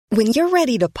When you're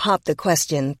ready to pop the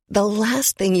question, the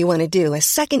last thing you want to do is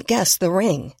second-guess the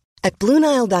ring. At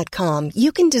BlueNile.com,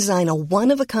 you can design a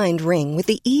one-of-a-kind ring with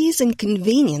the ease and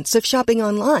convenience of shopping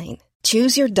online.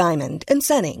 Choose your diamond and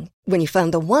setting. When you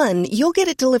find the one, you'll get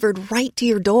it delivered right to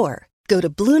your door. Go to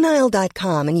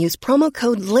BlueNile.com and use promo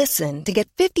code LISTEN to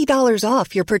get $50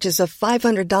 off your purchase of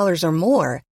 $500 or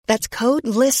more. That's code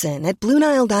LISTEN at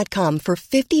BlueNile.com for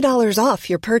 $50 off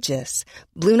your purchase.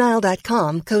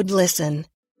 BlueNile.com, code LISTEN.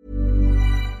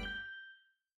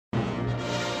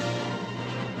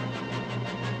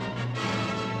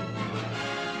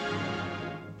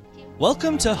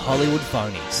 Welcome to Hollywood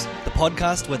Phonies, the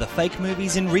podcast where the fake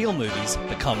movies in real movies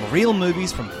become real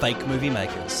movies from fake movie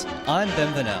makers. I'm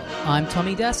Ben Vanel. I'm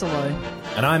Tommy Dasilo.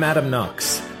 And I'm Adam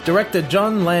Knox. Director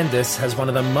John Landis has one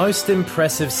of the most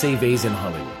impressive CVs in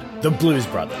Hollywood. The Blues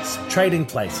Brothers, Trading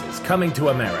Places, Coming to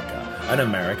America, An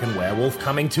American Werewolf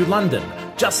Coming to London,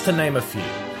 just to name a few.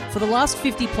 For the last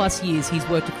 50 plus years, he's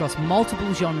worked across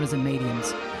multiple genres and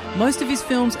mediums. Most of his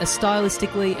films are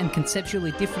stylistically and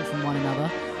conceptually different from one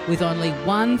another, with only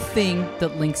one thing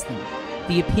that links them: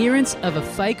 the appearance of a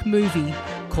fake movie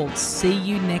called See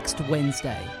You Next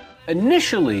Wednesday.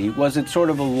 Initially, was it sort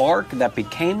of a lark that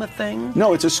became a thing?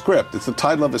 No, it's a script. It's the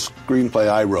title of a screenplay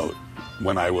I wrote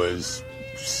when I was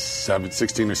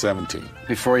 16 or 17.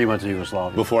 Before you went to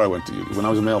Yugoslavia? Before I went to Yugoslavia, when I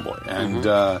was a mail boy. And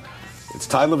it's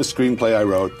the title of a screenplay I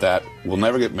wrote that will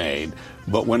never get made,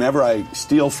 but whenever I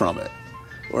steal from it,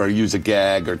 or use a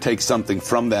gag, or take something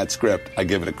from that script, I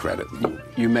give it a credit.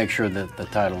 You make sure that the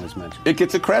title is mentioned. It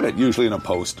gets a credit, usually in a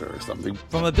poster or something.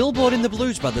 From a billboard in the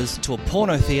Blues Brothers to a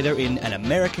porno theatre in An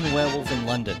American Werewolf in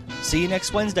London, See You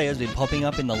Next Wednesday has been popping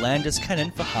up in the Landis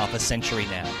canon for half a century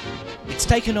now. It's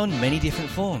taken on many different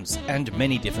forms and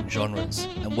many different genres,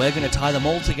 and we're going to tie them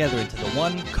all together into the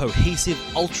one cohesive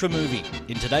ultra movie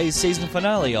in today's season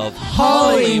finale of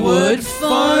Hollywood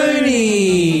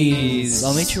Phonies!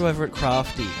 I'll meet you over at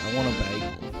Crafty. I want a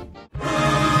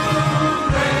bagel.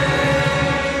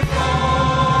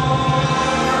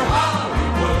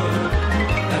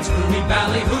 That's Hooey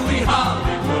Valley, Hooey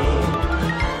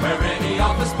Hollywood, where any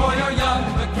office boy or young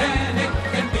mechanic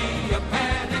can be a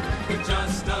panic with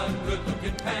just a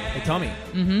good-looking panic. Hey, Tommy.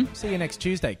 See you next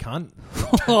Tuesday, cunt.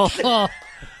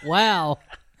 Wow.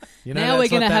 You know Now we're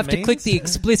going to have to means? click the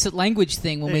explicit language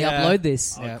thing when we upload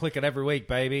this. I click it every week,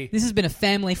 baby. This has been a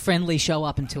family-friendly show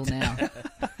up until now.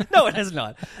 No, it has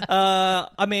not.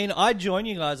 I mean, I join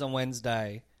you guys on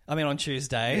Wednesday. I mean, on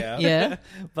Tuesday. Yeah.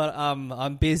 But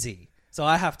I'm busy, so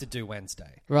I have to do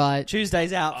Wednesday. Right.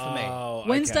 Tuesday's out for me. Oh,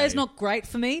 Wednesday's okay. not great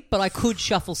for me, but I could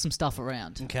shuffle some stuff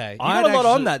around. Okay. You I'd got a lot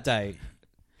on actually- that day.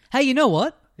 Hey, you know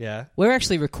what? Yeah. We're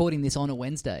actually recording this on a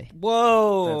Wednesday.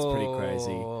 Whoa. That's pretty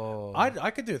crazy.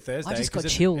 I could do it Thursday. I just got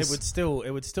 'cause chills.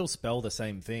 It would still spell the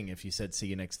same thing if you said see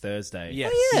you next Thursday. Yes.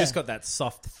 Oh, yeah. You just got that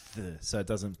soft so it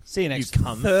doesn't See you next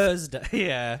cunt. Thursday.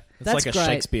 Yeah. It's That's like a great.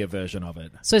 Shakespeare version of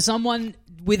it. So someone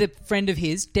with a friend of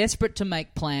his, desperate to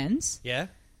make plans, Yeah.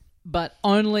 but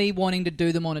only wanting to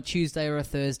do them on a Tuesday or a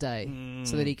Thursday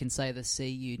so that he can say the see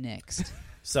you next.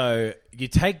 So you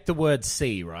take the word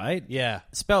C, right? Yeah.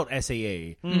 Spelt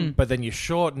S-E-E, but then you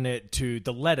shorten it to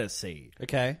the letter C.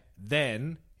 Okay.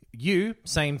 Then U,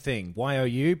 same thing.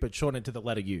 Y-O-U, but shorten it to the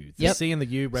letter U. The Yep. C and the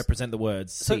U represent the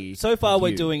words C. So far, and we're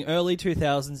U. doing early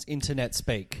 2000s internet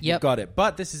speak. Yep. You got it.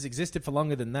 But this has existed for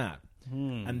longer than that.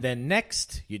 And then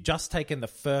next, you just take in the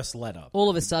first letter. All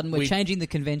of a sudden, we're We- changing the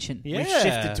convention. Yeah. We've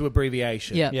shifted to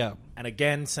abbreviation. Yeah. Yeah. And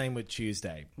again, same with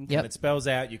Tuesday. Yep. When it spells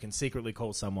out, you can secretly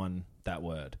call someone that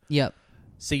word. Yep.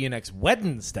 See you next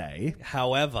Wednesday.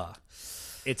 However.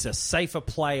 It's a safer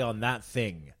play on that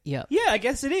thing. Yep. Yeah, I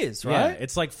guess it is, Yeah, right?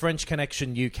 it's like French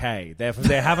Connection UK.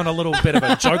 They're having a little bit of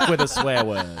a joke with a swear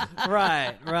word.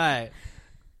 Right.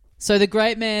 So the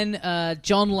great man,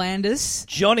 John Landis,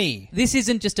 Johnny. this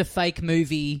isn't just a fake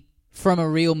movie from a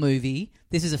real movie.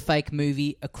 This is a fake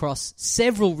movie across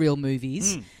several real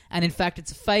movies. And in fact,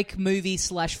 it's a fake movie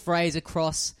 / phrase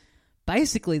across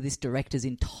basically this director's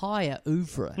entire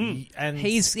oeuvre. And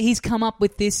He's come up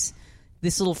with this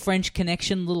little French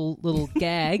Connection little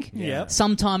gag Yep.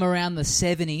 sometime around the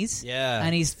 70s. Yeah.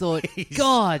 And he's thought,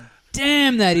 God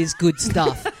damn, that is good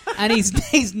stuff. And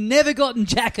he's never gotten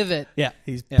jack of it. Yeah.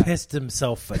 he's pissed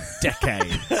himself for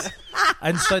decades.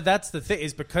 And so that's the thing,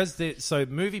 is because so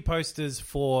movie posters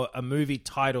for a movie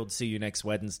titled See You Next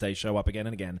Wednesday show up again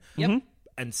and again. Yep.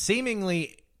 And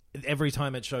seemingly every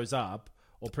time it shows up,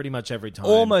 or pretty much every time,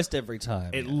 Almost every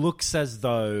time. it looks as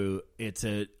though it's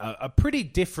a pretty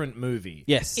different movie.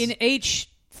 Yes. In each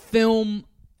film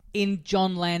in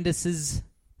John Landis's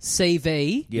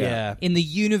CV, Yeah. in the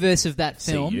universe of that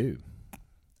film, See you.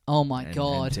 Oh my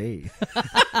God. NT.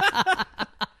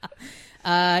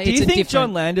 Do you think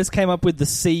John Landis came up with the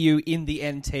 "See you in the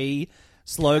NT"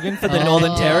 slogan for the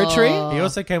Northern Territory? He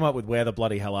also came up with "Where the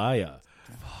bloody hell are you?"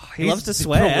 He loves to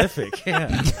swear. Prolific,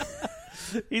 yeah.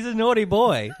 He's a naughty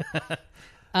boy.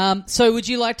 So would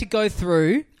you like to go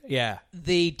through Yeah.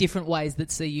 the different ways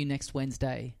that See You Next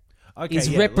Wednesday Okay, is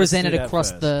yeah, represented let's do that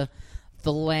across first.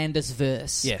 the Landis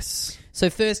verse? Yes. So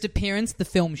first appearance, the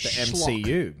film The Schlock.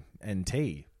 MCU,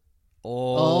 NT.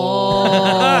 Oh.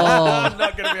 I'm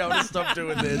not going to be able to stop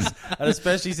doing this. And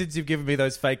especially since you've given me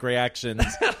those fake reactions.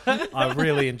 I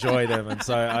really enjoy them. And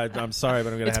so I'm sorry,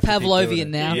 but I'm going to It's have to keep doing Pavlovian it.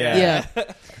 now. Yeah.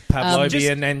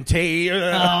 Pavlovian NT.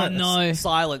 Oh, no.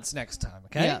 Silence next time,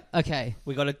 okay? Yeah, okay.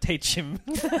 We got to teach him.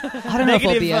 I don't know if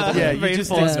I'll be able to. Yeah, you just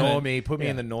reinforcement. ignore me. Put me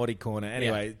in the naughty corner.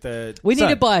 Anyway, We need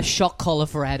to buy a shock collar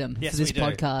for Adam Yes, for this we do.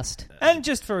 podcast. And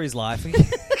just for his life.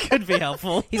 Could be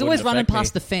helpful. He's Wouldn't always running affect me.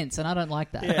 past the fence, and I don't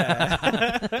like that.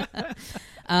 Yeah.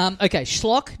 Okay,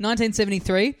 Schlock,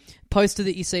 1973. Poster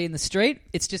that you see in the street.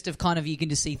 It's just of kind of, you can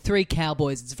just see three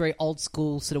cowboys. It's a very old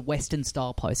school sort of Western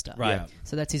style poster. Right. Yeah.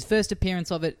 So that's his first appearance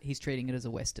of it. He's treating it as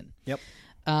a Western. Yep.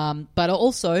 But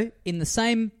also, in the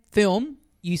same film,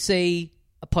 you see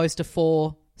a poster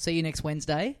for See You Next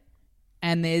Wednesday,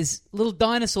 and there's little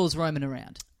dinosaurs roaming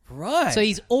around. Right. So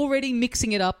he's already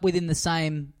mixing it up within the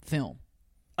same film.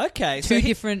 Okay. Two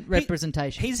different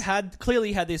representations. He's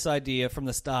clearly had this idea from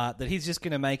the start that he's just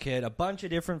going to make it a bunch of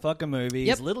different fucking movies,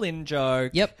 Yep. little in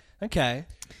joke. Yep. Okay.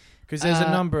 Because there's a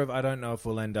number of, I don't know if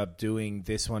we'll end up doing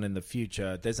this one in the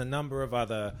future. There's a number of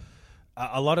other,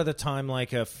 a lot of the time,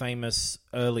 like a famous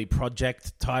early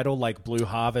project title, like Blue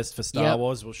Harvest for Star Yep.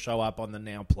 Wars, will show up on the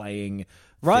now playing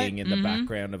Right. thing in the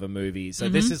background of a movie. So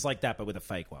this is like that, but with a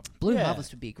fake one. Blue Yeah.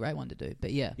 Harvest would be a great one to do,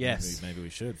 but yeah. Yes. Maybe we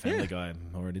should. Family Guy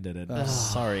already did it. Oh.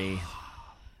 Sorry.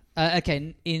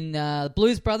 Okay, in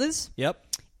Blues Brothers, Yep.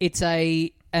 it's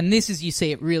and this is, you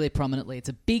see it really prominently, it's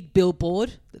a big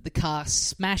billboard that the car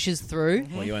smashes through.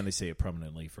 Well, you only see it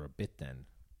prominently for a bit then.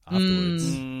 Afterwards,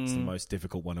 it's the most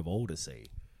difficult one of all to see.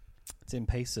 It's in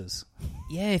pieces.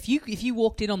 Yeah, if you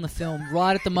walked in on the film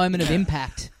right at the moment of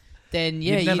impact, then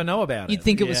yeah, You'd never know about it. You'd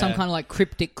think it was some Yeah. kind of like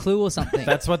cryptic clue or something.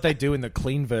 That's what they do in the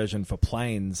clean version for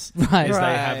planes. Right. Is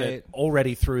Right. they have it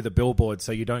already through the billboard,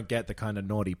 so you don't get the kind of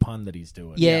naughty pun that he's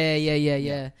doing.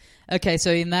 Yeah. Okay,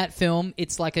 so in that film,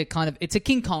 it's like it's a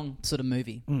King Kong sort of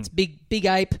movie. It's big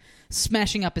ape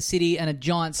smashing up a city, and a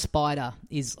giant spider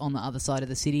is on the other side of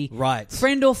the city. Right.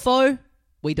 Friend or foe?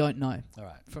 We don't know. All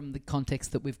right. From the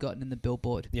context that we've gotten in the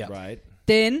billboard. Yeah. Right.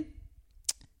 Then,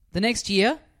 the next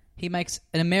year, he makes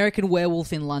An American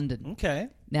Werewolf in London. Okay.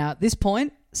 Now, at this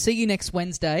point, See You Next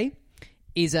Wednesday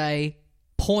is a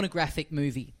pornographic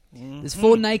movie. There's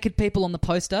 4 naked people on the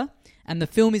poster, and the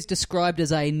film is described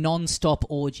as a non-stop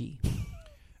orgy.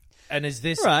 And is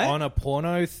this Right. on a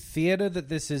porno theater that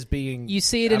this is being You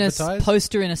see it in a advertised?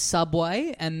 poster in a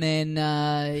subway, and then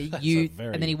a very-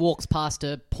 and then he walks past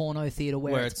a porno theater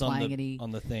where, Where it's it's on playing, the- and he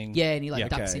on the thing. Yeah, and he Yeah.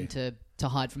 ducks Okay. in to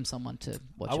hide from someone to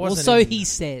watch I it. Well, wasn't so in- he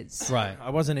says. Right. I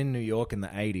wasn't in New York in the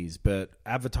 80s, but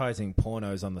advertising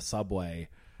pornos on the subway,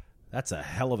 that's a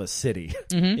hell of a city.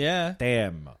 Yeah.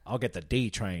 Damn. I'll get the D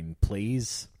train,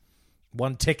 please.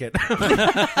 1 ticket for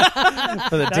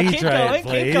the D train,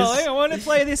 please. Keep going. I want to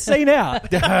play this scene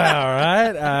out. All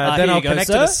right. Then here I'll you go, connect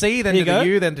sir. to the C, then Here to you the go.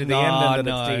 U, then to the M, then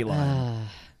to No. the D line.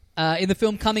 In the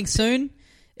film Coming Soon,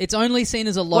 it's only seen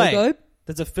as a logo. Wait,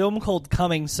 there's a film called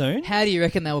Coming Soon. How do you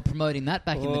reckon they were promoting that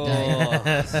back in the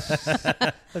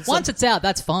day? Once it's out,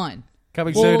 that's fine.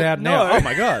 Coming Well, soon out now. no. Oh,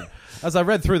 my God. As I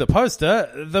read through the poster,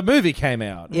 the movie came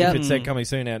out. Yep. If it said coming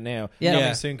soon out now. Yeah. Coming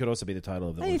Yeah. soon could also be the title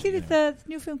of the Hey, you movie. think it's a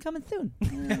new film coming soon?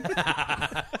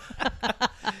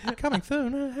 Coming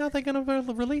soon? How are they going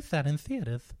to release that in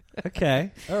theaters?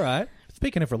 Okay. All right.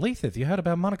 Speaking of releases, you heard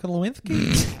about Monica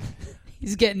Lewinsky?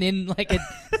 He's getting in like a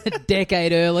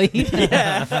decade early.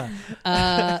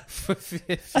 I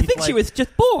think she was just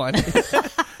born.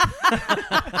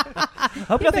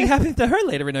 Hope nothing happened to her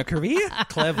later in her career.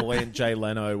 Clairvoyant Jay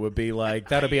Leno would be like,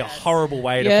 that'd be a horrible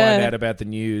way to Yeah. find out about the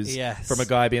news Yes. from a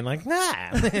guy being like, nah.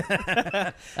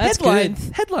 That's good.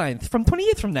 Headlines from 20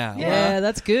 years from now. Yeah,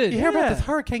 that's good. You hear about this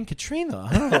Hurricane Katrina?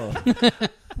 Oh.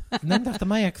 Named after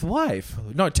my ex-wife.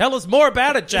 No, tell us more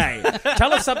about it, Jay.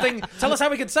 Tell us something. Tell us how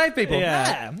we can save people.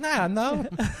 Yeah. No.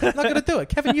 Not going to do it.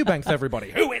 Kevin Eubanks,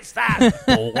 everybody. Who is that?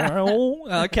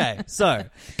 Okay, so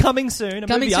Coming Soon. A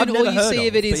Coming movie I've soon, all never you heard see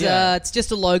of it but is yeah. it's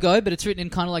just a logo, but it's written in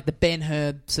kind of like the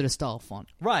Ben-Hur sort of style font.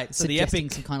 Right, so the Suggesting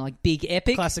epic, some kind of like big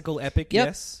epic. classical epic, Yep.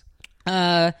 yes.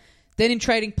 Then in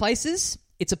Trading Places,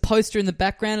 It's a poster in the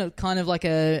background, kind of like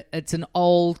it's an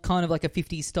old, kind of like a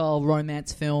 50s style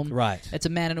romance film. Right. It's a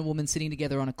man and a woman sitting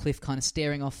together on a cliff, kind of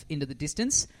staring off into the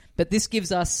distance. But this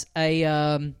gives us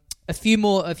a few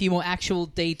more actual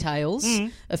details,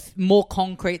 more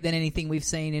concrete than anything we've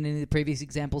seen in any of the previous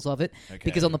examples of it. Okay.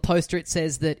 Because on the poster it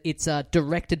says that it's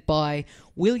directed by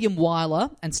William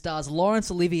Wyler and stars Laurence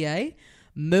Olivier,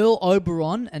 Merle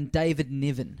Oberon, and David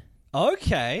Niven.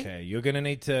 Okay, you're going to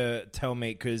need to tell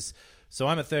me, because... So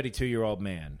I'm a 32-year-old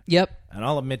man. Yep. And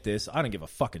I'll admit this, I don't give a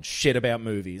fucking shit about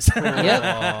movies.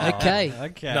 Yep. Okay.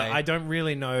 Okay. No, I don't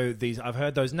really know these. I've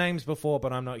heard those names before,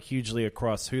 but I'm not hugely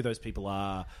across who those people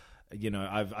are. You know,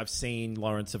 I've seen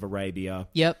Lawrence of Arabia.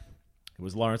 Yep.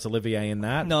 Was Laurence Olivier in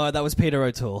that? No, that was Peter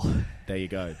O'Toole. There you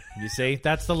go. You see?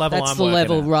 That's the level That's I'm the working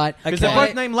level, at. right. Because Okay. they're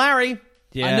both named Larry.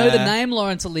 Yeah. I know the name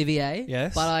Laurence Olivier,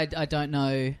 yes, but I don't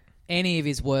know any of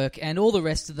his work, and all the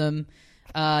rest of them...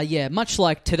 much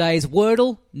like today's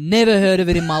Wordle, never heard of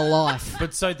it in my life.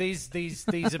 But so these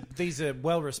are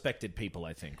well respected people,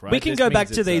 I think, right? We can This go means back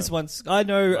to it's these ones. I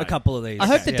know a couple of these. I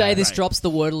hope the day this right. drops, the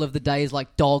Wordle of the day is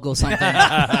like dog or something.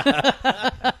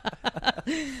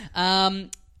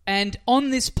 And on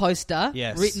this poster,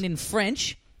 Yes. written in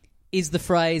French, is the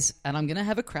phrase, and I'm going to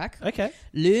have a crack. Okay.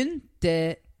 L'un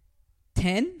des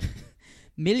 10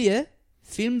 meilleurs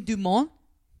films du monde.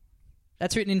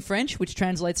 That's written in French, which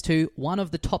translates to one of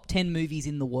the top 10 movies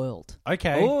in the world.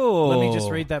 Okay. Ooh. Let me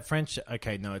just read that French.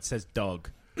 Okay, no, it says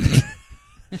dog.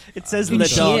 It says Good Le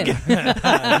shit. Dog.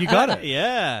 You got it.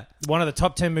 Yeah. One of the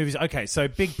top 10 movies. Okay, so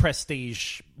big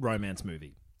prestige romance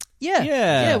movie. Yeah.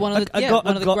 Yeah. Yeah, one of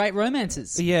the great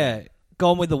romances. Yeah.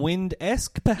 Gone with the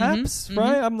Wind-esque, perhaps,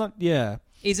 right? I'm not... Yeah.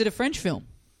 Is it a French film?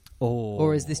 Oh.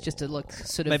 Or is this just a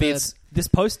sort of... Maybe it's... This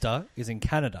poster is in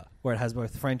Canada, where it has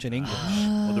both French and English.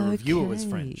 Well, the reviewer was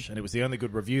French, and it was the only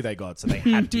good review they got, so they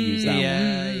had to use that one.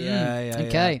 Yeah.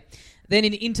 Okay. Then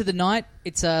in Into the Night,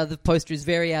 it's the poster is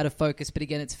very out of focus, but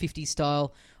again, it's 50s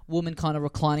style. Woman kind of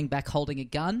reclining back, holding a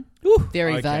gun. Ooh.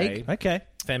 Very Okay. vague. Okay.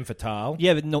 Femme fatale.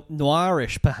 Yeah, but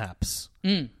noirish, perhaps.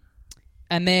 And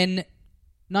then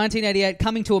 1988,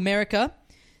 Coming to America.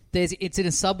 It's in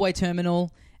a subway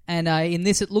terminal, and in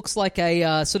this, it looks like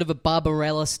a sort of a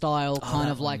Barbarella style kind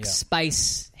of like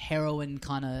space heroine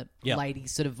kind of lady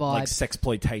sort of vibe. Like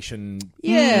sexploitation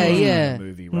Yeah.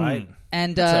 movie, right?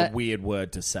 And That's a weird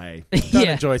word to say. Don't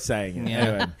enjoy saying it.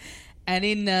 Yeah.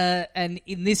 Anyway. And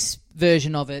in this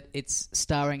version of it, it's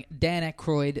starring Dan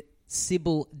Aykroyd,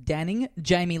 Sybil Danning,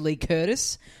 Jamie Lee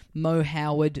Curtis, Mo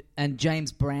Howard, and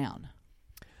James Brown.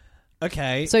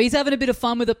 Okay. So he's having a bit of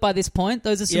fun with it by this point.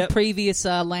 Those are some Yep. previous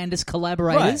Landis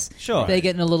collaborators. Right, sure. They're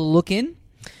getting a little look in.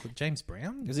 James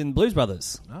Brown? He was in Blues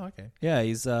Brothers. Oh, okay. Yeah,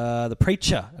 he's the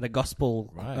preacher at a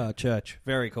gospel church.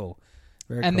 Very cool.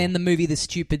 Very And cool. then the movie The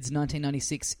Stupids,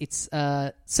 1996. It's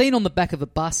seen on the back of a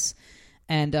bus,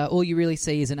 and all you really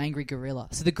see is an angry gorilla.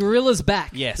 So the gorilla's back.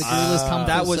 Yes. The gorilla's come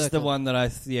that full was circle. the one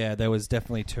that there was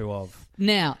definitely two of.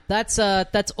 Now, that's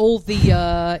all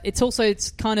the...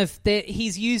 it's kind of...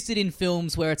 He's used it in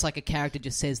films where it's like a character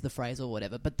just says the phrase or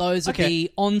whatever, but those are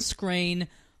the on-screen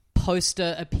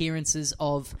poster appearances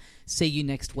of See You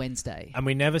Next Wednesday. And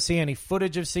we never see any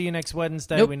footage of See You Next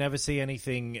Wednesday. Nope. We never see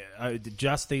anything,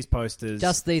 just these posters.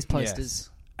 Just these posters.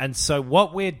 And so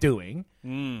what we're doing,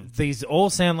 these all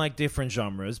sound like different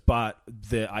genres, but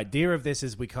the idea of this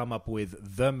is we come up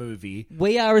with the movie.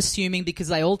 We are assuming, because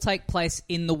they all take place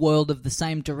in the world of the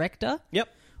same director, Yep.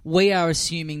 we are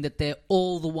assuming that they're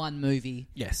all the one movie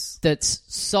Yes. that's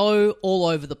so all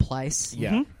over the place.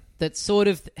 Yeah. That sort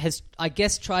of has, I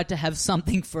guess, tried to have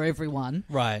something for everyone.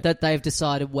 Right. That they've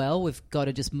decided, well, we've got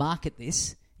to just market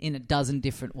this in a dozen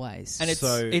different ways. And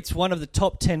it's one of the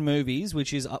top 10 movies,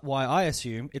 which is why I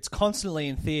assume it's constantly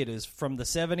in theaters from the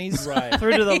 70s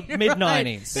through to the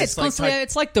mid-90s. It's constantly,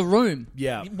 it's like The Room.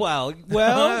 Yeah. Well,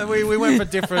 we went for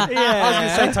different... I was going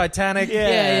to say Titanic.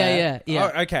 Yeah.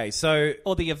 Oh, okay, so...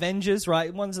 Or the Avengers,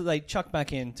 right? Ones that they chuck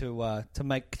back in to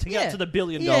get up to the $1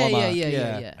 billion mark.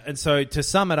 Yeah. And so to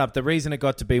sum it up, the reason it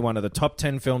got to be one of the top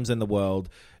 10 films in the world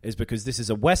is because this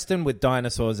is a Western with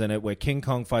dinosaurs in it where King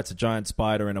Kong fights a giant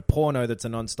spider in a porno that's a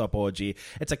non-stop orgy.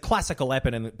 It's a classical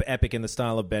epic in the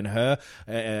style of Ben-Hur,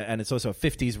 and it's also a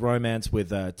 50s romance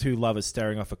with two lovers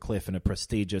staring off a cliff and a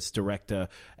prestigious director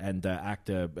and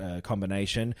actor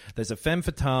combination. There's a femme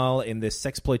fatale in this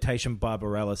sexploitation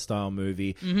Barbarella-style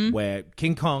movie where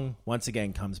King Kong once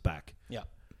again comes back.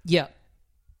 Yeah.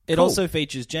 It Cool. also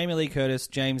features Jamie Lee Curtis,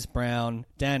 James Brown,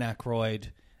 Dan Aykroyd,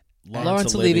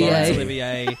 Lawrence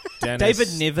Olivier. Dennis, David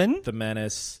Niven, The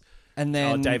Menace. and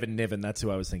then David Niven, that's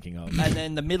who I was thinking of. and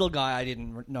then the middle guy, I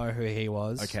didn't know who he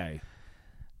was. Okay.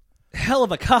 hell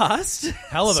of a cast.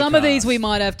 Some of these we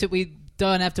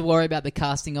don't have to worry about the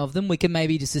casting of them. We can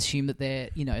maybe just assume that they're,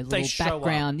 little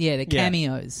background. Yeah, they're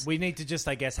cameos. We need to just,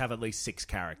 I guess, have at least 6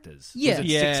 characters. Yeah. Was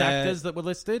it 6 actors that were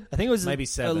listed? I think it was maybe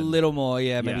 7. A little more,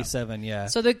 maybe 7, yeah.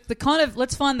 So the kind of,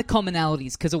 let's find the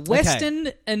commonalities, because a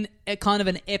Western and a kind of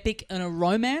an epic and a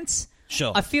romance,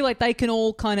 sure, I feel like they can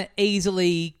all kind of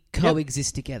easily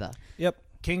coexist together. Yep.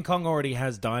 King Kong already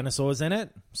has dinosaurs in it,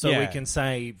 so we can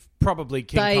say probably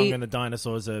King Kong and the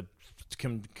dinosaurs are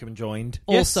conjoined.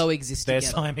 Also exist They're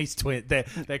together. Siamese twins.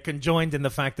 They're conjoined in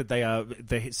the fact that they are.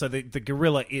 The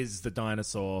gorilla is the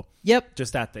dinosaur. Yep.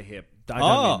 Just at the hip. I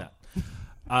don't mean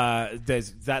that.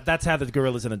 There's that. That's how the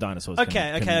gorillas and the dinosaurs.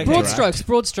 Okay.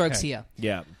 Broad strokes here.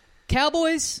 Yeah.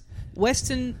 Cowboys,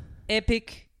 Western,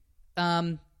 epic.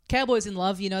 Cowboys in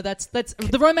love, that's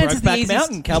the romance is the easiest.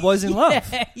 Mountain, Cowboys in love.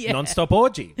 Yeah. Non-stop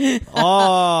orgy.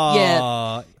 Oh,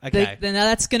 yeah. Okay. Now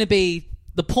that's going to be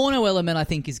the porno element. I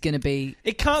think is going to be.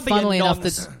 It can't be funnily a enough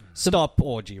stop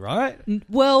orgy, right?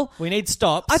 Well, we need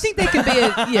stops. I think there can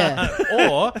be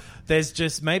Or there's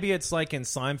just maybe it's like in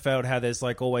Seinfeld how there's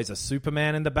like always a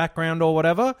Superman in the background or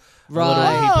whatever.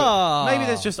 Right. Maybe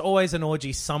there's just always an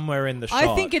orgy somewhere in the shot.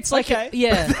 I think it's like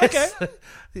okay.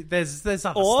 There's other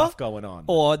stuff going on.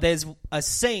 Or there's a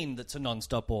scene that's a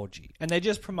non-stop orgy, and they're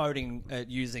just promoting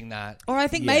using that. Or I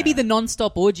think maybe the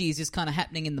non-stop orgy is just kind of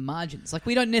happening in the margins. Like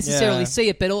we don't necessarily see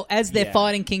it, but as they're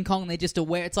fighting King Kong, they're just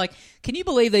aware. It's like, can you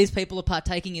believe these people are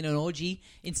partaking in an orgy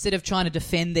instead of trying to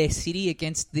defend their city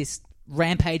against this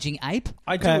rampaging ape?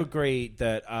 I do agree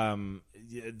that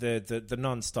the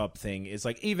non-stop thing is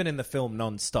like even in the film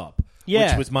Non-Stop,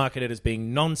 which was marketed as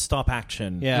being non-stop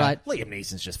action. Yeah. Right. Liam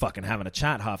Neeson's just fucking having a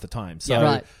chat half the time.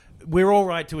 So we're all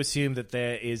right to assume that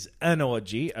there is an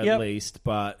orgy at least,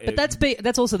 but that's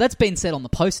been said on the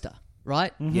poster.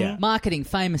 Right? Mm-hmm. Yeah. Marketing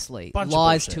famously Bunch of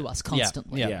lies bullshit. to us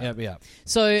constantly. Yeah.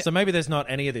 So maybe there's not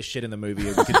any of this shit in the movie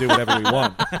and we can do whatever we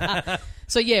want.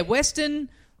 So yeah, Western,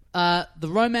 the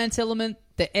romance element,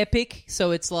 the epic.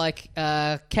 So it's like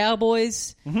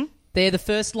cowboys. Mm-hmm. They're the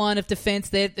first line of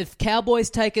defense. If cowboys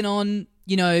taking on,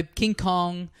 King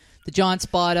Kong, the giant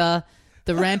spider,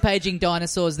 the rampaging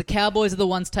dinosaurs, the cowboys are the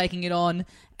ones taking it on,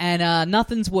 and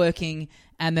nothing's working,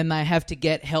 and then they have to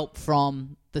get help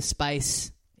from the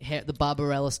space. The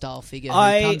Barbarella style figure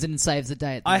who comes in and saves the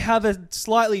day. I have a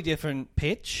slightly different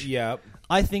pitch. Yeah.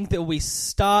 I think that we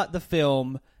start the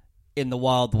film in the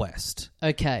Wild West.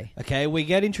 Okay. We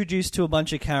get introduced to a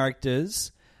bunch of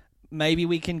characters. Maybe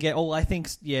we can get... I think,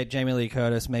 Jamie Lee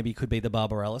Curtis maybe could be the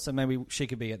Barbarella, so maybe she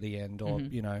could be at the end, or,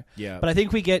 Yeah. But I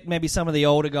think we get maybe some of the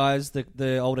older guys,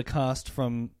 the older cast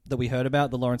that we heard about,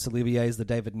 the Laurence Olivier's, the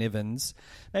David Nivens.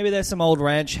 Maybe there's some old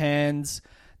ranch hands...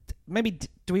 Maybe,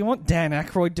 do we want Dan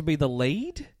Aykroyd to be the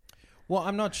lead? Well,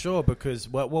 I'm not sure because,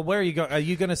 where are you going? Are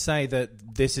you going to say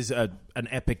that this is an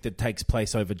epic that takes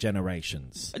place over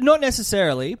generations? Not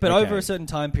necessarily, but over a certain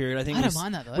time period. I think I don't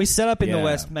mind that, though. We set up in the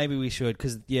West, maybe we should,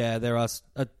 because, there are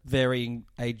varying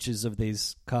ages of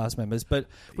these cast members, but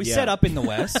we set up in the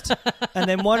West, and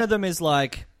then one of them is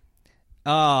like,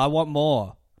 I want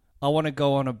more. I want to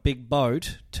go on a big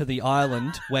boat to the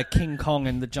island where King Kong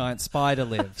and the giant spider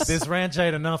lives. This ranch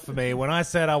ain't enough for me. When I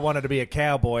said I wanted to be a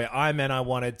cowboy, I meant I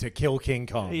wanted to kill King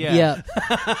Kong. Yeah.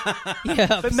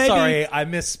 But maybe, sorry, I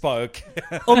misspoke.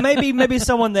 Or maybe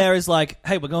someone there is like,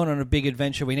 hey, we're going on a big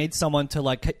adventure. We need someone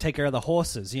to take care of the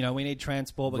horses. We need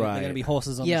transport. There are going to be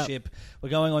horses on the ship. We're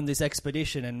going on this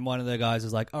expedition, and one of the guys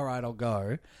is like, all right, I'll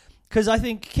go. Because I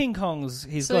think King Kong's,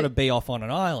 he's got to be off on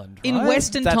an island, right? In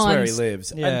Western times... That's where he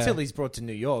lives. Until he's brought to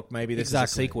New York. Maybe this is a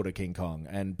sequel to King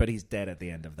Kong, but he's dead at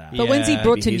the end of that. But when's he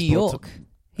brought to New York?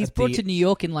 He's brought to New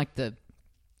York in like the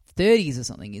 30s or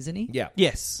something, isn't he? Yeah.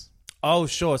 Yes. Oh,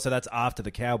 sure. So that's after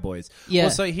the Cowboys. Yeah.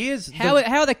 Well, so here's... How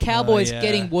are the Cowboys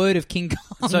getting word of King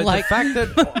Kong? So the fact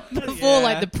that... before,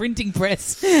 the printing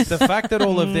press. The fact that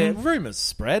all of their rumours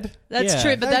spread. That's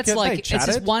true, but it's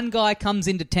just one guy comes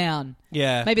into town.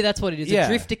 Yeah. Maybe that's what it is. Yeah. A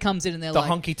drifter comes in and they're the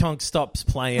like... The honky-tonk stops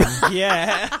playing.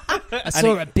 I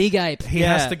saw a big ape. He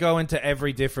has to go into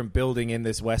every different building in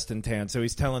this Western town. So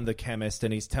he's telling the chemist,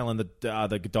 and he's telling the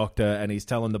doctor, and he's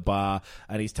telling the bar,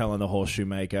 and he's telling the horseshoe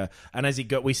maker. And as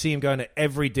we see him going to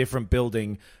every different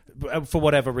building. For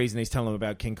whatever reason, he's telling them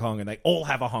about King Kong, and they all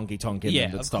have a honky-tonk in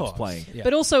them that stops playing. Yeah.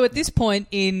 But also, at this point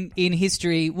in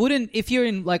history, if you're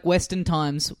in Western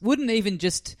times, wouldn't even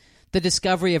just the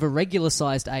discovery of a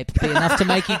regular-sized ape be enough to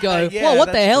make you go, well,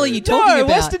 what the hell are you talking about?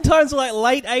 Western times were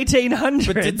late 1800s.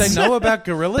 But did they know about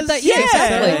gorillas?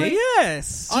 Exactly.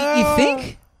 Yes. You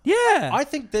think? Yeah. I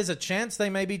think there's a chance they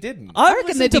maybe didn't. I reckon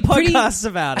listened they'd to be pretty- podcasts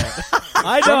about it.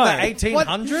 I From know.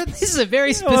 the 1800s? This is a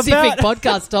very specific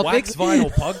podcast topic. Wax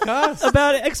vinyl podcast?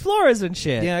 About explorers and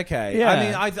shit. Yeah, okay. Yeah.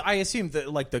 I mean, I assume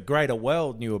that like the greater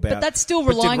world knew about. But that's still But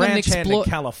relying did on an ranch hand in explore-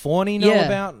 California know Yeah.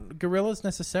 about gorillas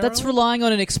necessarily? That's relying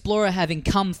on an explorer having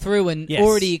come through and Yes,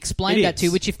 already explained it that to you,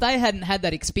 is. which if they hadn't had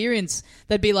that experience,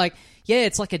 they'd be like, yeah,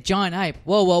 it's like a giant ape.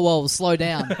 Whoa, slow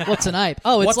down. What's an ape?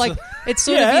 Oh, it's What's like, it's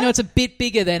sort of, it's a bit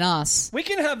bigger than us. We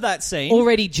can have that scene.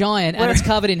 Already giant, and it's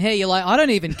covered in hair. You're like, I don't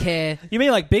even care. You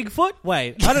mean like Bigfoot?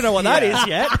 Wait, I don't know what that is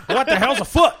yet. What the hell's a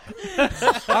foot?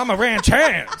 I'm a ranch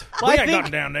hand. Well, We I ain't think-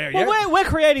 gotten down there Well, yet. we're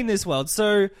creating this world,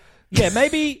 so yeah,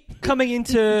 maybe coming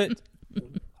into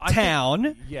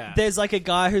town, yeah. there's like a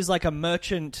guy who's like a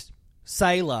merchant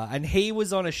sailor, and he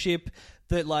was on a ship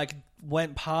that like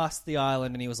went past the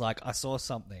island, and he was like, I saw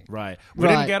something. Right. We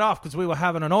Right. didn't get off because we were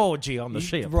having an orgy on the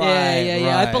ship. Right.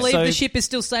 Yeah. I right. believe So- the ship is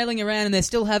still sailing around, and they're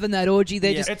still having that orgy.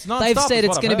 They're just It's non-stop they've said is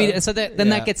it's what going to I've be heard. so then Yeah.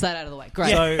 that gets that out of the way.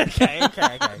 Great. So Okay.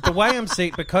 the way I'm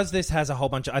seeing, because this has a whole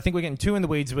bunch of, I think we're getting too in the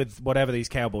weeds with whatever these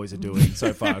cowboys are doing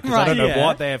so far. Because I Right. don't know Yeah.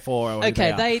 what they're for. Or who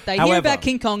Okay, they they are. hear However- about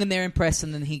King Kong and they're impressed,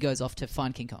 and then he goes off to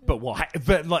find King Kong. But why?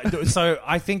 But like, so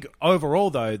I think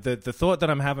overall though, the thought that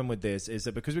I'm having with this is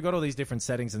that because we've got all these different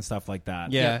settings and stuff like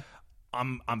that. Yeah.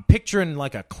 I'm picturing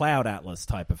like a cloud atlas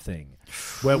type of thing,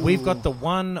 where we've got the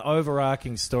one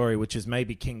overarching story, which is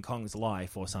maybe King Kong's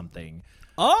life or something.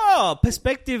 Oh,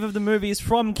 perspective of the movie is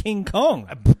from King Kong.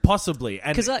 Possibly,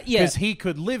 and 'Cause, because he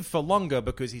could live for longer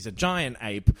because he's a giant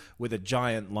ape with a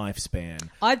giant lifespan.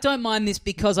 I don't mind this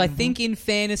because Mm-hmm. I think, in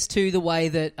fairness to the way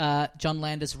that John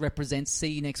Landis represents See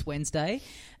You Next Wednesday,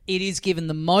 it is given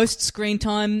the most screen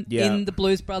time Yeah. in the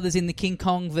Blues Brothers, in the King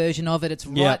Kong version of it. It's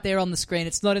right Yeah. there on the screen.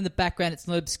 It's not in the background. It's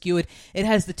not obscured. It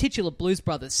has the titular Blues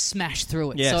Brothers smashed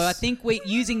through it. Yes. So I think we're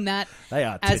using that They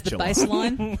are as the titular.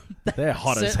 baseline. They're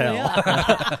hot as Certainly hell.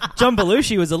 are. John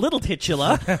Belushi was a little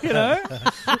titular, you know.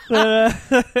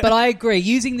 But I agree,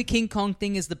 using the King Kong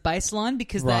thing as the baseline,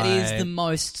 because that is Right.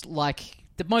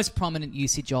 the most prominent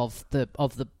usage of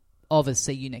a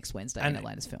See You Next Wednesday in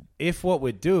Atlanta's film. If what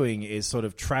we're doing is sort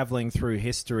of traveling through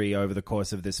history over the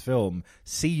course of this film,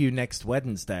 see you next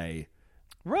Wednesday,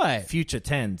 Right. future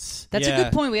tense. That's Yeah. a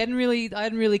good point. I hadn't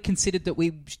really considered that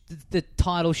the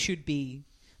title should be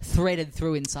threaded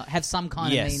through inside, have some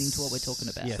kind Yes. of meaning to what we're talking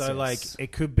about. Yes. So, like,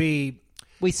 it could be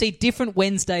We see different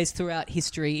Wednesdays throughout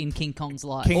history in King Kong's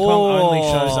life. King Kong only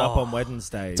shows up on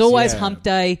Wednesdays. It's always yeah. hump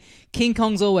day. King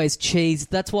Kong's always cheese.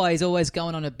 That's why he's always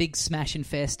going on a big smash and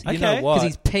fest. You know what? Because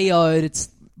he's PO'd. It's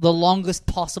the longest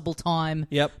possible time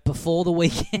Yep. before the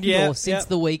weekend Yep, or since yep.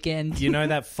 the weekend. You know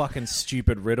that fucking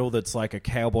stupid riddle that's like a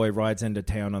cowboy rides into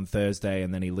town on Thursday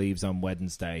and then he leaves on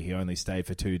Wednesday. He only stayed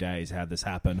for 2 days. How'd this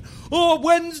happen? Oh,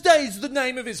 Wednesday's the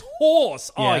name of his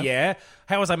horse. Oh, Yeah. yeah?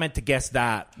 How was I meant to guess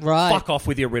that? Right. Fuck off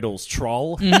with your riddles,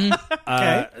 troll.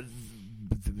 Okay.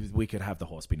 We could have the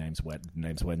horse be named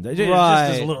Wednesday. Just Right,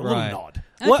 as a little right. nod.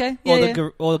 Okay, yeah.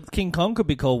 Or King Kong could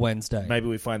be called Wednesday. Maybe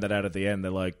we find that out at the end.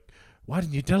 They're like, why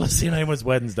didn't you tell us your name was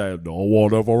Wednesday? No,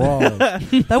 whatever.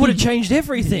 That would have changed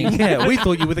everything. Yeah, we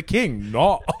thought you were the king.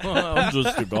 No, I'm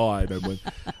just a guy.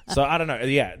 So I don't know.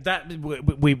 Yeah, that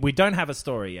we don't have a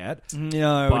story yet.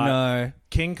 No, But- no.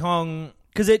 King Kong,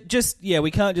 Because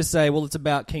we can't just say, well, it's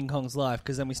about King Kong's life,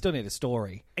 because then we still need a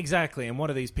story. exactly. And what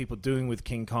are these people doing with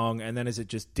King Kong? And then is it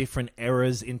just different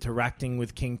eras interacting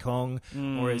with King Kong,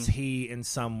 or is he in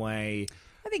some way?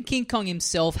 I think King Kong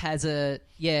himself has an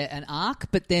arc,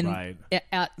 but then Right.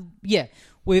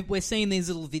 we're seeing these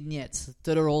little vignettes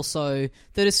that are sort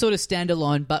of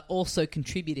standalone, but also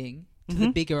contributing to the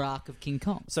bigger arc of King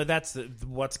Kong. So that's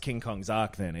what's King Kong's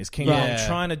arc then? Is King Right. Kong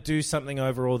trying to do something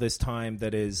over all this time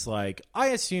that is like? I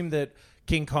assume that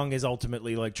King Kong is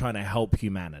ultimately like trying to help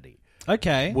humanity.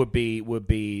 Okay. Would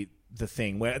be the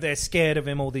thing where they're scared of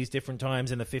him all these different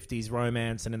times in the 50s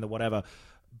romance and in the whatever,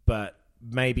 but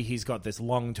maybe he's got this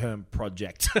long-term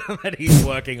project that he's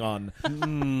working on.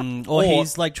 Or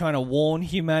he's like trying to warn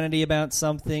humanity about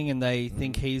something, and they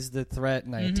think he's the threat,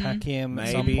 and they attack him at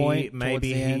some point. towards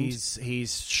the end.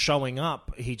 he's showing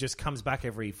up. He just comes back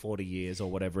every 40 years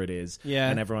or whatever it is, Yeah.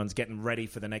 and everyone's getting ready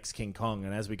for the next King Kong.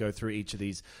 And as we go through each of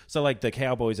these, so like the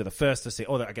cowboys are the first to see,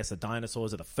 or I guess the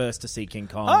dinosaurs are the first to see King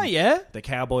Kong. Oh, yeah. The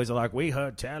cowboys are like, we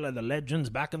heard tell of the legends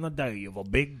back in the day of a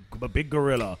big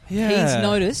gorilla. He's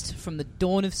noticed from the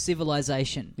dawn of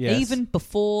civilization, Yes. even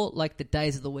before like the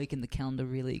days of the week in the calendar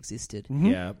really existed.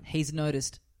 Yeah. He's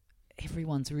noticed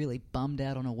everyone's really bummed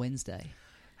out on a Wednesday.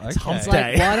 Okay. hump It's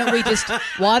day. like,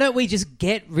 why don't we just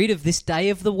get rid of this day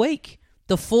of the week?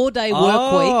 the 4-day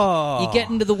work week. You get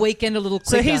into the weekend a little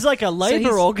quicker. So he's like a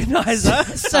labour organizer.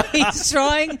 So he's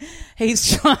trying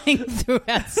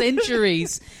throughout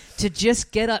centuries to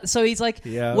just get up. So he's like,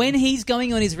 when he's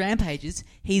going on his rampages,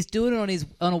 he's doing it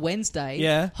on a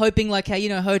Wednesday, hoping like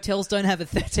how, hotels don't have a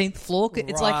 13th floor.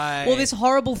 It's like, well, this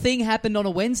horrible thing happened on a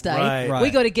Wednesday. Right.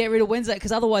 We got to get rid of Wednesday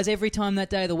because otherwise every time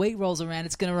that day of the week rolls around,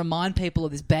 it's going to remind people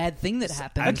of this bad thing that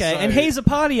happened. Okay, and he's a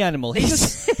party animal.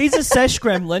 He's a sesh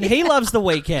gremlin. He loves the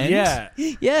weekend.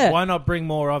 Yeah. Why not bring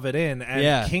more of it in?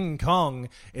 And King Kong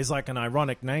is like an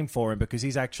ironic name for him because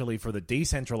he's actually for the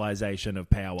decentralization of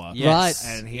power. Yes.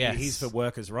 Right. And he's for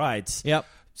workers' rights. Yep.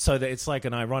 So that it's like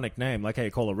an ironic name, like how you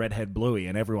call a redhead Bluey,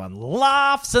 and everyone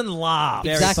laughs and laughs.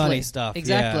 Very funny stuff.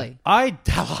 Exactly. I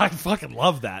fucking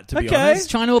love that, to be He's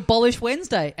honest. trying to abolish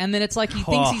Wednesday, and then it's like he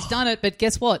thinks he's done it, but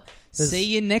guess what? See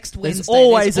you next Wednesday.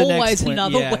 Always There's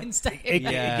another Wednesday.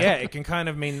 It can kind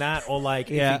of mean that, or like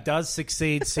if he does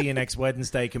succeed, see you next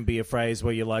Wednesday can be a phrase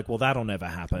where you're like, well, that'll never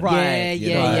happen. Right.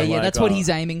 Yeah. Like, That's what he's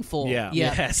aiming for. Yeah.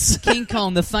 Yes. King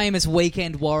Kong, the famous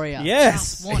weekend warrior.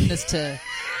 Yes. Just wanting us to...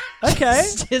 Okay.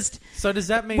 So does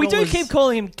that mean we do keep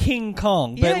calling him King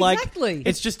Kong, but exactly.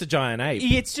 It's just a giant ape.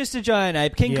 It's just a giant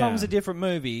ape. King Kong's a different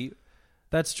movie.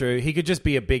 That's true. He could just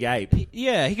be a big ape.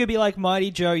 Yeah, he could be like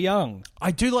Mighty Joe Young. I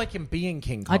do like him being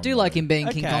King Kong. I do like him being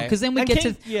King Kong because then we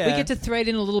get to thread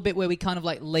in a little bit where we kind of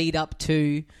like lead up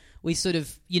to. We sort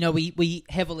of, we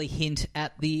heavily hint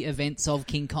at the events of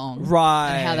King Kong,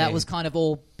 right? And how that was kind of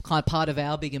all part of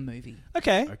our bigger movie.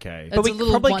 Okay. But we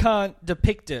probably can't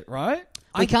depict it, right?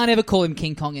 We can't ever call him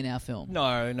King Kong in our film.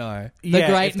 No. The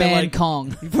great man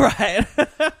Kong. Right.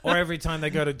 Or every time they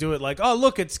go to do it, like, oh,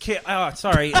 look, it's Kid. Oh,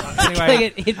 sorry. Anyway, they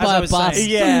get hit by a bus.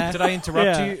 Saying, did I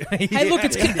interrupt you? Hey, look,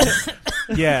 it's Kid.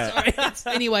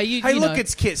 Sorry. Anyway, Hey, look,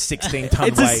 it's Kid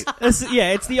 16-ton weight.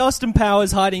 It's the Austin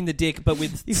Powers hiding the dick, but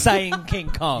with saying King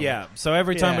Kong. Yeah, so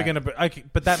every time we're going to... Okay,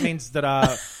 but that means that our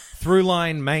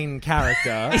through-line main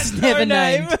character... It's never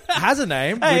named. Has a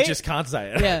name, we just can't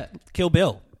say it. Yeah. Kill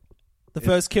Bill. The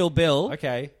first Kill Bill.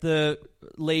 Okay. The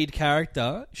lead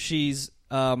character, she's...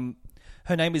 her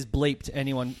name is bleeped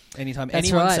anytime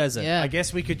anyone says it. Yeah. I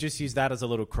guess we could just use that as a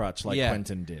little crutch like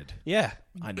Quentin did. Yeah.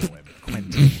 I know him.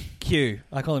 Quentin. Q.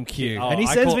 I call him Q. Oh, and he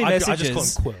sends me messages. I just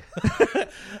call him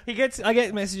Quill. I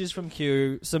get messages from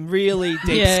Q, some really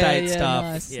deep state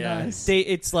stuff. Nice.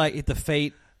 It's like the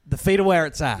feet. The feet are where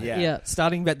it's at. Yeah.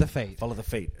 Starting at the feet. Follow the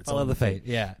feet. Follow the feet.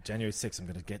 Yeah. January 6th, I'm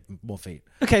going to get more feet.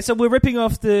 Okay, so we're ripping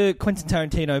off the Quentin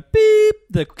Tarantino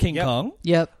the King Kong.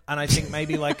 Yep. And I think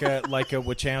maybe like a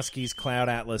Wachowski's Cloud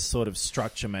Atlas sort of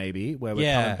structure, maybe, where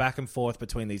we're coming back and forth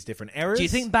between these different eras. Do you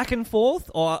think back and forth,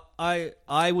 or I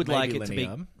would Maybe like it to be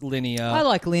linear? I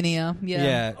like linear.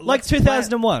 Yeah. Like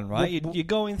 2001, right? You're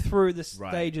going through the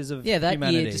stages of that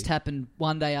humanity. year just happened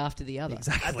one day after the other.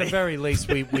 Exactly. At the very least,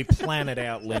 we plan it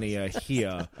out linear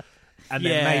here. And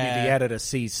then maybe the editor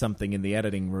sees something in the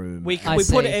editing room. We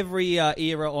put every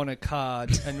era on a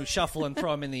card and we shuffle and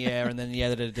throw them in the air, and then the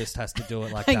editor just has to do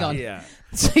it like that. Hang on. Yeah.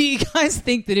 So you guys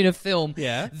think that in a film,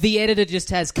 the editor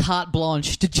just has carte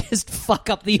blanche to just fuck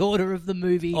up the order of the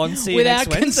movie without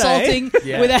consulting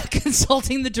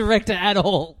the director at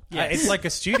all? It's like a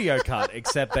studio cut,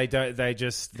 except they don't.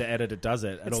 The editor does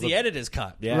it. It's the editor's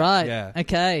cut. Yeah. Right. Yeah.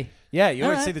 Okay. Yeah, you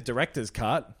always see the director's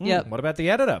cut. Yep. What about the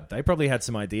editor? They probably had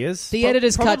some ideas. The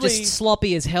editor's cut just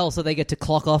sloppy as hell, so they get to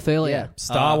clock off earlier.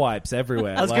 Star wipes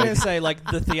everywhere. I was going to say, like,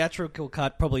 the theatrical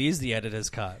cut probably is the editor's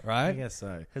cut, right? I guess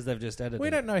so. Because they've just edited. We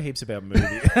don't know heaps about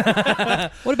movies.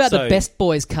 What about the Best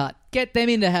Boys cut? Get them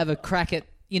in to have a crack at,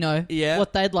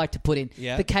 what they'd like to put in.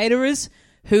 Yeah. The caterers,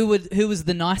 who was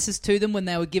the nicest to them when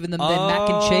they were giving them their mac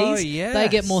and cheese, they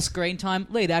get more screen time.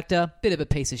 Lead actor, bit of a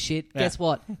piece of shit. Yeah. Guess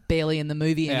what? Barely in the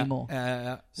movie anymore.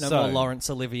 No more Laurence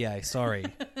Olivier, sorry.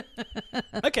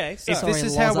 Okay, so if this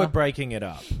is how we're breaking it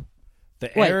up,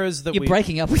 the errors that you're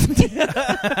breaking up with me.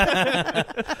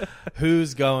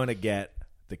 Who's going to get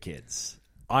the kids?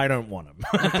 I don't want them.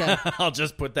 Okay. I'll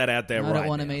just put that out there right now. I don't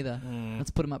want them either.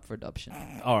 Let's put them up for adoption.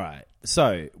 All right.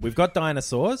 So we've got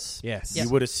dinosaurs. Yes. You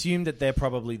would assume that they're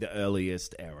probably the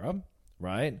earliest era,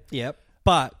 right? Yep.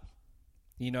 But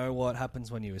you know what happens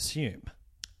when you assume?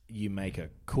 You make a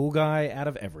cool guy out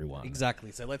of everyone.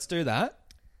 Exactly. So let's do that.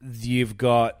 You've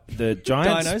got the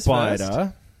giant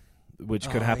spider, which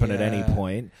could happen at any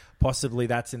point. Possibly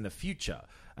that's in the future.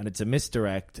 And it's a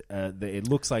misdirect. It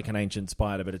looks like an ancient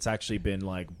spider, but it's actually been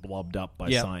like blobbed up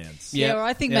by science. Yeah, or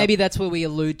I think maybe that's where we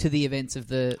allude to the events of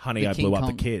the Honey, I King blew Kong.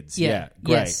 up the kids. Yeah,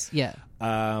 great. Yes, yeah.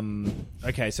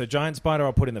 Okay, so giant spider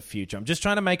I'll put in the future. I'm just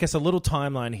trying to make us a little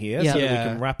timeline here so that we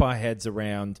can wrap our heads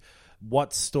around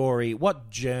what story,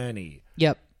 what journey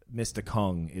Mr.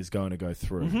 Kong is going to go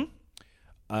through.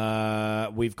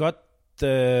 We've got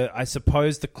I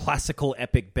suppose the classical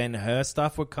epic Ben-Hur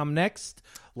stuff would come next.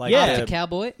 Like After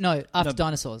Cowboy? No, after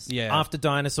Dinosaurs. Yeah. After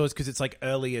Dinosaurs, because it's like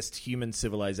earliest human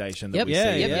civilization that Yep. we Yeah,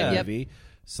 see in yep, the yep. movie.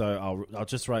 So I'll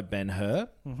just write Ben-Hur.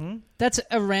 That's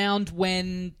around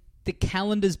when the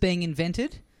calendar's being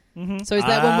invented. So is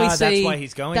that when we see? That's why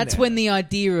he's going That's there. when the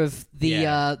idea of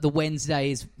the Wednesday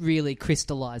is really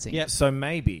crystallizing. Yep. So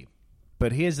maybe.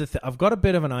 But here's the thing. I've got a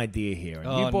bit of an idea here.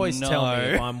 And you boys tell me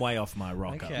if I'm way off my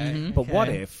rocker. Okay. But what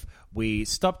if we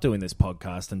stop doing this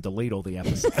podcast and delete all the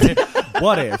episodes?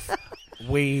 What if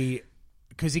we...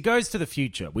 Because he goes to the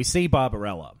future. We see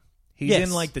Barbarella. He's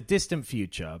in like the distant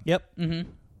future. Yep.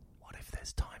 What if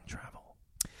there's time travel?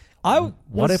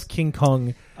 What if King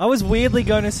Kong... I was weirdly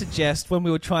going to suggest when we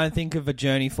were trying to think of a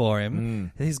journey for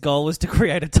him, his goal was to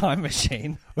create a time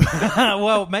machine.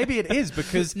 Well, maybe it is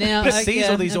because Now, he sees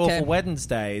all these okay. awful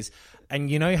Wednesdays, and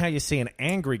you know how you see an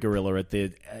angry gorilla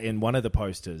in one of the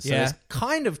posters. So Yeah. there's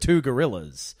kind of two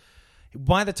gorillas.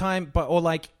 By the time,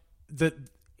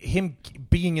 him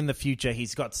being in the future,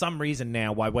 he's got some reason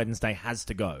now why Wednesday has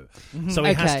to go. So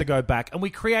he has Okay. to go back, and we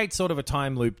create sort of a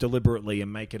time loop deliberately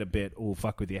and make it a bit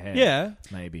fuck with your head. Yeah.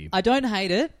 maybe. I don't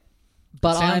hate it,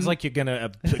 but Sounds like you're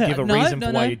gonna give a No, reason no,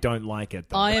 for why no. you don't like it.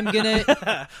 Though. I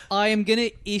am gonna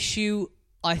issue,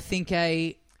 I think,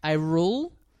 a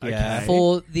rule Yeah.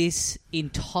 for the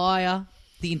entire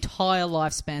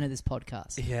lifespan of this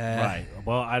podcast. Yeah. Right.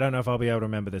 Well, I don't know if I'll be able to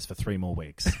remember this for 3 more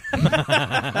weeks.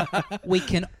 We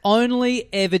can only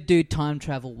ever do time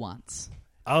travel once.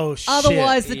 Oh shit!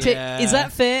 Otherwise, Yeah. is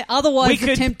that fair? Otherwise, We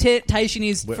the could- temptation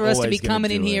is We're for us to always be gonna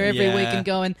coming in do here it. every Yeah. week and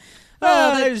going,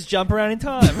 They just jump around in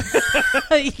time.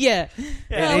 yeah. It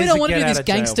We is don't a want to do get this out of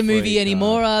jail gangster movie free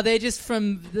anymore. card. They're just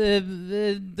from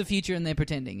the future and they're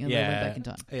pretending. And they went back in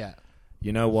time. Yeah.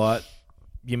 You know what?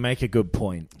 You make a good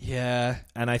point, Yeah.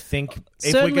 and I think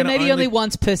if Certainly, we're gonna maybe only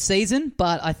once per season,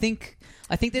 but I think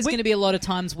there's going to be a lot of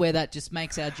times where that just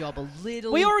makes our job a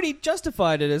little. We already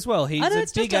justified it as well. He's I know a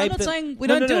it's big just, I'm ape not that- saying we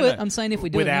No, don't no, do no, it. no. I'm saying if we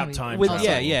do Without it, maybe. time With,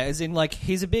 travel. yeah, as in like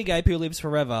he's a big ape who lives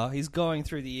forever. He's going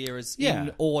through the eras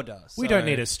in order. We so- don't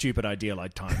need a stupid idea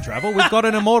like time travel. We've got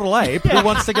an immortal ape who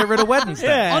wants to get rid of Wednesday.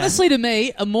 Yeah. Honestly, to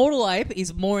me, a mortal ape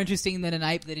is more interesting than an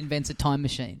ape that invents a time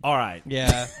machine. All right.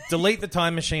 Yeah. Delete the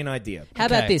time machine idea. How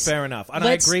about Okay. this? Fair enough. And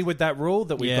Let's- I agree with that rule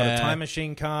that we've got Yeah. a time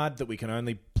machine card that we can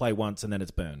only play once and then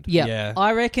it's burned. Yeah. Yeah.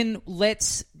 I reckon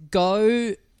let's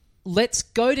go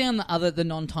down the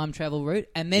non-time travel route,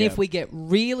 and then Yeah. if we get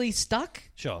really stuck,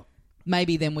 Sure.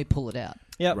 maybe then we pull it out.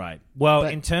 Yep. Right. Well,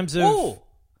 But- in terms of... Ooh.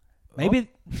 Maybe.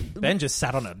 Ben just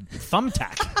sat on a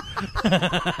thumbtack.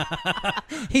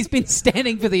 He's been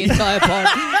standing for the entire pod.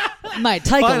 Mate,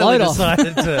 take a Finally load off.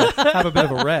 decided to have a bit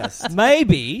of a rest.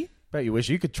 Maybe. Bet you wish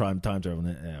you could time travel.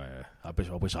 Anyway, I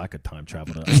wish I could time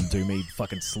travel to undo me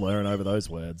fucking slurring over those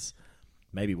words.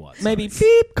 Maybe what? Maybe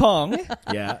Beep Kong.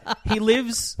 Yeah. He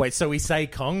lives. Wait, so we say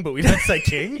Kong, but we don't say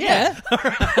King? Yeah. We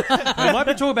might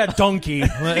be talking about donkey. It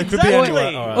could be Exactly.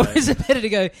 anyone. All Or right. is it better to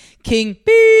go King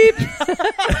Beep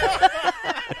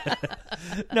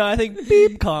No, I think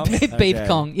Beep Kong. Beep Okay.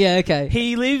 Kong? Yeah, okay.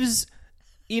 He lives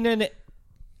in an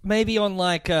maybe on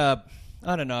like I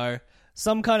don't know,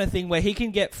 some kind of thing where he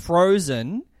can get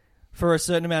frozen for a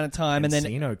certain amount of time and then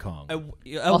Encino Kong.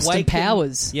 Austin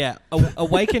Powers. Yeah,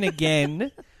 awaken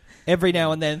again every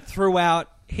now and then throughout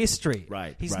history.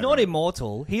 Right, He's right, not right.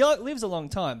 immortal. He lives a long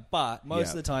time, but most Yeah.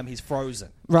 of the time he's frozen.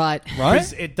 Right. Right?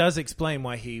 'Cause it does explain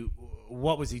why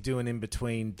what was he doing in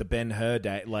between the Ben-Hur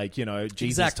day, like, you know,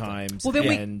 Jesus Exactly. times Well, then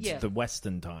and the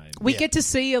Western time. We get to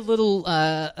see a little.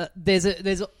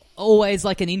 There's always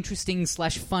like an interesting /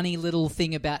 funny little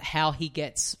thing about how he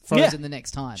gets frozen the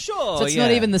next time. Sure, so it's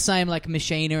not yeah. even the same like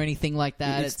machine or anything like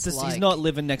that. It's It's just, like, he's not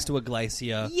living next to a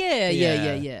glacier.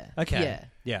 Yeah. Okay.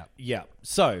 Yeah. Yeah.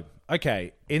 So,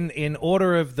 okay, in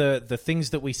order of the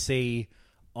things that we see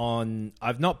on...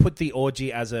 I've not put the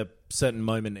orgy as a certain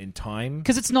moment in time.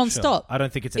 Because it's non-stop. I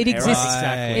don't think it's an It era. exists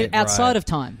Exactly. outside right. of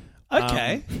time.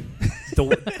 Okay.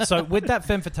 So with that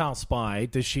femme fatale spy,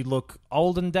 does she look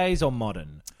olden days or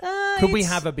modern? Could we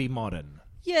It's- have her be modern?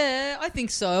 Yeah, I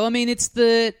think so. I mean, it's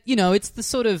the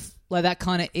sort of like that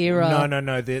kind of era.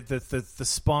 No. The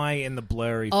spy in the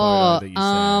blurry photo that you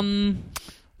said.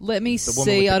 Let me The woman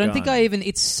see. with the I don't think gun. I even.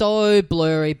 It's so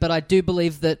blurry, but I do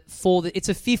believe that it's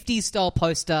a 50s style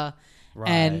poster,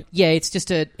 and yeah, it's just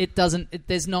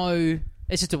there's no.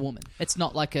 It's just a woman. It's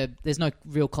not like there's no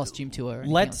real costume to her. or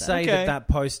anything Let's like that. say that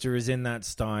poster is in that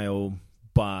style,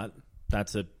 but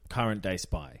that's a current day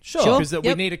spy. Sure. Because we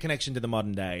Yep. need a connection to the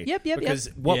modern day. Yep. Because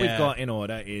what Yeah. we've got in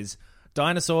order is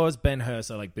dinosaurs, Ben-Hur,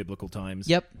 so like biblical times.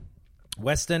 Yep.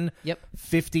 Western, Yep.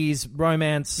 50s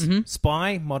romance,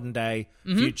 spy, modern day,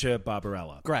 future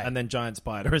Barbarella. Great. And then Giant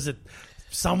Spider. Is it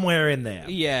somewhere in there?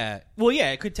 Yeah. Well,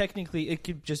 yeah, it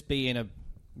could just be in a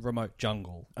remote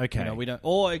jungle. Okay. You know, we don't,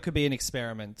 or it could be an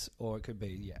experiment, or it could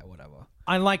be, whatever.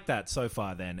 I like that so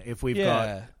far then. If we've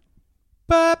Yeah.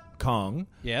 got Kong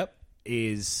Yep.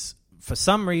 is, for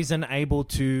some reason, able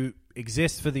to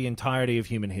exist for the entirety of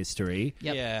human history.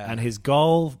 Yep. Yeah. And his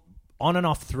goal, on and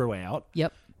off throughout,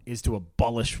 Yep. is to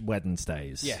abolish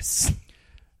Wednesdays. Yes.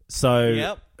 So,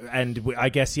 Yep. and I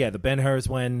guess, the Ben-Hur is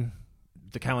when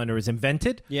the calendar is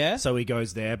invented. Yeah. So he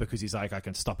goes there because he's like, I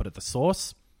can stop it at the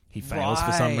source. He fails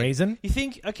for some Right. reason. You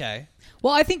think, okay.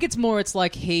 Well, I think it's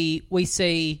like we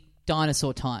see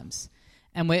dinosaur times,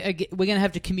 and we're going to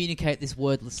have to communicate this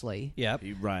wordlessly. Yep.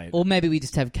 Right. Or maybe we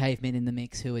just have cavemen in the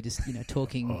mix who are just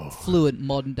talking fluent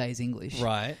modern days English.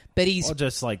 Right. But he's Or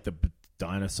just like the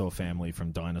dinosaur family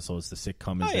from Dinosaurs, the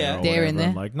sitcom is Oh, there. yeah. Or They're whatever. in there.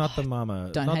 I'm like, not the mama.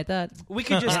 don't not- hate that. We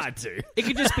could just, I do. it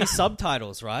could just be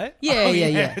subtitles, right? Yeah, Oh,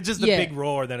 yeah. Just the Yeah. big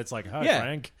roar, then it's like, hi, Yeah.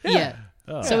 Frank. Yeah.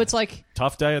 Oh. So it's like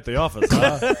Tough day at the office,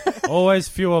 huh? Always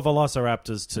fewer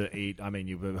velociraptors to eat. I mean,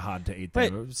 you were hard to eat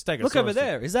Wait, them. Stegosaurus. look over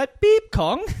there. Is that Beep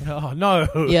Kong? Oh, no.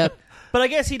 yep. But I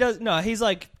guess he does. No, he's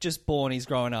like just born. He's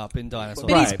growing up in dinosaur.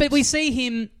 But but we see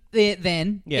him there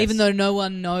then, Yes. even though no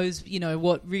one knows,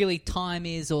 what really time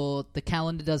is, or the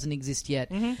calendar doesn't exist yet.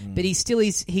 But he's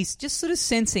just sort of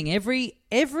sensing every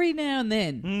now and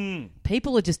then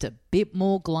people are just a bit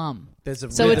more glum. There's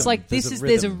a So rhythm. it's like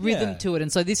there's a rhythm Yeah. to it,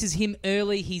 and so this is him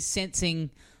early. He's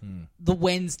sensing the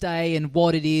Wednesday and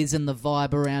what it is, and the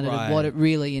vibe around it, Right. and what it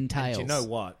really entails. Do you know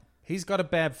what? He's got a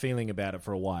bad feeling about it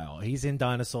for a while. He's in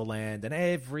Dinosaur Land, and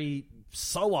every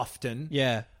so often,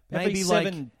 Yeah. Every maybe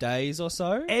 7 days or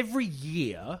so. every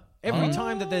year, every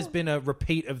time that there's been a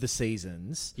repeat of the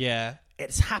seasons, Yeah.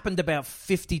 it's happened about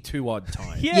 52 odd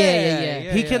times.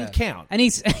 Yeah. He can count. And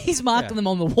he's marking them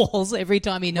on the walls every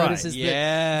time he notices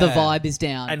Yeah. that the vibe is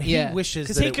down. And he wishes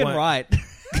Because that he it can won't- write.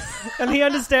 And he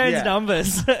understands Yeah.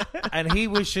 numbers. And he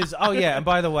wishes... Oh, yeah, and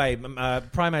by the way,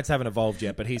 primates haven't evolved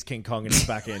yet, but he's King Kong and he's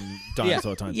back in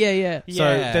dinosaur times. Yeah. So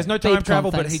Yeah. there's no Beep time Kong,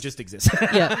 travel, but thanks. he just exists.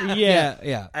 Yeah.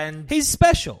 Yeah. And He's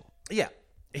special. yeah,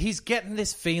 he's getting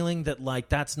this feeling that, like,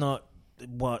 that's not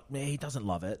what... He doesn't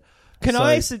love it. Can So-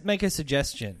 I make a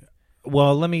suggestion?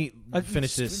 Well, let me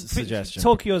finish this suggestion.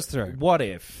 Talk yours through. What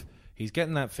if he's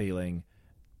getting that feeling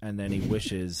and then he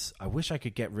wishes, I wish I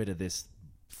could get rid of this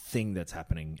thing that's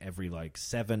happening every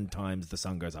 7 times the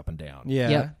sun goes up and down. Yeah.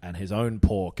 Yep. And his own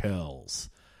paw curls.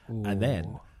 And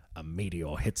then a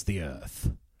meteor hits the earth.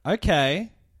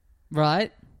 Okay.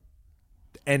 Right.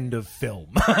 End of film.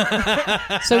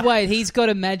 So wait, he's got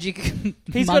a magic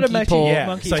He's monkey got a magic paw,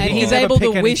 monkey So paw. he and can he's never able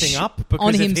to pick wish anything up because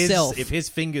on if himself. If his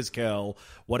fingers curl,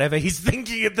 whatever he's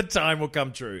thinking at the time will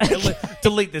come true.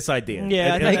 Delete this idea.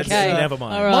 Yeah, I think It's- so. Never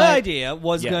mind. All right. My idea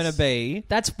was Yes. going to be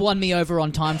That's won me over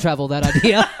on time travel. That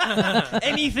idea,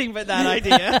 anything but that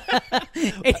idea.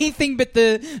 anything but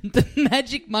the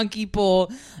magic monkey paw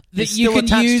that It's you still can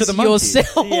attached to use the monkey.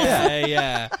 yourself.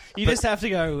 Yeah. You just have to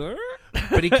go.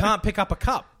 But he can't pick up a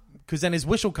cup because then his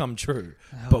wish will come true,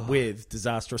 but with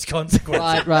disastrous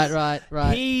consequences. Right.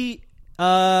 He.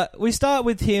 We start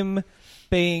with him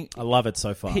being. I love it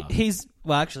so far.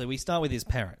 Actually, we start with his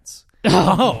parents.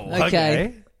 Oh,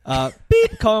 Okay.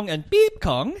 Beep Kong and Beep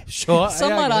Kong. Sure. Some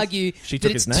yeah, I might guess. argue She that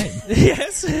took his it's- name.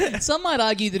 Yes. Some might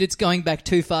argue that it's going back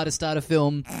too far to start a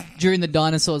film during the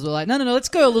dinosaurs. We're like, no, let's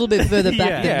go a little bit further back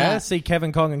than Yeah, that. see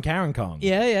Kevin Kong and Karen Kong.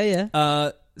 Yeah.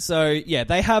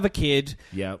 They have a kid.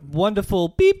 Yep. Wonderful.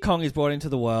 Beep Kong is brought into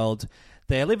the world.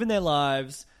 They're living their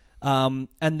lives. And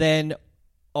then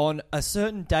on a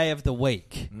certain day of the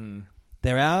week,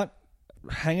 they're out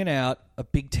hanging out. A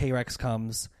big T-Rex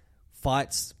comes,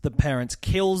 fights the parents,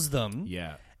 kills them.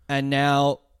 Yeah. And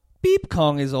now Beep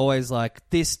Kong is always like,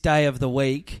 this day of the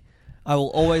week, I will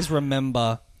always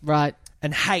remember Right.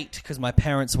 and hate because my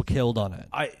parents were killed on it.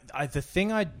 The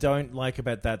thing I don't like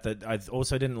about that I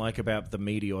also didn't like about the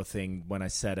meteor thing when I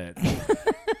said it,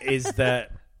 is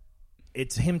that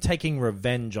it's him taking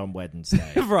revenge on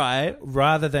Wednesday. Right.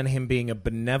 Rather than him being a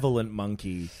benevolent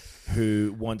monkey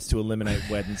who wants to eliminate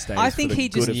Wednesdays I think for the he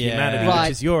just- good of Yeah. humanity, Right.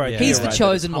 which is your idea. He's the right, that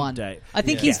chosen it's hump one. day. I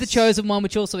think Yeah. he's the chosen one,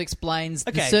 which also explains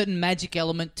the Okay. certain magic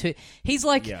element to. He's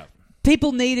like Yeah.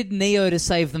 people needed Neo to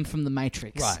save them from the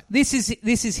Matrix. Right. This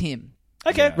is him.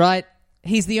 Okay. Yeah. Right.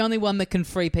 He's the only one that can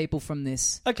free people from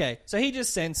this. Okay, so he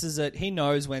just senses it. He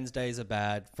knows Wednesdays are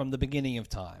bad from the beginning of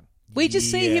time. We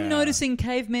just see him Yeah. noticing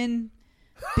cavemen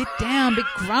bit down, bit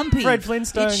grumpy. Fred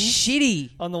Flintstone. It's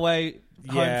shitty. On the way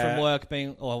home Yeah. from work,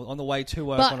 on the way to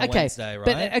work But on a okay, Wednesday, right?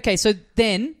 but okay. So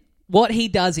then, what he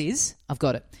does is, I've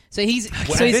got it. So he's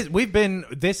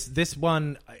this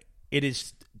one. It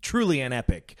is truly an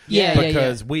epic. Yeah,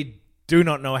 because we do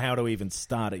not know how to even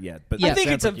start it yet. But I think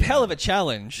it's a hell of a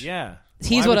challenge. Yeah.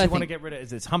 Here's why what would I you want to think. get rid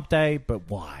of? It's hump day, but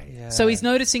why? Yeah. So he's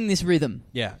noticing this rhythm.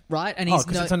 Yeah. Right? And he's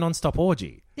because it's a non-stop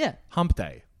orgy. Yeah. Hump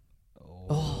day.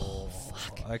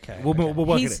 Okay. We'll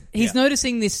work He's it. he's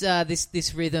noticing this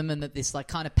rhythm and this like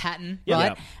kind of pattern, Yeah.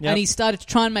 right? Yeah. And he started to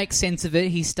try and make sense of it.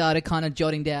 He started kind of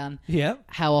jotting down Yeah.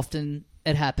 how often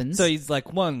it happens. So he's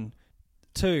like 1,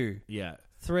 2, Yeah.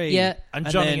 3. Yeah. And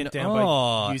jotting then, it down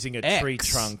by using a tree X.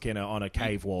 trunk on a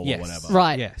cave wall Yes. or whatever.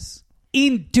 Right. Yes.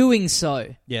 In doing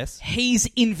so, Yes. he's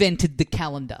invented the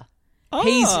calendar.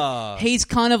 Ah. He's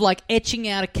kind of like etching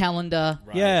out a calendar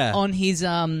Yeah. on his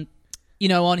on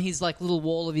his like little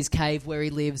wall of his cave where he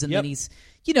lives, and Yep.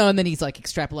 then he's like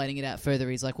extrapolating it out further.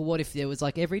 He's like, well, what if there was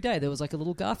like every day there was like a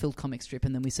little Garfield comic strip,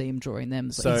 and then we see him drawing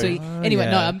them. Anyway,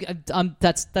 yeah. no, I'm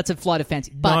that's a flight of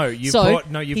fancy. But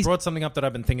No, you brought something up that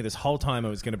I've been thinking this whole time I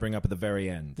was going to bring up at the very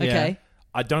end. okay. Yeah.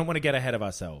 I don't want to get ahead of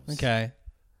ourselves. Okay.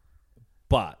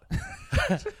 But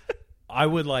I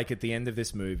would like at the end of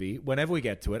this movie, whenever we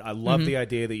get to it, I love the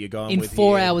idea that you're going In with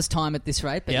 4 here. hours' time at this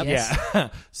rate, but Yep. yes. Yeah.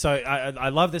 So I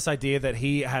love this idea that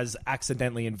he has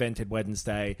accidentally invented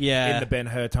Wednesday. Yeah. In the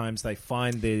Ben-Hur times, they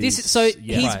find these.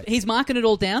 He's marking it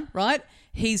all down, right?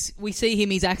 We see him.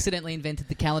 He's accidentally invented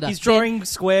the calendar. He's drawing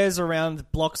squares around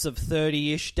blocks of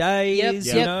 30-ish days.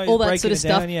 Yep, You know, all he's that sort breaking of it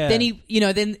stuff. down, yeah.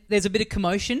 Then then there's a bit of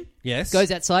commotion. Yes.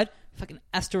 Goes outside, fucking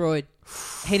asteroid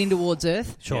heading towards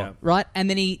Earth. Sure. Yeah. Right, and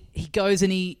then he goes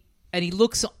and he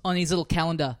looks on his little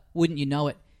calendar. Wouldn't you know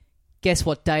it? Guess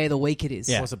what day of the week it is?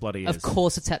 Of course it bloody is. Of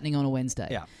course, it's happening on a Wednesday.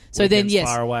 Yeah. So Weekend's then, yes,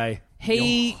 far away.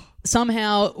 he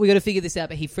somehow we got to figure this out.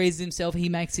 But he freezes himself. He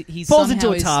makes it. He Falls somehow into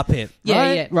a is- tar pit. Yeah,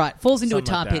 right? yeah, right. Falls into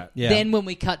Something a tar like pit. that. Yeah. Then when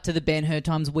we cut to the Ben-Hur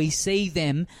times, we see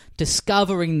them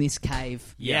discovering this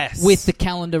cave. Yes. With the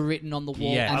calendar written on the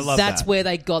wall. Yes. And I love that's that. where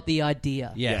they got the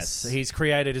idea. Yes. He's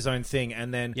created his own thing,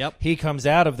 and then Yep. he comes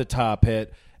out of the tar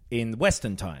pit in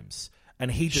Western times,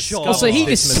 and he Sure. discovers So he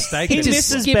this just- mistake. he He that just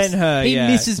misses skips- Ben-Hur, he yeah.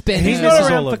 misses Ben-Hur. He's He not misses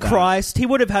around all for of that. Christ. He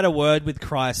would have had a word with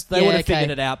Christ. They Yeah, would have okay.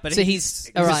 figured it out. But So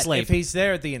he's all right. asleep. If he's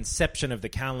there at the inception of the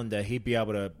calendar, he'd be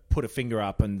able to put a finger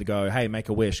up and go, "Hey, make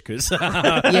a wish," because this is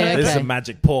okay. a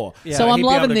magic pour. Yeah. So He'd I'm be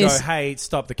loving able to this. Go, "Hey,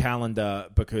 stop the calendar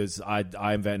because I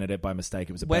invented it by mistake.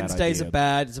 It was a Wednesdays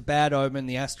bad idea." it's a bad omen.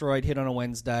 The asteroid hit on a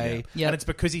Wednesday. Yep. And it's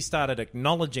because he started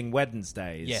acknowledging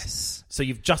Wednesdays. Yes. So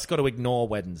you've just got to ignore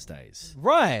Wednesdays.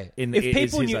 Right. It If is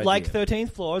people his knew, idea. like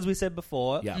 13th floor, as we said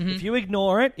before, Yeah. if you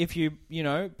ignore it, if you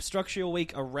structure your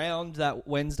week around that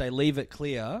Wednesday, leave it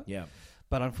clear. Yeah.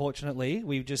 But unfortunately,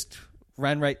 we just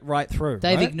ran right through.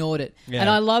 They've right? ignored it. Yeah. And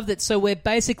I love that. So we're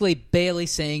basically barely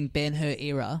seeing Ben-Hur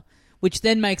era, which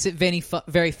then makes it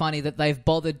very funny that they've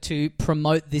bothered to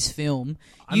promote this film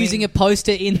using mean- a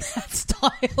poster in that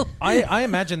style. I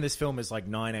imagine this film is like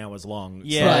 9 hours long.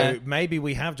 Yeah. So Right. maybe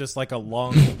we have just like a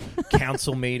long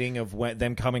council meeting of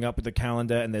them coming up with the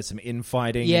calendar and there's some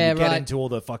infighting. Yeah, and you get right. into all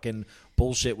the fucking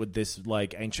bullshit with this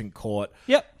like ancient court.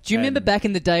 Yep. Do you remember And- back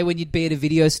in the day when you'd be at a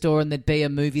video store and there'd be a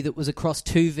movie that was across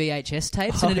 2 VHS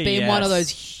tapes, and Oh, it'd be in one of yes. those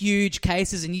huge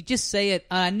cases, and you'd just see it.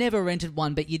 I never rented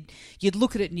one, but you'd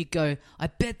look at it and you'd go, "I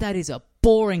bet that is a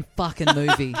boring fucking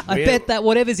movie. I We're- bet that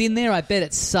whatever's in there, I bet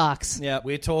it sucks." Yeah.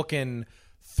 We're talking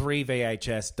 3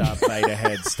 VHS Darth Vader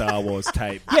head Star Wars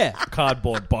tape. Yeah.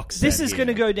 Cardboard box set This is here. going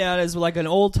to go down as like an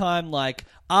all-time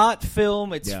art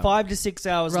film. It's Yeah. 5 to 6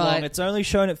 hours Right. long. It's only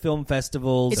shown at film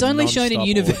festivals. It's only shown in non-stop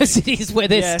universities where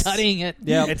they're Yes. studying it.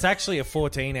 Yeah. It's actually a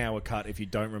 14-hour cut if you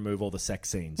don't remove all the sex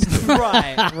scenes.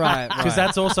 right. Because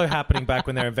that's also happening back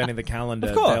when they're inventing the calendar.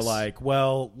 Of course. They're like,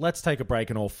 well, let's take a break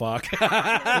and all fuck.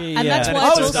 And that's Yeah. why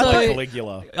It's it's just also like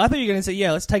Caligula. I thought you were going to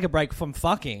say, let's take a break from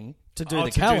fucking to do,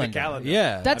 the, calendar.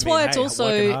 Yeah. That's why it's also-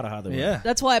 working harder than Yeah.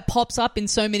 That's why it pops up in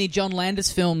so many John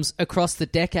Landis films across the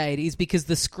decade, is because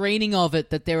the screening of it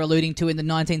that they're alluding to in the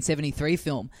 1973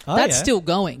 film, that's yeah. still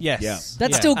going. Yes. Yeah.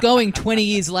 That's Yeah. still going 20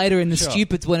 years later in The Sure.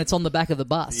 Stupids when it's on the back of the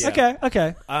bus. Yeah.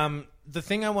 Okay. The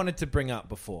thing I wanted to bring up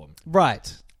before.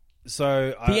 Right.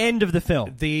 So The end of the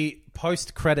film. the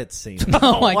post-credits scene.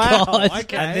 Oh my Wow. god.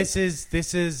 Okay. And this is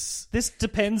This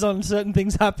depends on certain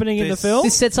things happening in the This- film.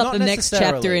 This sets up Not the next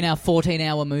necessarily. chapter in our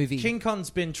 14-hour movie. King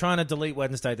Kong's been trying to delete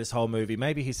Wednesday this whole movie.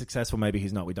 Maybe he's successful, maybe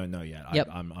he's not. We don't know yet. Yep.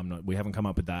 I'm not. We haven't come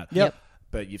up with that. Yep.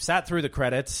 But you've sat through the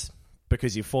credits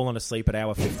because you've fallen asleep at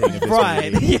hour 15 of this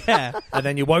Right. movie. Yeah. And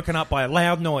then you're woken up by a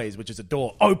loud noise, which is a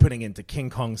door opening into King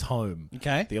Kong's home.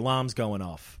 Okay. The alarm's going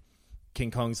off.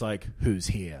 King Kong's like, who's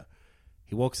here?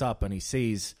 He walks up and he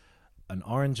sees an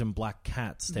orange and black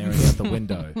cat staring out the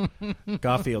window.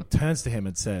 Garfield turns to him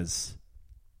and says,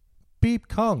 Beep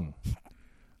Kong,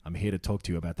 I'm here to talk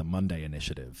to you about the Monday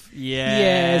Initiative.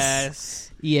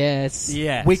 Yes.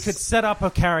 We could set up a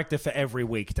character for every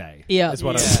weekday. Yeah. Is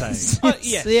what I'm saying.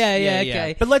 Yes.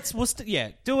 Okay. But we'll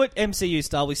do it MCU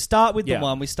style. We start with the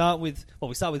one. We start with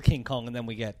King Kong, and then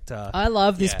we get. I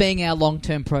love this being our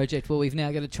long-term project where we've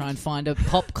now got to try and find a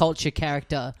pop culture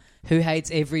character who hates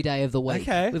every day of the week.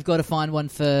 Okay. We've got to find one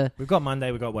for... We've got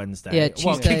Monday, we've got Wednesday. Yeah, Tuesday.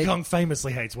 Well, King Kong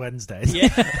famously hates Wednesdays. Yeah.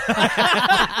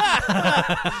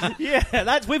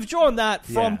 We've drawn that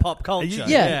from pop culture.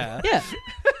 Yeah.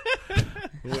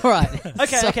 All right.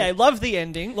 Okay. Love the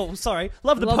ending. Love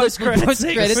the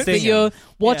post-credits. But you're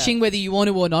watching whether you want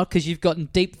to or not because you've gotten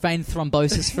deep vein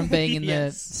thrombosis from being in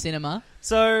the cinema.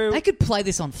 So they could play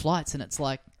this on flights, and it's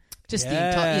like just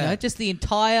the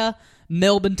entire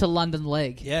Melbourne to London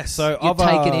leg. Yes. So you're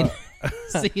taken in.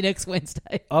 See you next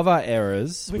Wednesday. Of our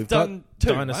errors, we've done got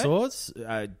 2, dinosaurs.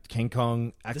 Right? King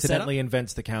Kong accidentally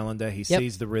invents the calendar. He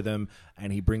sees the rhythm,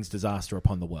 and he brings disaster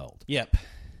upon the world. Yep.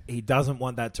 He doesn't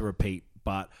want that to repeat,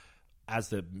 but as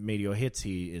the meteor hits,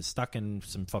 he is stuck in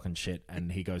some fucking shit,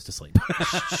 and he goes to sleep.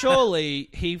 Surely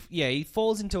he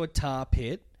falls into a tar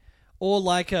pit, or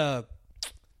like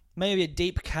maybe a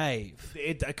deep cave.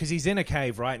 Because he's in a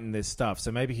cave writing this stuff,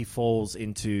 so maybe he falls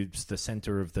into the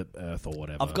center of the earth or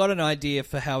whatever. I've got an idea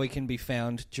for how he can be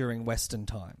found during Western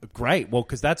time. Great. Well,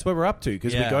 because that's where we're up to.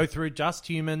 Because we go through Just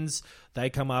Humans, they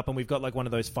come up, and we've got like one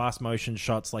of those fast motion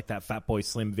shots like that Fatboy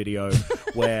Slim video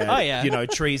where,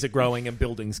 trees are growing and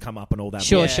buildings come up and all that.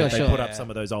 Sure. They put up some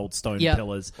of those old stone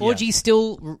pillars. Orgy's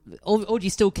still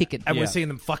kicking. And we're seeing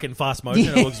them fucking fast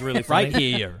motion. It looks really funny. Right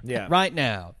here. Right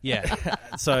now. Yeah.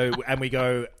 And we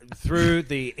go through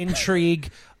the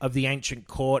intrigue of the ancient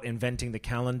court inventing the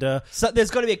calendar. So there's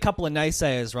got to be a couple of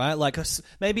naysayers, right? Like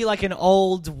maybe like an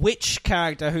old witch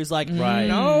character who's like,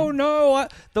 no,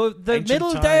 the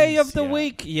middle day of the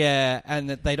week. Yeah,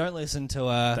 and that they don't listen to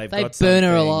her. They burn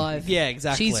her alive. Yeah,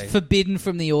 exactly. She's forbidden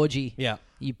from the orgy. Yeah.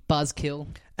 You buzzkill.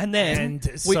 And then...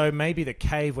 so maybe the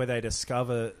cave where they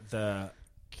discover the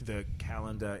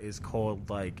calendar is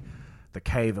called like... the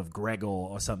Cave of Gregor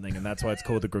or something, and that's why it's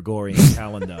called the Gregorian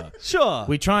calendar. Sure.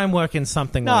 We try and work in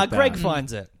something like that. Greg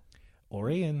finds it. Or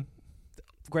Ian.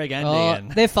 Greg and Ian.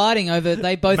 They're fighting over...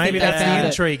 They both Maybe think they that's found the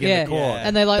intrigue in the court. Yeah.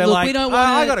 And they're like, look, we don't want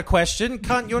to... I got a question.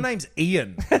 Cunt, your name's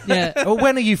Ian. Yeah. Well,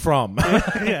 when are you from?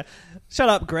 Yeah. Shut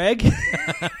up, Greg.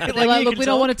 They're like, look, we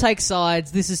don't want to take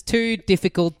sides. This is too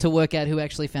difficult to work out who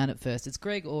actually found it first. It's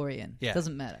Greg or Ian. Yeah.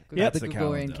 Doesn't matter. That's the the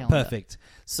Gregorian calendar. Perfect.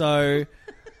 So...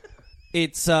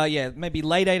 It's maybe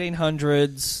late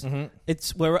 1800s. Mm-hmm.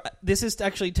 It's where this is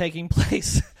actually taking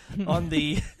place on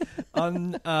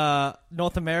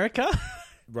North America,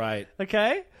 right?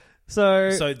 Okay, so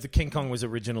the King Kong was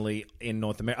originally in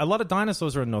North America. A lot of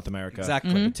dinosaurs are in North America,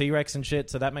 exactly. The T-Rex and shit.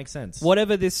 So that makes sense.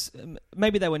 Whatever this,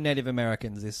 maybe they were Native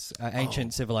Americans. This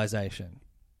ancient civilization.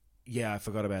 Yeah, I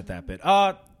forgot about that bit.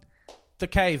 The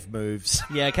cave moves.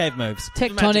 Yeah, cave moves.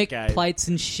 Tectonic plates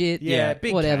and shit. Yeah,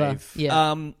 big whatever. Cave.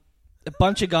 Yeah. A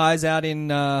bunch of guys out in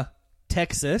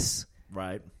Texas.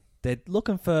 Right. They're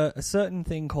looking for a certain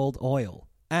thing called oil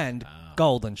and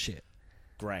gold and shit.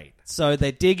 Great. So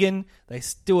they're digging. They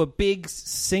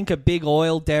sink a big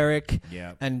oil derrick.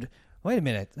 Yeah. And wait a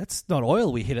minute, that's not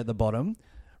oil we hit at the bottom.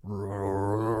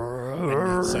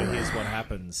 And so here's what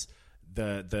happens.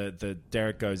 The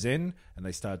derrick goes in and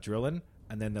they start drilling,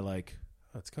 and then they're like,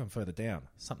 oh, it's going further down.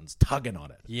 Something's tugging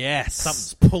on it. Yes.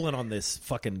 Something's pulling on this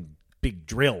fucking big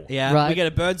drill. Yeah, right. We get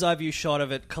a bird's eye view shot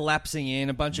of it collapsing in.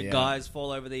 A bunch of guys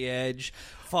fall over the edge.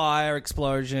 Fire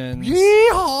explosions.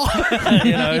 Yeehaw!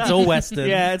 It's all Western.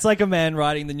 Yeah, it's like a man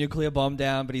riding the nuclear bomb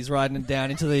down, but he's riding it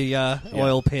down into the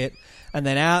oil pit. And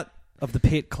then out of the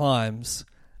pit climbs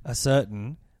a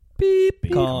certain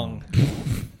Beep Kong.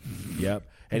 Yep.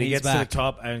 And he gets to the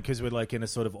top, and because we're like in a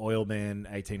sort of oil man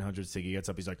 1800s thing, he gets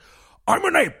up, he's like, I'm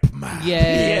an ape man.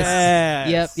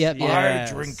 Yes. Yep. I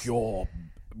drink your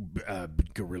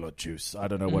gorilla juice. I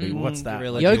don't know what's that?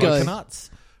 Yogo. Coconuts?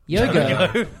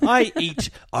 Yogo. I eat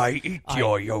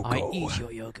your yogo. I eat your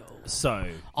yogo. So,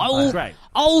 great.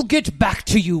 I'll get back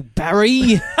to you,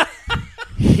 Barry.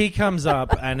 He comes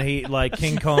up and he, like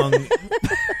King Kong,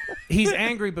 he's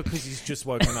angry because he's just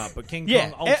woken up, but King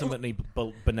Kong ultimately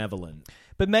benevolent.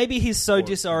 But maybe he's so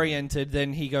disoriented,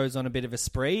 then he goes on a bit of a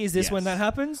spree. Is this when that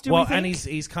happens? Do we think? And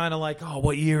he's kind of like, oh,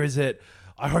 what year is it?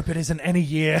 I hope it isn't any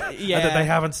year that they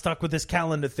haven't stuck with this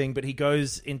calendar thing. But he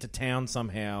goes into town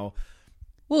somehow.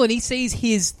 Well, and he sees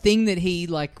his thing that he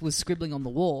was scribbling on the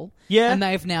wall. Yeah, and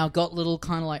they've now got little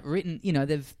kind of written.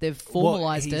 They've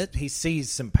formalized it. He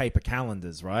sees some paper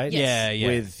calendars, right? Yes. Yeah.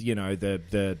 With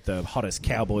the hottest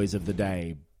cowboys of the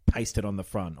day pasted on the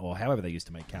front, or however they used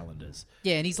to make calendars.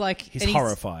 Yeah, and he's like... He's and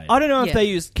horrified. I don't know if Yeah. they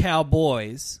used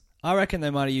cowboys. I reckon they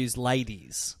might have used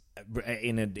ladies.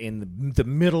 In the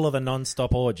middle of a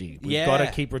non-stop orgy. We've got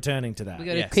to keep returning to that. We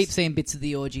got to Yes. keep seeing bits of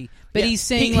the orgy. But Yeah. he's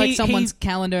seeing He- someone's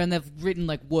calendar and they've written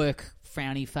like work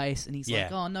frowny face, and he's Yeah.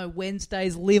 like, "Oh no,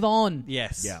 Wednesdays live on."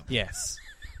 Yes. Yeah. Yes.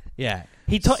 Yeah.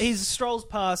 He strolls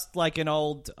past like an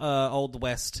old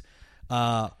West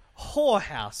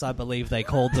whorehouse, I believe they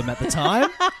called them at the time.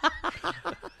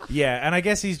 Yeah, and I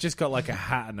guess he's just got like a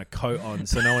hat and a coat on,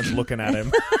 so no one's looking at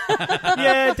him.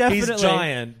 Yeah, definitely. He's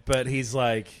giant, but he's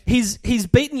like... He's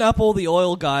beaten up all the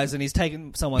oil guys and he's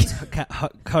taken someo's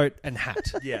coat and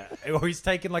hat. Yeah, or he's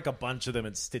taken like a bunch of them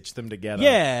and stitched them together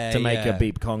Yeah, to make yeah. a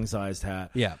Beep Kong-sized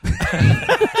hat. Yeah.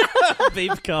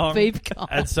 Beep Kong. Beep Kong.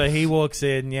 And so he walks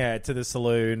in, to the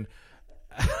saloon.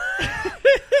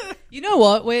 You know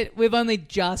what? We've only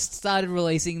just started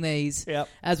releasing these Yep.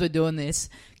 as we're doing this.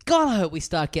 God, I hope we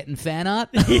start getting fan art.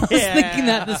 I was thinking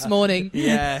that this morning.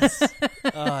 Yes.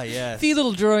 Oh, yes. A few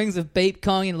little drawings of Beep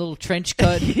Kong in a little trench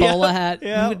coat and bowler hat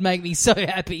would make me so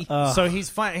happy. So he's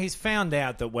found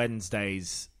out that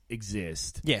Wednesdays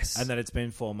exist. Yes. And that it's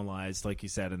been formalized, like you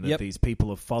said, and that Yep. these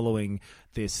people are following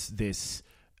this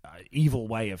evil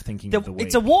way of thinking of the week.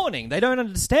 It's a warning. They don't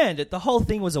understand it. The whole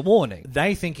thing was a warning.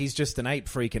 They think he's just an ape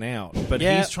freaking out, but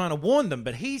Yeah. he's trying to warn them.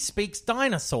 But he speaks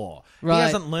dinosaur. Right. He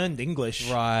hasn't learned English.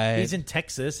 Right. He's in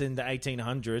Texas in the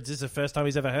 1800s. This is the first time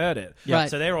he's ever heard it. Right.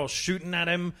 So they're all shooting at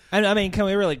him. And I mean, can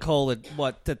we really call it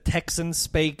what the Texans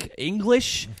speak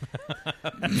English?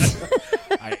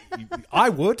 I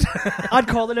would. I'd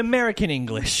call it American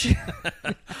English.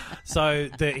 So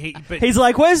He's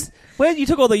like, where you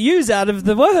took all the U's out of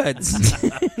the words?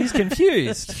 He's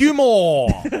confused. humor.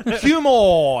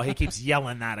 He keeps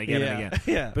yelling that again and again.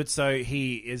 Yeah. But so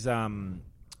he is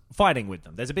fighting with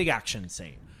them. There's a big action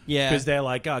scene. Yeah. Because they're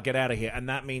like, oh, get out of here. And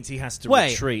that means he has to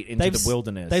retreat into the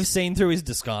wilderness. They've seen through his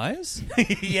disguise.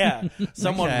 Yeah.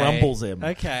 Someone Okay. rumbles him.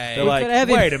 Okay. They're like, gotta have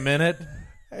him. wait a minute.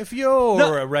 If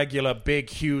you're a regular big,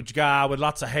 huge guy with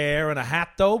lots of hair and a hat,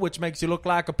 though, which makes you look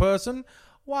like a person,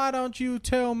 why don't you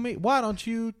tell me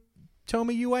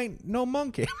you ain't no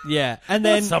monkey? Yeah, and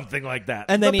then something like that.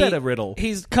 and then a better riddle.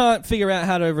 He can't figure out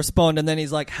how to respond, and then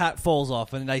he's like, hat falls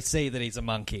off, and they see that he's a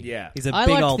monkey. Yeah. he's a I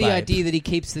big liked old the ape. idea that he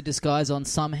keeps the disguise on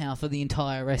somehow for the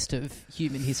entire rest of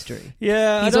human history.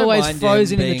 Yeah, He's I don't always mind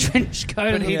frozen him in the being- trench coat But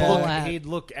and the he'd, bowler look, hat. he'd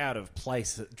look out of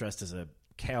place dressed as a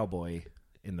cowboy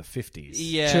in the 50s.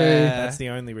 Yeah, True. That's the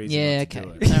only reason Yeah, not to okay.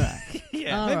 do it. All right.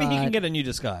 yeah. All Maybe he right. can get a new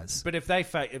disguise. But if they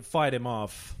fight him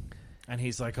off, and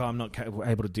he's like, "Oh, I'm not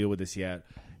able to deal with this yet,"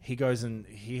 he goes and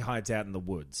he hides out in the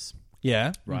woods,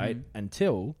 Yeah, right,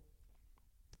 until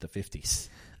the 50s.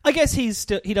 I guess he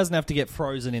doesn't have to get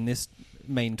frozen in this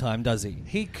meantime, does he?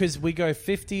 Because we go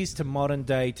 50s to modern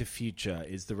day to future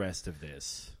is the rest of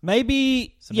this.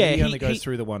 Maybe. So maybe yeah, he only goes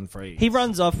through the one phrase. He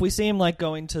runs off. We see him like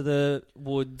go into the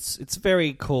woods. It's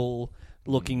very cool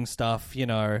looking stuff, you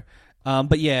know.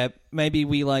 But yeah, maybe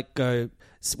we like go.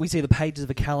 We see the pages of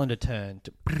a calendar turn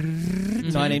to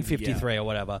 1953 or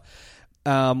whatever.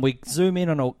 We zoom in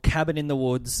on a cabin in the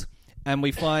woods, and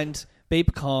we find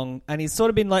Beep Kong, and he's sort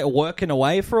of been like working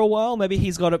away for a while. Maybe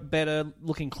he's got better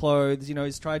looking clothes. You know,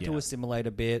 he's tried to assimilate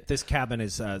a bit. This cabin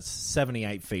is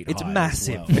 78 feet It's high. as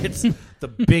massive. well. It's the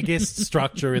biggest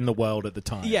structure in the world at the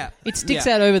time. Yeah, It sticks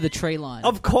out over the tree line.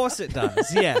 Of course it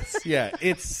does. Yes. Yeah,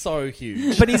 it's so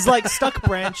huge. But he's like stuck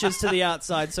branches to the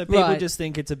outside, so people Right. just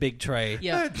think it's a big tree.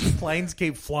 Yeah. Planes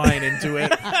keep flying into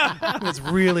it. It's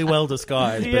really well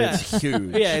disguised, but it's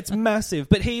huge. Yeah, it's massive.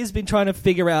 But he has been trying to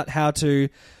figure out how to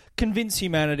convince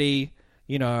humanity.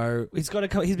 You know, he's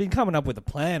been coming up with a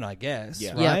plan, I guess.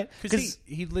 Yeah. Right? Because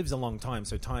he lives a long time,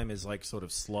 so time is like sort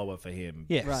of slower for him.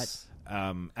 Yes.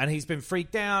 Right. And he's been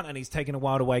freaked out, and he's taken a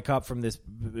while to wake up from this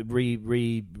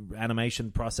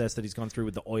reanimation process that he's gone through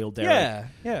with the oil derrick. Yeah.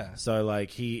 Yeah. So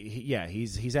like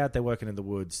he's out there working in the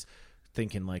woods,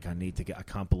 thinking like I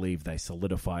can't believe they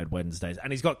solidified Wednesdays,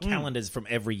 and he's got calendars from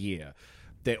every year.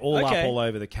 They're all Okay. up all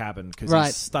over the cabin because Right.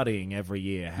 he's studying every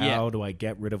year. How do I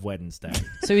get rid of Wednesday?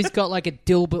 So he's got like a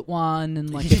Dilbert one and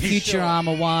like a Future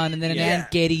Armor one and then an Aunt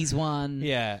Getty's one.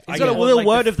 Yeah. I He's got a get- little like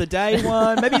word the- of the day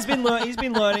one. Maybe he's been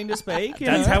learning to speak. You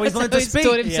That's know? how he's learned to He's speak.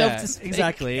 taught himself Yeah, to speak.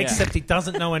 exactly. Yeah. Except he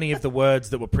doesn't know any of the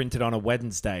words that were printed on a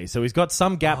Wednesday, so he's got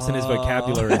some gaps in his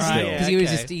vocabulary right, still. yeah.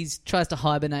 Because Okay. he tries to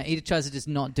hibernate. He tries to just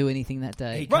not do anything that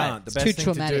day. He can't. The It's best too thing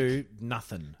traumatic. to do,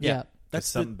 nothing. Yeah. That's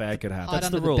something bad could happen. Hide That's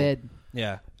under the the rule. bed.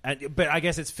 Yeah. But I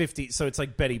guess it's 50, so it's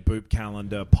like Betty Boop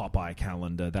calendar, Popeye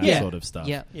calendar, that Yeah. sort of stuff.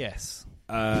 Yeah. Yes.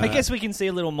 I guess we can see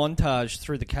a little montage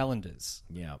through the calendars.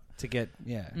 Yeah. To get,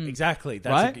 Exactly.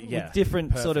 That's right? With different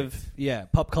perfect. sort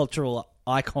of, pop cultural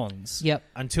icons. Yep.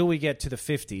 Until we get to the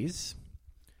 50s,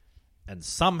 and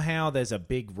somehow there's a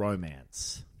big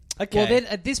romance. Okay. Well, then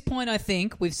at this point, I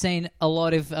think we've seen a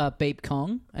lot of Beep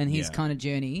Kong and his Yeah. kind of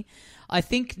journey. I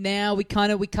think now we cut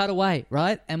away,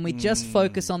 right? And we just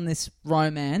focus on this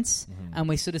romance, and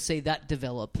we sort of see that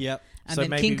develop. Yep. And So then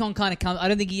maybe- King Kong kind of comes. I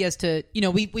don't think he has to.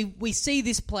 We see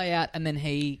this play out, and then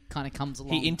he kind of comes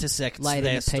along. He intersects later in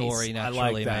their the piece. story I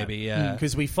naturally, like that. maybe. Yeah.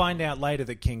 Because we find out later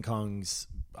that Beep Kong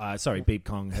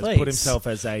has Please. put himself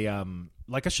as a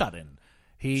like a shut-in.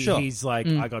 Sure. He's like,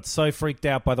 I got so freaked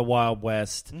out by the Wild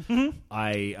West.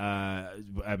 I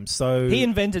am so. He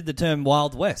invented the term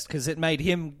Wild West because it made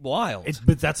him wild.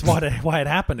 But that's why it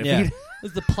happened. If Yeah. he- It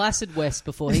was the Placid West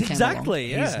before he came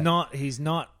exactly. along. Yeah. He's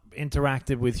not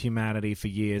interacted with humanity for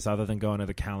years, other than going to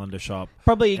the calendar shop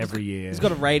Probably every year. He's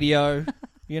got a radio.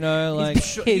 Like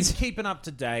He's keeping up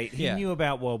to date. He Yeah. knew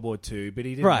about World War II, but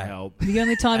he didn't Right. help. The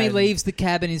only time he And- leaves the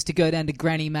cabin is to go down to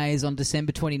Granny May's on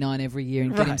December 29 every year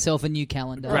and get Right. himself a new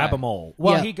calendar. Grab them all.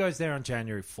 Well, Yeah. he goes there on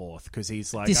January 4th because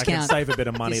he's like, I Discount. can save a bit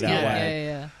of money that Yeah, way.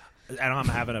 yeah. And I'm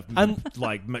having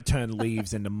to turn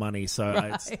leaves into money, so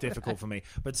it's difficult for me.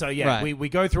 But so Right. we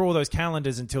go through all those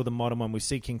calendars until the modern one. We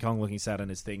see King Kong looking sad on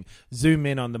his thing. Zoom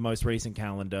in on the most recent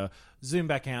calendar. Zoom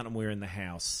back out, and we're in the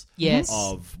house Yes.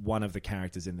 of one of the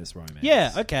characters in this romance.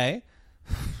 Yeah, okay.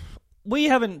 We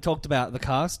haven't talked about the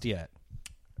cast yet.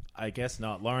 I guess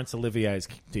not. Laurence Olivier's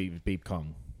Beep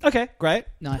Kong. Okay, great.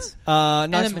 Nice.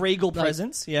 Nice And, regal like-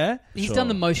 presence, yeah. He's Sure. done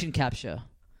the motion capture.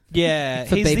 Yeah,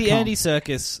 For he's Beep the Kong. Andy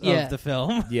Serkis Yeah. of the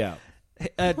film. Yeah.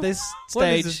 At this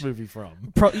Where is stage... this movie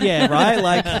from? yeah, right?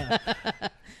 Like...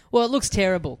 Well, it looks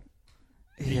terrible.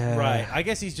 yeah. Right. I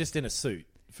guess he's just in a suit.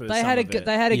 For They some had of it.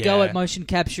 they had a go Yeah. at motion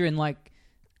capture in like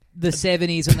the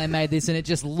 70s when they made this, and it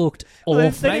just looked Well,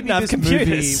 awful. they Maybe didn't have this computers.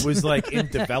 movie was like in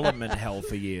development hell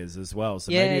for years as well.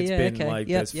 So Yeah, maybe it's yeah, been okay. like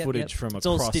Yep, there's yep, footage yep. from It's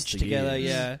across all stitched the together,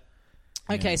 years. yeah.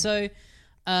 Okay, so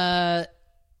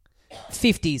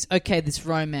 50s. Okay, this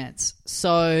romance.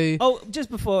 So Oh, just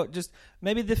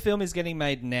maybe the film is getting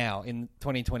made now in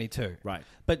 2022. Right.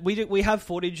 But we have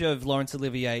footage of Laurence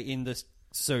Olivier in the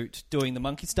suit doing the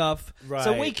monkey stuff. Right.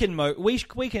 So we can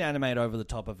we can animate over the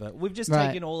top of it. We've just Right.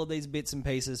 taken all of these bits and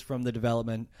pieces from the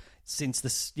development since the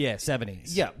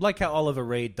 70s. Yeah, like how Oliver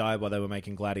Reed died while they were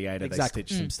making Gladiator. Exactly. They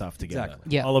stitched some stuff together.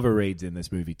 Exactly. Yeah. Oliver Reed's in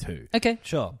this movie too. okay,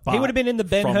 Sure. But He would have been in the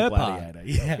Ben from Hur part. Gladiator.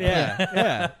 Yeah.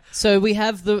 Yeah. so we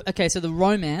have the the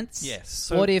romance. Yes.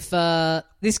 So what if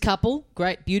this couple,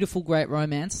 beautiful, great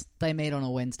romance, they meet on a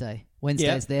Wednesday.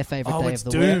 Wednesday's their favorite Oh, day it's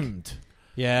of the week. doomed.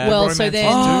 Yeah. Well, romance so is then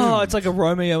Oh, it's like a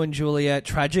Romeo and Juliet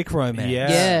tragic romance. Yeah.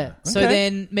 yeah. So Okay.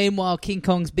 then, meanwhile, King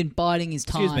Kong's been biding his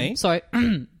time. Excuse me? Sorry,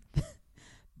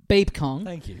 Beep Kong.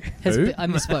 Thank you. Who? I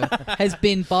misspoke. Has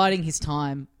been biding his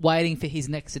time, waiting for his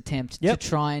next attempt Yep. to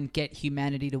try and get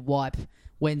humanity to wipe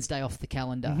Wednesday off the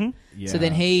calendar. Mm-hmm. Yeah. So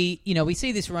then we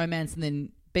see this romance, and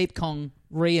then Beep Kong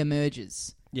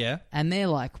re-emerges, Yeah. and they're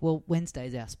like, "Well,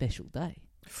 Wednesday's our special day.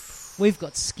 We've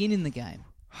got skin in the game."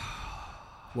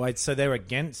 Wait, so they're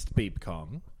against Beep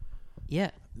Kong?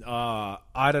 Yeah.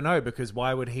 I don't know, because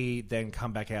why would he then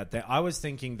come back out there? I was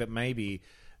thinking that maybe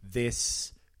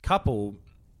this couple,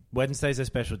 Wednesday's a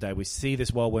special day. We see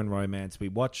this whirlwind romance. We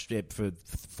watched it for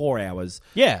 4 hours.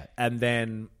 Yeah. And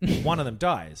then one of them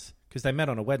dies because they met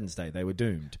on a Wednesday. They were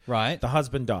doomed. Right. The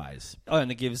husband dies. Oh,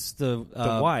 and it gives the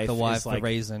wife is the like-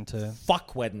 reason to...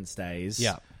 Fuck Wednesdays.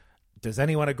 Yeah. Does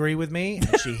anyone agree with me?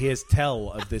 And she hears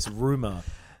tell of this rumor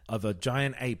of a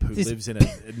giant ape who This- lives in an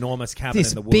enormous cabin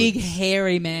This in the woods. big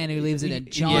hairy man who lives in a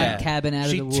giant cabin out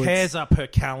She of the woods. tears up her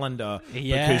calendar because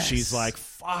Yes. she's like,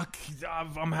 fuck,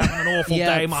 I'm having an awful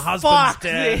Yeah, day. My husband's fuck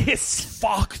dead. this.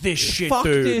 Fuck this shit, Fuck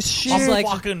dude. this shit. I'm She's like-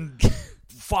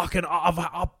 fucking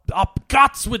up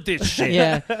guts with this shit.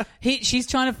 Yeah, she's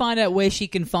trying to find out where she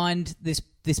can find this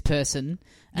person.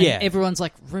 And Yeah. everyone's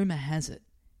like, rumor has it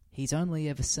he's only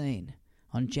ever seen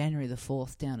on January the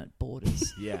 4th down at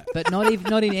Borders. Yeah. But not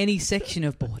in any section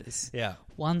of Borders. Yeah.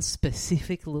 One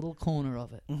specific little corner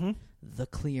of it. Mm-hmm. The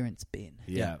clearance bin.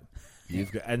 Yeah.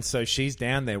 And so she's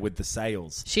down there with the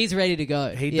sails. She's ready to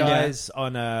go. He Yeah. dies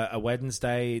on a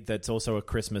Wednesday that's also a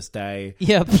Christmas day.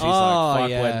 Yep. She's Oh, like, fuck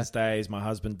yeah. Wednesdays, my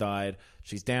husband died.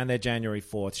 She's down there January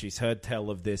 4th. She's heard tell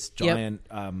of this giant...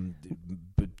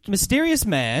 Mysterious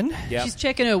man. Yep. She's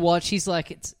checking her watch. She's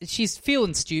like, she's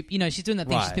feeling stupid. She's doing that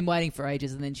thing. She's Right. been waiting for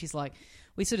ages, and then she's like,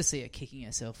 We sort of see her kicking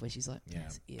herself where she's like,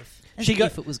 as if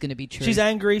it was going to be true. She's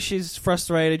angry, she's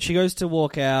frustrated, she goes to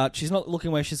walk out, she's not looking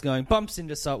where she's going, bumps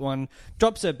into someone,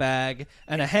 drops her bag,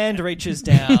 and a hand reaches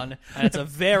down, and it's a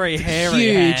very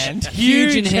hairy hand.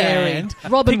 Huge and hairy. Hand,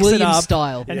 Robin picks it Williams up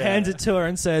style. And hands it to her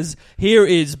and says, "Here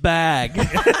is bag."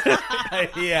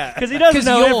 Yeah. Because he doesn't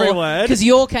know every word. Because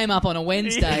your came up on a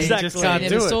Wednesday. Exactly. He just So can't he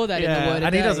never do it. saw that in the word.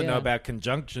 And he doesn't know about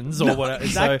conjunctions or whatever.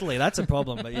 Exactly, that's a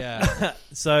problem, but yeah.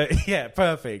 So, yeah,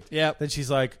 perfect. Yep. Then she's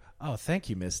like, "Oh, thank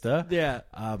you, mister." Yeah.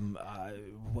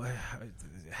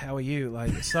 How are you?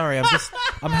 Like, sorry,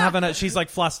 I'm having a... She's like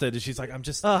flustered. She's like, I'm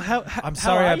how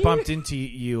sorry are I you? bumped into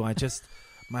you.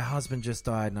 My husband just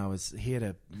died and I was here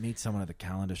to meet someone at the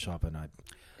calendar shop and I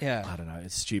don't know,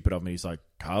 it's stupid of me. He's like,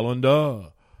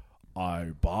 "Calendar? I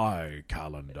buy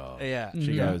calendar." Yeah.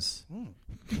 She goes,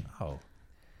 "Oh,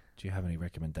 do you have any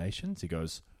recommendations?" He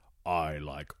goes, "I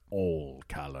like all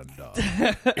calendar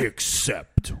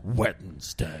except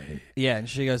Wednesday." Yeah, and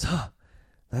she goes,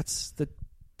 "That's the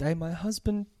day my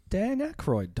husband Dan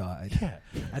Aykroyd died." Yeah,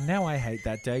 and now I hate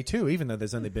that day too, even though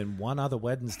there's only been one other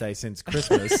Wednesday since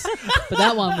Christmas. But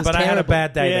that one was But terrible. I had a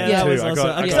bad day Yeah, then that too. was I also,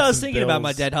 got because I was some thinking about my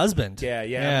bills. dead husband.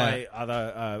 Yeah. My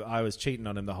other, I was cheating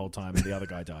on him the whole time, and the other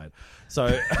guy died.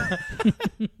 So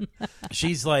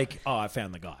she's like, "Oh, I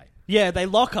found the guy." Yeah, they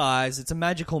lock eyes. It's a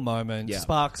magical moment. Yeah.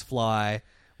 Sparks fly.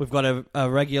 We've got a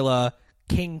regular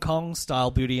King Kong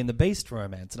style Beauty and the Beast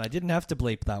romance, and I didn't have to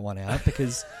bleep that one out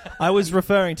because I was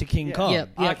referring to King Kong. Yep.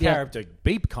 Our character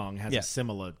Beep Kong has Yeah. a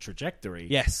similar trajectory.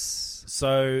 Yes.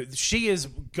 So she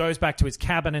goes back to his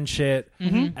cabin and shit,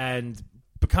 and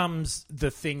becomes the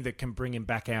thing that can bring him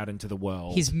back out into the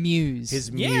world. His muse.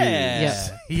 His muse.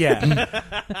 Yeah.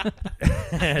 Yeah.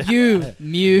 You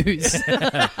muse.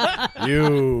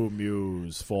 You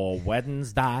muse for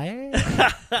Wednesday.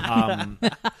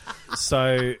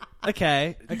 So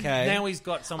Okay. now he's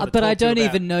got someone to But talk I to don't about-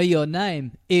 even know your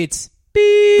name. It's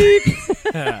Beep.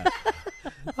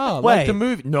 Oh, Wait. like the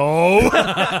movie? No.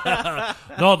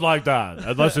 Not like that.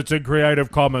 Unless it's in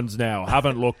Creative Commons now.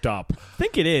 Haven't looked up. I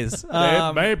think it is.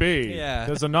 It may be. yeah.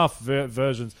 There's enough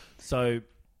versions. So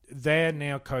they're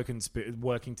now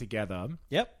working together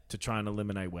Yep. to try and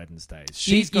eliminate Wednesdays. You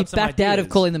She's got some backed out of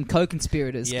ideas. calling them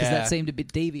co-conspirators because Yeah. that seemed a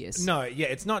bit devious. No, yeah,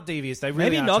 it's not devious. They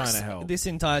really Maybe are Knox trying to help. this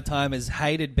entire time has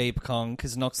hated Beep Kong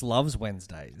because Knox loves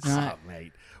Wednesdays. Right. Oh,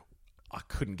 mate. I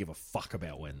couldn't give a fuck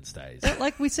about Wednesdays.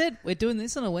 Like we said, we're doing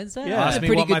this on a Wednesday. Yeah. It's Ask a me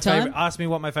pretty what my good time. favorite. Ask me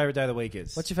what my favorite day of the week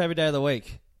is. What's your favorite day of the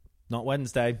week? Not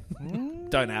Wednesday.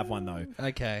 Don't have one though.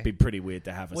 Okay. It'd be pretty weird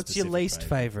to have a. What's your specific least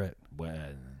favorite?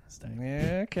 Wednesday.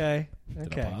 Yeah, okay.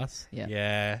 Did I pass? Yeah.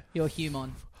 Yeah. You're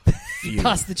human. Phew. You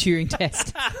passed the Turing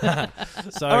test.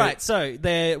 So, All right, so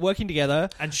they're working together.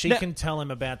 and she Now- can tell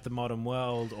him about the modern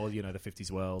world, or the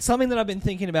 50s world. Something that I've been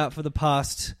thinking about for the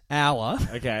past hour.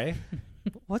 Okay,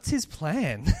 What's his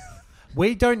plan?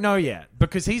 we don't know yet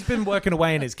because he's been working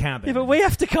away in his cabin. Yeah, but we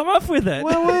have to come up with it.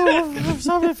 well,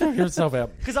 something figure itself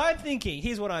out. Because I'm thinking,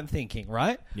 here's what I'm thinking,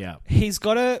 right? Yeah. He's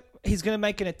going to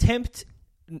make an attempt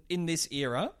in this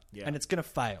era, Yeah. and it's going to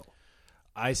fail.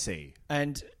 I see.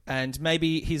 And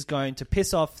maybe he's going to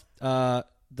piss off the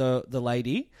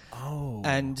lady. Oh,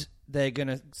 And they're going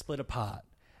to split apart.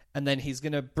 And then he's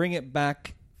going to bring it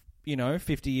back,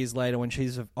 50 years later when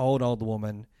she's an old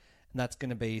woman. And that's going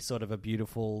to be sort of a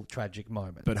beautiful, tragic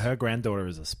moment. but her granddaughter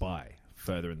is a spy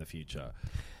further in the future,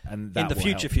 and that in the will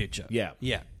future, help. future. Yeah,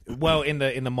 Yeah. Well, in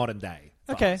the modern day.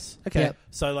 for Okay. us. Okay. Yep.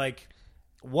 So, like,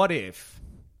 what if?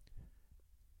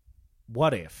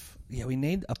 Yeah, we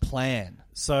need a plan.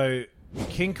 So,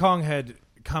 King Kong had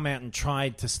come out and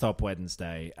tried to stop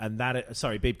Wednesday, and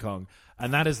Beep Kong,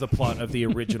 and that is the plot of the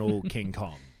original King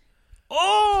Kong.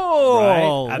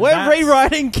 Oh, Right, and we're that's-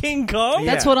 rewriting King Kong?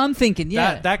 That's Yeah. what I'm thinking,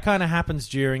 yeah. That kind of happens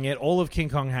during it. All of King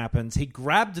Kong happens. He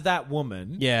grabbed that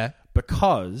woman Yeah.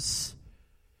 because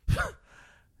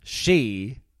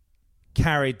she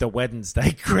carried the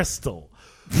Wednesday crystal,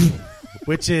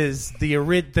 which is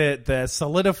the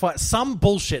solidify some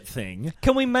bullshit thing.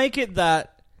 Can we make it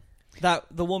that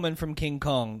the woman from King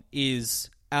Kong is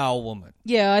our woman?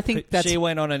 Yeah, I think that's... She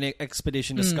went on an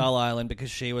expedition to Skull Island because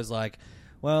she was like,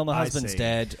 well, my I husband's see.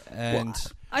 dead, and...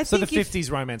 I So the think if-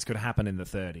 50s romance could happen in the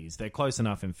 30s. They're close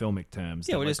enough in filmic terms.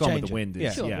 Yeah, that we'll like just Gone change with the Wind it.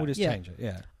 is, Yeah, we'll just Yeah. change it,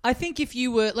 yeah. I think if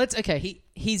you were...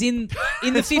 He's in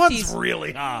the This 50s... one's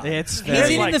really hard. It's He's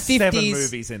very... in like the 7 50s.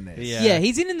 movies in this. Yeah. Yeah,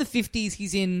 he's in the 50s.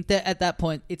 He's in... At that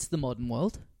point, it's the modern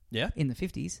world. Yeah? In the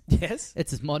 50s. Yes?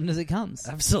 It's as modern as it comes.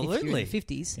 Absolutely. If you're in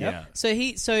the 50s. Yeah.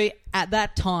 So at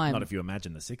that time... Not if you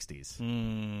imagine the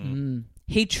 60s.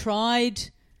 he tried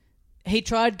he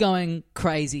tried going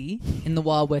crazy in the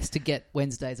Wild West to get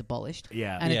Wednesdays abolished.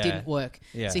 Yeah. And it Yeah. didn't work.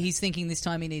 Yeah. So he's thinking this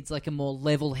time he needs like a more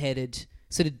level-headed,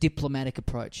 sort of diplomatic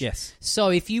approach. Yes. So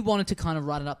if you wanted to kind of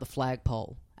run it up the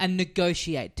flagpole and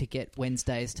negotiate to get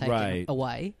Wednesdays taken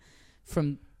away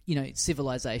from,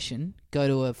 civilization, go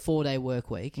to a 4-day work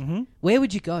week, where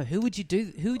would you go? Who would you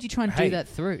try and do that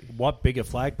through? What bigger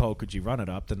flagpole could you run it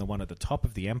up than the one at the top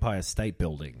of the Empire State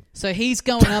Building? So he's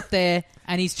going up there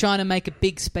and he's trying to make a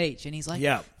big speech and he's like,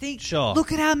 Sure.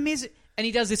 look at how and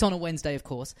he does this on a Wednesday, of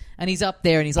course, and he's up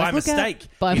there and he's By like, mistake.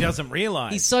 He doesn't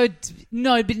realise. He's so...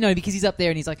 No, because he's up there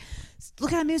and he's like,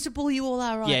 look how miserable you all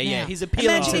are right now. Yeah, he's appealing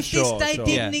Imagine to- if this day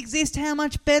didn't exist, how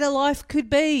much better life could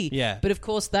be. Yeah. But of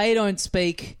course, they don't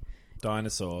speak...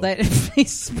 Dinosaur.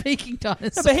 He's speaking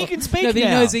dinosaur. No, but he can speak but he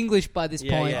now. knows English by this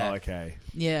point. yeah. Oh, okay.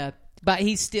 Yeah. But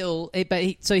he's still...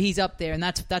 so he's up there, and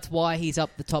that's why he's up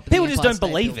the top of People the just Empire don't State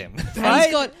believe Building. him. And Right?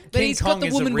 he's got the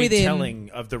woman is a with him. retelling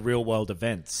of the real world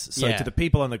events. So Yeah. to the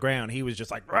people on the ground, he was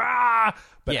just like, rah!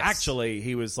 But Yes. actually,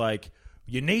 he was like,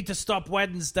 you need to stop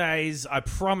Wednesdays. I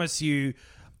promise you.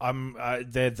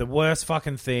 They're the worst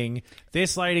fucking thing.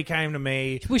 This lady came to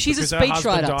me. Well, she's a because her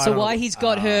husband speechwriter, died so on- why he's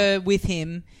got her with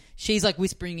him? She's like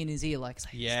whispering in his ear, like,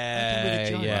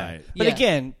 Yeah. Right. But Yeah.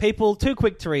 again, people too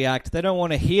quick to react. They don't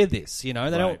want to hear this. They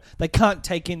don't. Right. They can't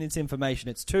take in this information.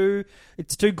 It's too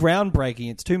groundbreaking.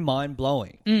 It's too mind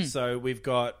blowing. So we've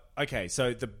got... Okay,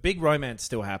 so the big romance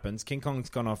still happens. King Kong's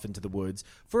gone off into the woods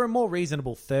for a more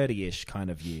reasonable 30-ish kind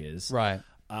of years. Right.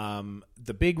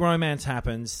 The big romance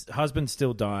happens. Husband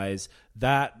still dies.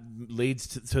 That leads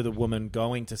to the woman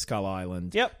going to Skull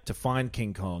Island to find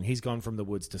King Kong. He's gone from the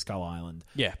woods to Skull Island.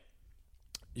 Yeah.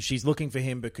 She's looking for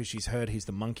him because she's heard he's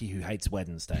the monkey who hates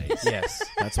Wednesdays. Yes.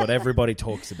 That's what everybody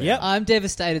talks about. Yep. I'm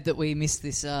devastated that we missed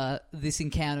this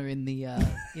encounter in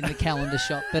the calendar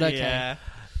shop. But okay,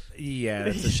 Yeah,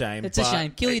 it's a shame. it's a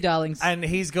shame. Kill your darlings, And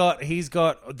he's got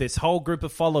this whole group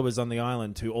of followers on the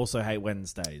island who also hate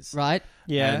Wednesdays. right?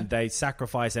 Yeah. And they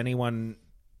sacrifice anyone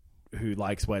who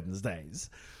likes Wednesdays.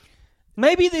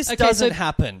 Maybe this Okay, doesn't so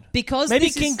happen because maybe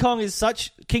this King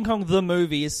is- Kong the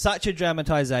movie is such a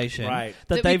dramatization Right.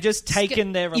 that That they've we just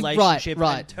taken their Right, relationship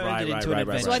right. and turned Right, it into right, an right,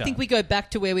 adventure. So I think we go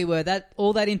back to where we were. That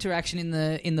all that interaction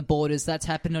in the borders that's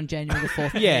happened on January the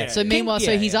 4th. Yeah. So meanwhile,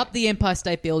 so Yeah, he's yeah. up the Empire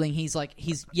State Building. He's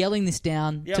yelling this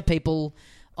down to people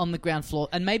on the ground floor,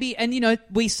 and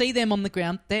we see them on the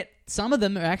ground. That some of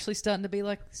them are actually starting to be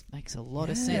like, this makes a lot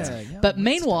of sense. yeah, But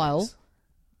meanwhile,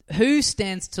 who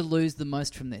stands to lose the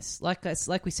most from this? Like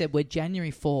we said, we're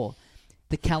January 4,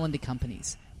 the calendar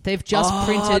companies. They've just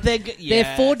printed.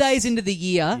 They're 4 days into the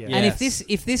year, and if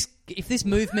this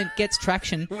movement gets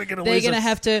traction, We're going to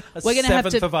have to. We're going to have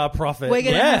to of our profit. We're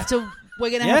going to Yeah. have to. We're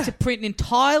going to have to print an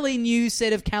entirely new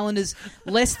set of calendars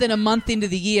less than a month into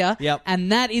the year, Yep.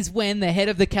 and that is when the head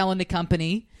of the calendar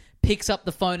company picks up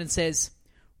the phone and says,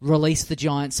 "Release the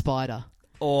giant spider."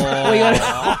 Or We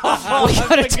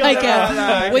got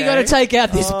to take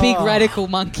out this big radical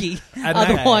monkey.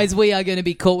 Otherwise, we are going to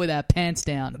be caught with our pants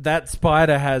down. That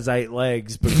spider has 8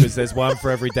 legs because there's one for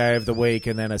every day of the week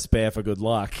and then a spare for good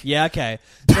luck. yeah, okay.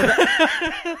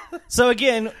 So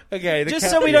again, Okay, just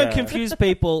so we don't confuse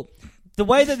people, the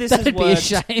way that this has That'd be a worked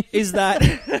shame. is that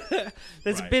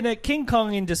there's been a King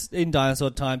Kong in dinosaur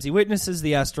times. He witnesses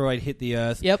the asteroid hit the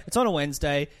Earth. Yep. It's on a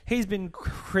Wednesday. He's been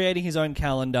creating his own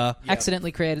calendar.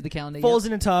 Accidentally created the calendar. Falls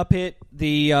in a tar pit.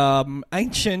 The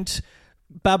ancient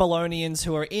Babylonians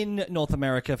who are in North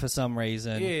America for some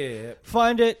reason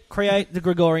find it, create the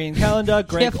Gregorian calendar.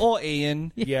 Greg Yep. or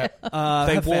Ian. Yeah.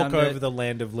 They have walk found over it. the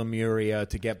land of Lemuria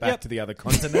to get back to the other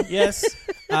continent. Yes.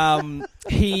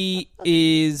 He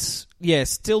is,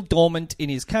 still dormant in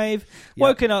his cave,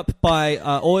 woken up by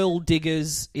oil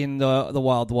diggers in the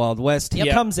Wild West. He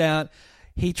comes out.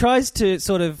 He tries to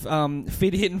sort of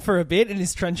fit in for a bit in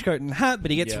his trench coat and hat,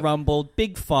 but he gets rumbled.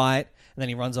 Big fight. And then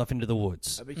he runs off into the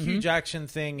woods. A huge action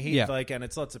thing. He's and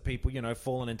it's lots of people,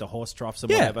 falling into horse troughs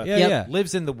and Yeah, whatever. yeah.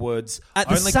 Lives in the woods. At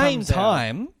the only same comes out-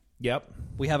 time, Yep.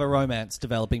 we have a romance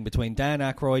developing between Dan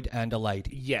Aykroyd and a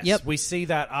lady. Yes. Yep. We see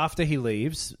that after he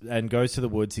leaves and goes to the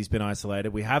woods, he's been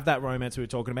isolated. We have that romance we were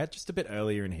talking about just a bit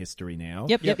earlier in history now.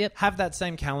 Yep. Have that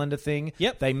same calendar thing.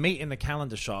 Yep. They meet in the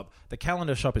calendar shop. The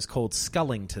calendar shop is called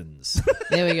Scullington's.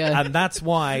 There we go. And that's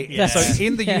why. Yes. So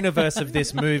in the universe of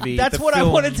this movie, That's the what I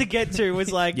film- wanted to get to, was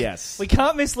like, Yes. we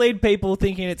can't mislead people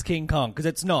thinking it's King Kong, because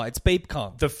it's not. It's Beep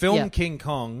Kong. The film Yeah. King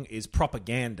Kong is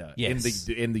propaganda Yes.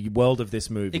 in the world of this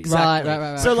movie. Exactly. Right.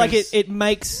 right. So, like, it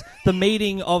makes the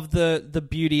meeting of the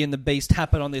Beauty and the Beast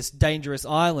happen on this dangerous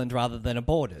island rather than a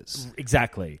Borders.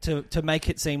 Exactly. To make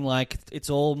it seem like it's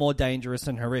all more dangerous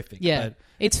and horrific. Yeah. But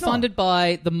It's not. funded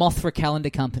by the Mothra Calendar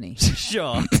Company.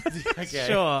 Sure. Okay.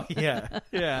 Sure. Yeah.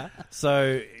 Yeah.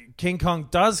 So King Kong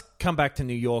does come back to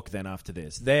New York then after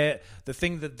this. The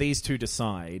thing that these two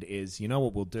decide is, you know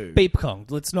what we'll do? Beep Kong.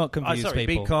 Let's not confuse people.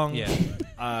 Beep Kong.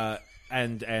 Yeah.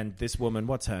 And this woman,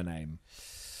 what's her name?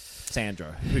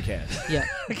 Sandra. Who cares? Yeah.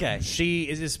 Okay. She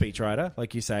is a speechwriter,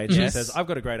 like you say. And she says, I've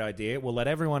got a great idea. We'll let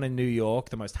everyone in New York,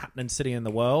 the most happening city in the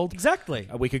world. Exactly.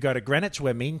 We could go to Greenwich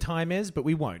where mean time is, but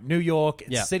we won't. New York,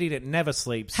 it's Yeah. a city that never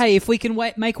sleeps. Hey, if we can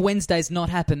make Wednesdays not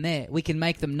happen there, we can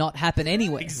make them not happen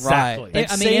anywhere. Exactly. Right. They've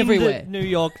I mean, seen everywhere. the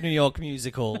New York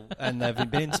musical, and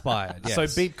they've been inspired. Yes. So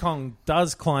Beep Kong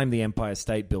does climb the Empire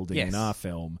State Building Yes. in our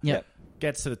film. Yep.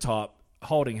 Gets to the top,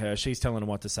 holding her. She's telling him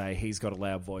what to say. He's got a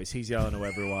loud voice. He's yelling to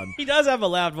everyone. He does have a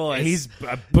loud voice. He's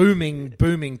a booming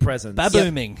presence.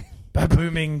 babooming. A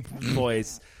booming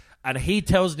voice. And he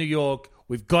tells New York,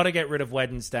 we've got to get rid of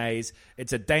Wednesdays.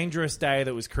 It's a dangerous day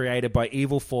that was created by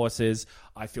evil forces.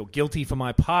 I feel guilty for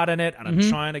my part in it, and I'm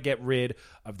trying to get rid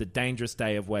of the dangerous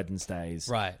day of Wednesdays.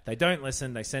 Right. They don't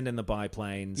listen. They send in the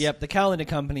biplanes. Yep, the calendar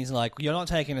company's like, you're not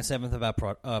taking a seventh of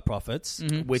our profits.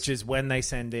 Which is when they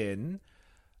send in...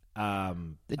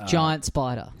 The giant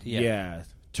spider. Yeah.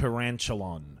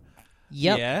 Tarantulan.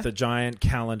 Yep. Yeah. The giant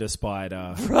calendar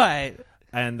spider. Right.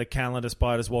 And the calendar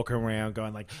spiders walking around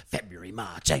going like, February,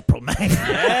 March, April, May.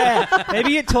 Yeah.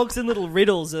 Maybe it talks in little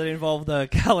riddles that involve the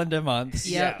calendar months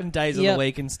Yep. and days of Yep. the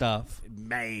week and stuff.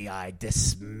 May I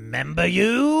dismember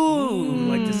you?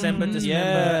 Like December, dismember.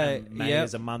 Yeah. And May Yep.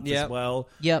 is a month Yep. as well.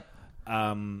 Yep.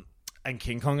 And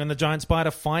King Kong and the giant spider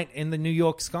fight in the New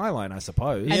York skyline, I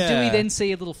suppose. And do we Yeah. then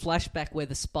see a little flashback where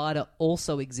the spider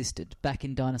also existed back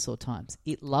in dinosaur times?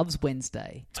 It loves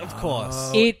Wednesday. Of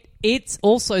course. It's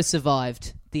also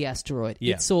survived the asteroid.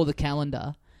 Yeah. It saw the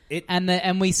calendar. It-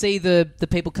 And we see the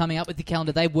people coming up with the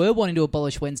calendar. They were wanting to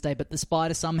abolish Wednesday, but the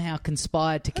spider somehow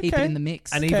conspired to keep it Okay. in the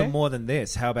mix. And Okay. even more than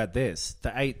this, how about this?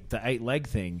 The eight leg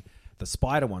thing. The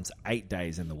spider wants 8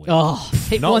 days in the week. Oh,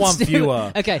 it Not wants one to-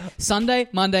 fewer. Okay, Sunday,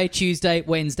 Monday, Tuesday,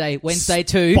 Wednesday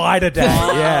 2. Spider Day,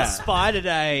 yeah. Spider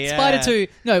Day. Yeah. Spider 2.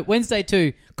 No, Wednesday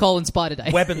 2, Spider Day.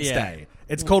 Weapons Yeah. Day.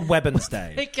 It's called Weapons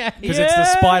Day. Okay. Because it's the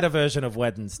spider version of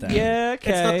Wednesday. Yeah, It's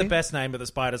not okay. the best name, but the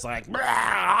spider's like, "Brah,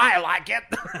 I like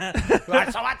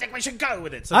it. So I think we should go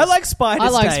with it. So I the- like Spider I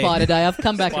like Day. Spider Day. I've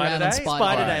come back Spider around on Day? Spider,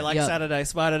 Spider Day, like Yep. Saturday.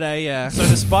 Spider Day, yeah. So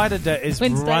the spider is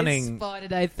Wednesday, running. Spider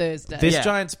Day, Thursday. This Yeah.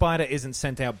 giant spider isn't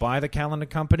sent out by the calendar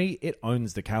company. It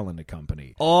owns the calendar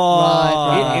company.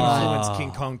 Oh. It Right. influenced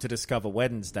King Kong to discover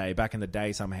Wednesday back in the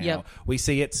day somehow. Yep. We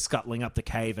see it scuttling up the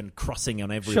cave and crossing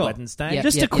on every Sure. Wednesday. Yep.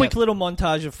 Just a quick little montage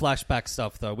of flashback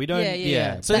stuff, though. We don't.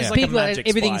 Yeah. So That it's like a big, magic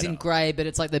everything's spider. in grey, but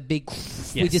it's like the big.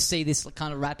 We Yes. just see this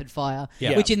kind of rapid fire,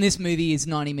 Yeah. which in this movie is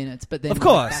 90 minutes. But then, Of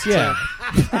course, back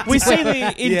yeah. We see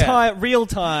the entire real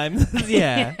time.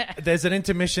 Yeah. There's an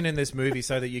intermission in this movie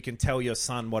so that you can tell your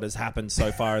son what has happened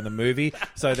so far in the movie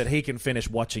so that he can finish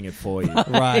watching it for you.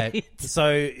 Right.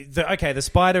 So, the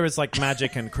spider is like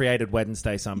magic and created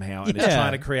Wednesday somehow and is Yeah.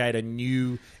 trying to create a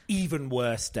new, even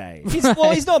worse day.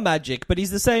 Well, he's not magic, but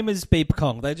he's the same as Beep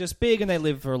Kong. They're just big and they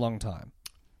live for a long time.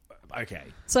 Okay.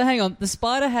 So hang on, the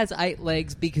spider has 8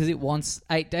 legs because it wants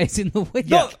 8 days in the week.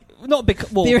 Yeah. Not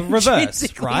because, well, They're reverse,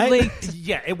 intrinsically right? linked.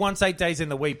 Yeah, it wants 8 days in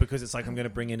the week because it's like I'm going to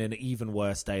bring in an even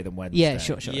worse day than Wednesday. Yeah,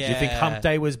 sure. Do you think Yeah. Hump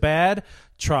Day was bad?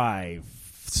 Try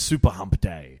Super Hump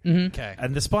Day. Okay.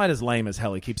 And the spider's lame as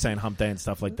hell. He keeps saying Hump Day and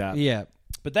stuff like that. Yeah.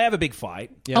 But they have a big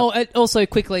fight. Yeah. Oh, and also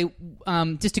quickly,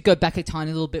 just to go back a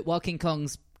tiny little bit, while King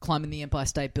Kong's climbing the Empire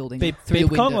State Building Beep through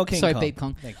the Kong window. or King Sorry, Kong? Beep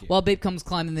Kong. Thank you. While Beep Kong's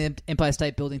climbing the Empire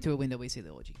State Building through a window, we see the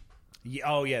orgy.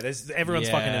 Yeah, there's everyone's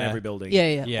Yeah. fucking in every building.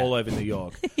 Yeah. Yeah. All over New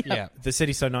York. Yeah. The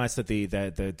city's so nice that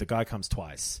the guy comes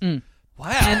twice.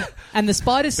 Wow. And the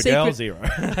spider's The girl secret, zero.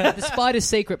 the spider's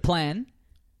secret plan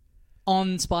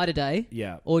on Spider Day,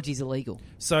 Yeah. orgy's illegal.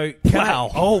 So Wow.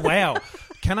 wow.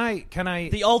 Can I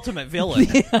the ultimate villain.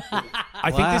 I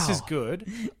think this Wow. is good.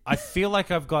 I feel like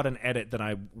I've got an edit that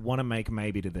I want to make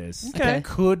maybe to this. Okay.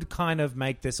 Could kind of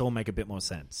make this all make a bit more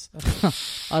sense.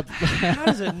 How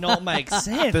does it not make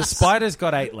sense? The spider's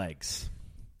got 8 legs.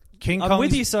 King I'm Kong's,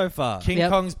 with you so far. King Yep.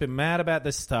 Kong's been mad about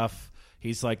this stuff.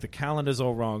 He's like, the calendar's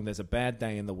all wrong. There's a bad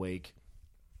day in the week.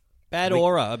 Bad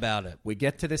aura about it. We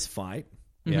get to this fight.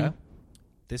 Yeah.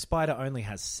 This spider only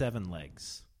has 7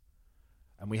 legs.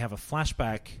 And we have a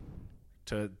flashback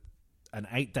to an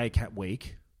 8-day cat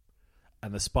week.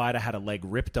 And the spider had a leg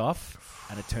ripped off.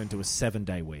 And it turned to a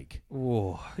 7-day week.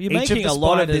 Ooh. You're Each of making the a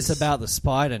lot of this spiders- about the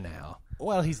spider now.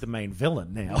 Well, he's the main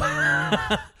villain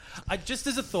now. Just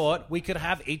as a thought, we could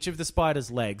have each of the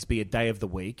spider's legs be a day of the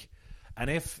week. And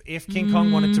if King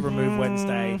Kong wanted to remove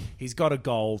Wednesday, he's got a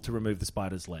goal to remove the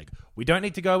spider's leg. We don't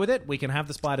need to go with it. We can have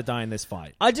the spider die in this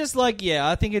fight. I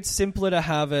think it's simpler to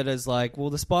have it as like, well,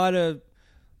 the spider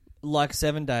likes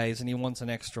 7 days and he wants an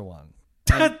extra one.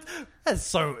 That's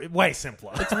so way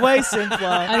simpler. It's way simpler.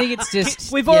 I think it's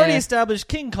just... We've already established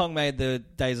King Kong made the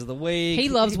days of the week. He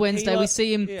loves Wednesday. We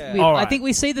see him... Yeah. I think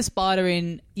we see the spider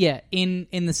in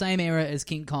the same era as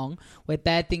King Kong, where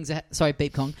bad things are... Sorry,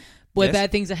 Beep Kong. Where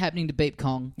bad things are happening to Beep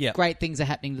Kong, great things are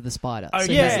happening to the spider. Oh, so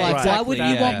yeah, he's like, right. why wouldn't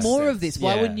you want more of this?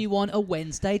 Why Yeah. wouldn't you want a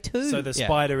Wednesday too? So the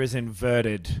spider is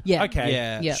inverted. Yeah. Okay.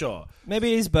 Yeah. Sure.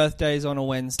 Maybe his birthday's on a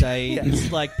Wednesday.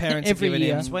 It's like parents Every are giving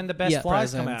year. him It's when the best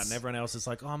flies come out presents. and everyone else is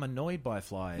like, oh, I'm annoyed by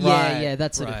flies. Yeah,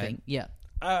 that sort of thing. Yeah.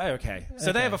 Okay.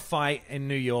 So they have a fight in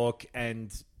New York and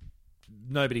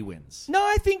nobody wins. No,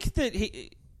 I think that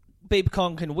Beep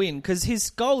Kong can win because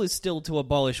his goal is still to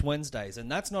abolish Wednesdays, and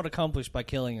that's not accomplished by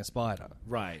killing a spider.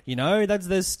 Right. You know,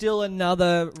 there's still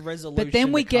another resolution. But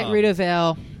then we to get come. rid of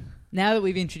our... Now that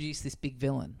we've introduced this big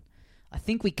villain, I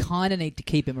think we kind of need to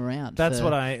keep him around. That's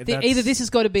what Either this has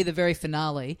got to be the very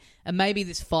finale, and maybe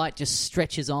this fight just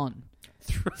stretches on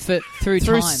through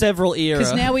time. several eras.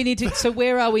 Because now we need to... So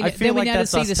where are we? I feel then we like now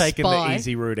that's to see us the taking spy. the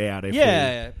easy route out. If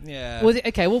Yeah. Well,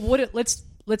 okay, well,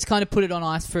 let's kind of put it on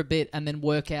ice for a bit and then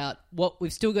work out what...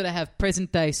 We've still got to have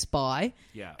present-day spy,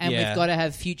 and we've got to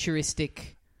have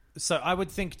futuristic... So I would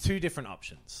think two different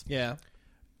options. Yeah.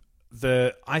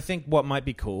 I think what might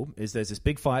be cool is there's this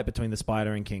big fight between the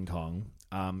spider and King Kong.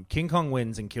 King Kong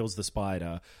wins and kills the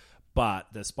spider, but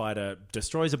the spider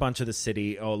destroys a bunch of the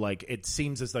city, or like it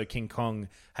seems as though King Kong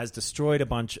has destroyed a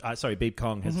bunch... Beep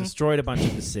Kong has destroyed a bunch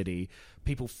of the city.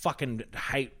 People fucking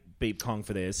hate Beep Kong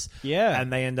for this. Yeah.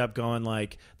 And they end up going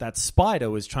like, that spider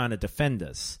was trying to defend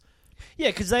us. Yeah,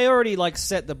 because they already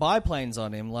set the biplanes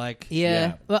on him.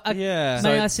 Yeah. Well, Yeah. May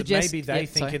So I suggest... maybe they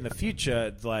think in the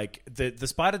future, like the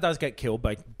spider does get killed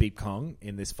by Beep Kong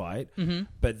in this fight,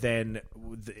 but then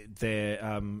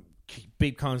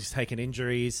Beep Kong's taken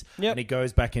injuries, and he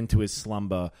goes back into his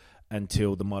slumber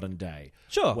until the modern day.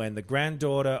 Sure. When the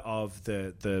granddaughter of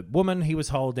the woman he was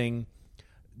holding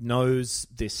knows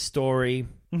this story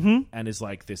and is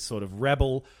like this sort of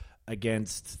rebel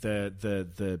against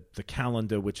the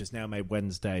calendar, which has now made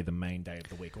Wednesday the main day of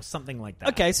the week, or something like that.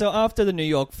 Okay, so after the New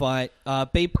York fight,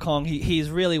 Beep Kong, he's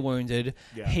really wounded.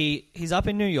 Yeah. He's up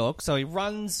in New York, so he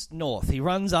runs north. He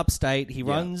runs upstate. He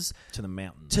runs to the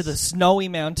mountains, to the snowy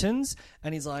mountains,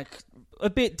 and he's like a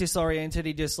bit disoriented.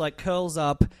 He just curls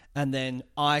up, and then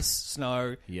ice,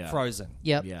 snow, frozen.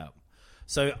 Yep. Yeah.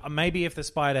 So maybe if the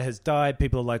spider has died,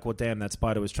 people are like, well, damn, that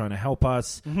spider was trying to help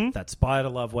us. That spider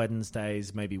loved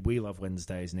Wednesdays. Maybe we love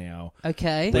Wednesdays now.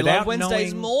 Okay. They love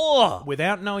Wednesdays more.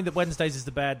 Without knowing that Wednesdays is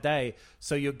the bad day.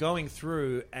 So you're going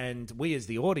through, and we as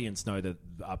the audience know that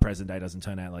our present day doesn't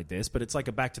turn out like this, but it's like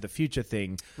a Back to the Future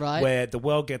thing, right, where the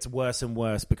world gets worse and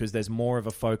worse because there's more of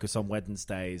a focus on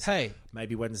Wednesdays. Hey.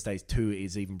 Maybe Wednesdays 2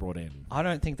 is even brought in. I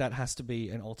don't think that has to be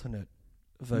an alternate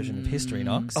version of history,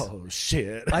 Knox. Oh,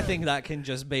 shit. I think that can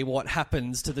just be what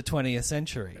happens to the 20th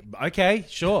century. Okay,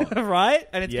 sure. Right?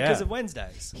 And it's because of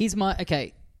Wednesdays. Here's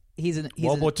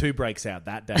World War II breaks out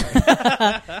that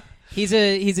day. Here's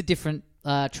a different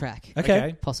track.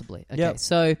 Okay. Possibly. Okay. Yep.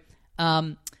 So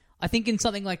I think in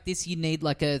something like this you need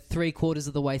like a 3/4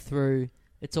 of the way through,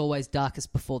 it's always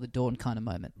darkest before the dawn kind of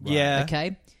moment. Right. Yeah.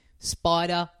 Okay.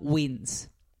 Spider wins.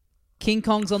 King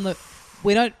Kong's on the...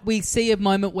 We see a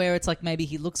moment where it's like maybe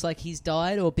he looks like he's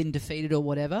died or been defeated or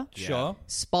whatever. Sure.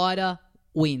 Spider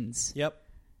wins. Yep.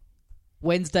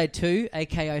 Wednesday 2,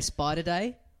 aka Spider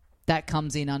Day, that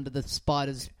comes in under the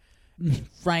spider's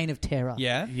reign of terror.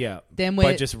 Yeah. Yeah. Then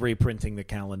by just reprinting the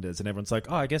calendars, and everyone's like,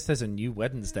 oh, I guess there's a new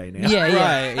Wednesday now. Yeah,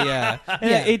 yeah. Right,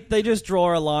 yeah. They just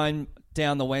draw a line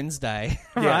down the Wednesday,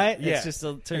 right? Yeah. It's just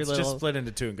It's just split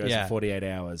into two and goes for 48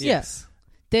 hours. Yes.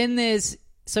 Then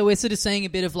so we're sort of seeing a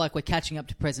bit of like we're catching up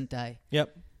to present day.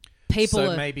 Yep.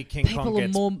 People maybe King Kong are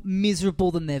more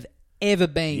miserable than they've ever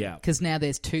been. Yeah. Because now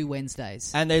there's 2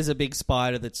 Wednesdays. And there's a big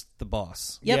spider that's the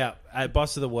boss. Yep. Yeah,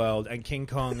 boss of the world, and King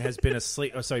Kong has been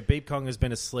asleep. Beep Kong has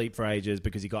been asleep for ages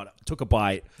because he took a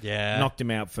bite, knocked him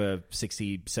out for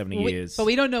 60, 70 years. But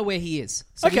we don't know where he is.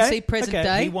 So we see present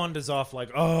day. He wanders off like,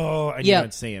 and you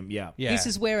don't see him. Yeah. This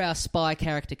is where our spy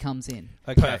character comes in.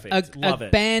 Okay. Perfect. Love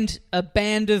it. A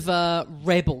band of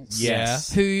rebels.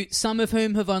 Yes. Some of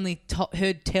whom have only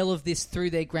heard tell of this through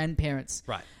their grandparents.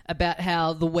 Right. about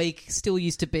how the week still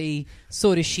used to be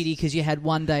sort of shitty because you had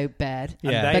one day bad.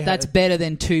 Yeah. But that's better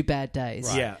than 2 bad days.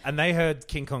 Right. Yeah, and they heard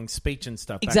King Kong's speech and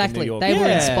stuff Exactly. back in New York. They were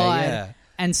Yeah, inspired. yeah.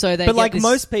 And so they But get like this-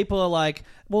 most people are like,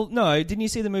 well, no, didn't you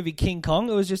see the movie King Kong?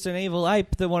 It was just an evil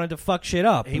ape that wanted to fuck shit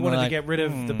up. He And wanted we're to like, get rid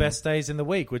of the best days in the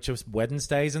week, which was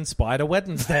Wednesdays and Spider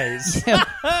Wednesdays. Yep.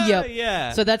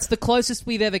 Yeah. So that's the closest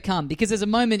we've ever come, because there's a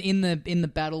moment in the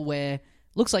battle where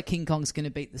looks like King Kong's going to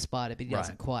beat the spider, but he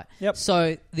doesn't quite. Yep.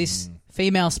 So this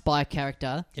female spy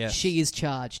character, Yes. she is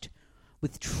charged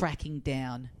with tracking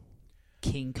down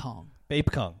King Kong.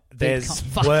 Beep Kong. There's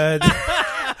Fuck. word.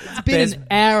 It's been an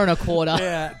hour and a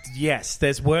quarter. Yes,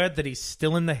 there's word that he's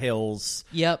still in the hills.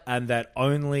 Yep. And that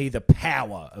only the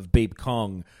power of Beep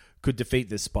Kong could defeat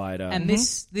this spider. And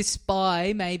this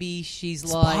spy, maybe she's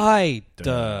like...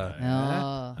 Spider.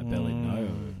 Oh. I barely know.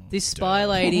 This spy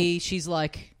lady, she's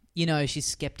like, she's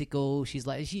skeptical. She's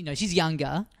like, she's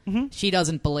younger. She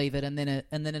doesn't believe it, and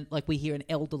then like we hear an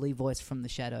elderly voice from the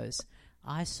shadows.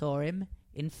 I saw him.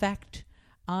 In fact,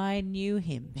 I knew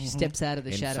him. She steps out of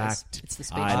the In shadows. fact, It's the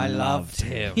speech. I loved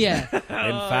him. Yeah. In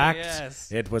fact,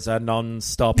 yes. it was a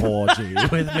non-stop orgy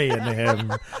with me and him.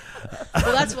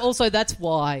 Well, that's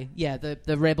why. Yeah,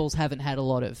 the rebels haven't had a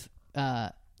lot of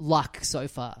luck so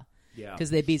far. Yeah. Because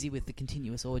they're busy with the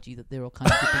continuous orgy that they're all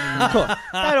kind of dipping in.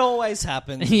 That always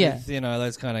happens Yeah. with,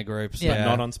 those kind of groups. Yeah. But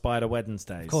not on Spider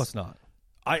Wednesdays. Of course not.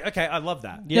 I love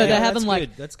that. Yeah, No, they're that's having like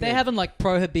good. That's they're good. having like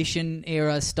prohibition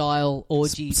era style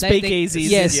orgies. Speakeasies.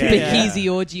 Yeah, Yeah. speakeasy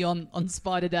orgy on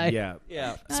Spider Day. Yeah.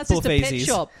 Yeah. No, it's just a pet Spoofeasies.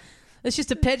 shop. It's just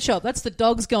a pet shop. That's the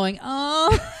dogs going,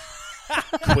 oh.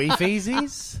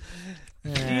 Queefeasies?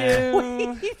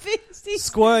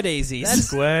 Squirt easies.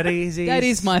 Squirteasies? That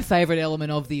is my favourite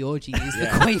element of the orgy, is the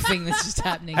queefing that's just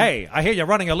happening. Hey, I hear you're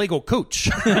running a legal cooch.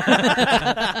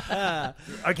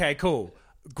 Okay, cool.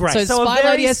 Great. So So a Spy very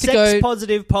Lady has to go-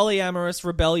 sex-positive, polyamorous,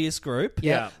 rebellious group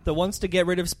Yeah. that wants to get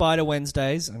rid of Spider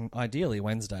Wednesdays, and ideally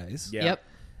Wednesdays. Yeah. Yep.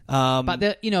 But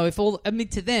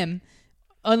To them,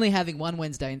 only having one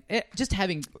Wednesday, just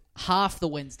having half the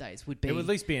Wednesdays would be It would at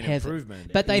least be an heaven.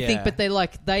 improvement. But they Yeah.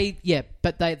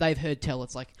 think, they've heard tell.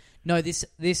 It's like, no, this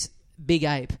big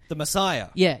ape, the Messiah.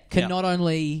 can Yeah. not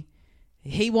only...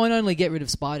 He won't only get rid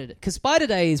of Spider Day, because Spider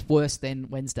Day is worse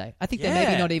than Wednesday. I think they're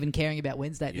maybe Yeah. not even caring about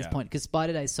Wednesday at this point, because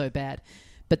Spider Day is so bad.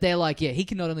 But they're like, he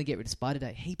can not only get rid of Spider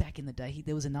Day, back in the day,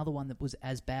 there was another one that was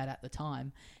as bad at the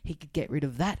time. He could get rid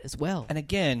of that as well. And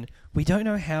again, we don't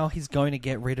know how he's going to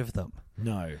get rid of them.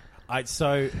 No. I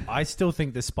still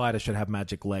think the spider should have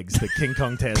magic legs that King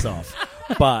Kong tears off.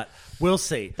 But we'll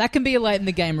see. That can be a late in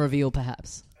the game reveal,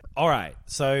 perhaps. All right.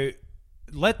 So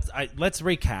let's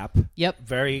recap Yep.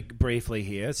 very briefly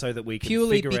here so that we can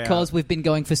Purely figure because out... we've been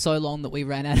going for so long that we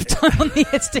ran out of time on the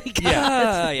SD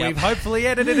card. We've hopefully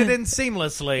edited it in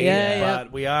seamlessly, Yeah.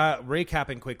 but we are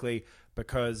recapping quickly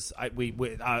because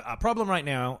our problem right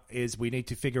now is we need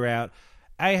to figure out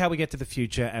A, how we get to the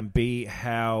future, and B,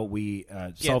 how we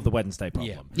solve the Wednesday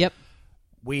problem. Yep.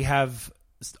 We have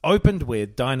opened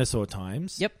with dinosaur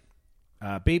times. Yep.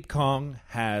 Beep Kong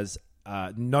has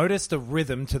noticed a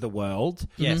rhythm to the world.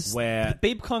 Yes. Where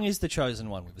Beep Kong is the chosen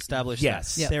one. We've established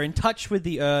Yes. that. Yep. They're in touch with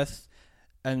the Earth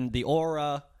and the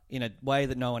aura in a way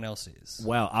that no one else is.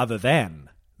 well, other than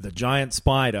the giant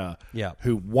spider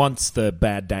who wants the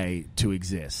bad day to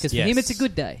exist. Because for him, it's a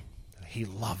good day. He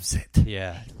loves it.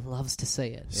 Yeah. Loves to see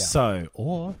it. So,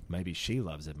 or maybe she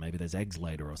loves it. Maybe there's eggs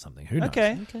later or something. Who knows?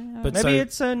 Okay. But Maybe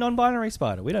it's a non-binary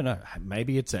spider. We don't know.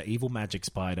 Maybe it's an evil magic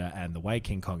spider, and the way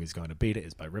King Kong is going to beat it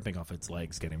is by ripping off its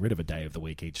legs, getting rid of a day of the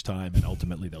week each time, and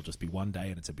ultimately there'll just be one day,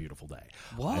 and it's a beautiful day.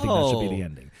 Whoa. I think that should be the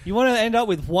ending. You want to end up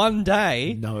with one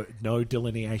day? No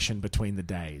delineation between the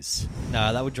days.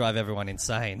 No, that would drive everyone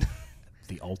insane.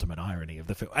 The ultimate irony of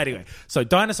the film. Anyway, so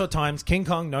dinosaur times, King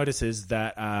Kong notices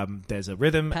that there's a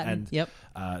rhythm, Pattern.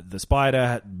 and the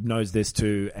spider knows this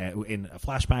too. In a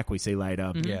flashback we see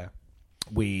later, Yeah.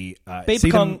 we Beep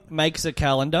see Kong them, makes a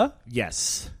calendar.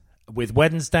 yes, with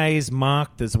Wednesdays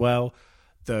marked as well.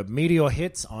 The meteor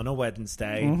hits on a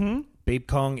Wednesday. Beep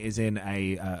Kong is in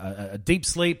a deep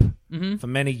sleep for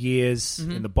many years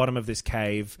in the bottom of this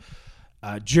cave.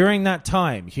 During that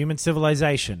time, human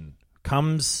civilization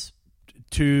comes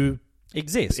to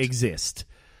exist.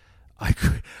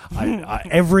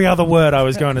 Every other word I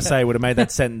was going to say would have made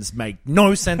that sentence make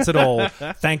no sense at all.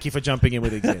 Thank you for jumping in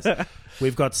with exist.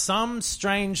 We've got some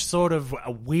strange sort of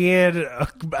weird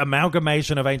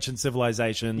amalgamation of ancient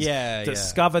civilizations.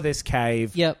 Discover this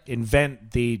cave.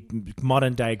 Invent the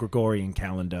modern day Gregorian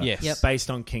calendar. Based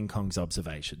on King Kong's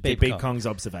observation. Beep Kong's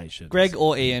observations. Greg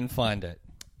or Ian find it.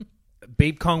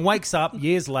 Beep Kong wakes up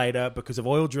years later because of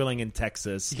oil drilling in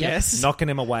Texas. Yes. Knocking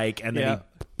him awake, and then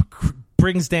he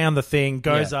brings down the thing,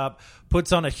 goes up,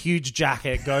 puts on a huge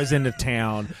jacket, goes into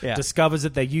town, discovers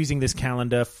that they're using this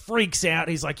calendar, freaks out.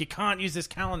 He's like, you can't use this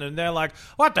calendar. And they're like,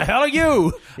 what the hell are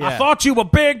you? I thought you were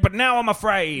big, but now I'm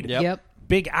afraid. Yep.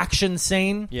 Big action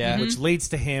scene, which leads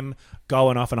to him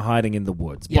going off and hiding in the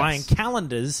woods, buying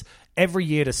calendars every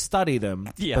year to study them,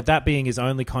 but that being his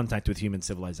only contact with human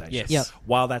civilization. Yes. Yep.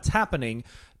 While that's happening,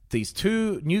 these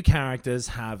two new characters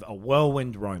have a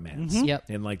whirlwind romance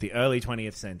in like the early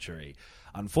 20th century.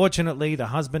 Unfortunately, the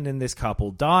husband in this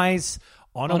couple dies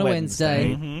on a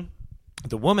Wednesday.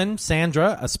 The woman,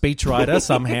 Sandra, a speechwriter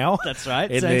somehow. That's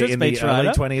right. In Sandra, the early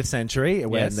speechwriter. 20th century,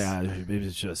 when it was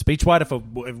a speechwriter for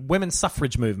women's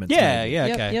suffrage movements.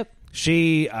 Okay.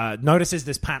 She notices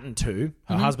this pattern too.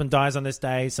 Her husband dies on this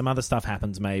day. Some other stuff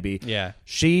happens maybe. Yeah.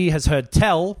 She has heard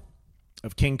tell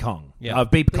of King Kong. Of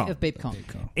Beep Kong. Of Beep Kong.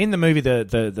 In the movie,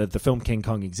 the film King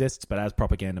Kong exists, but as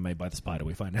propaganda made by the spider,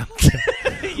 we find out.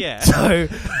 So,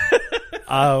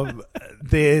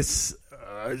 this...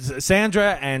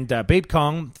 Sandra and Beep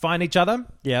Kong find each other,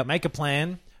 make a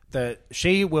plan that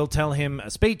she will tell him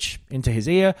a speech into his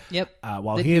ear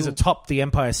while he is atop the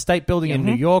Empire State Building in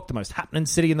New York, the most happening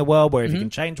city in the world, where if you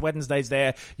can change Wednesdays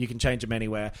there, you can change them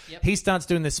anywhere. He starts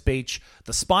doing this speech.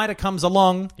 The spider comes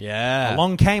along.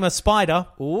 Along came a spider.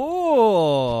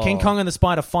 Ooh. King Kong and the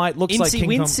spider fight. Looks like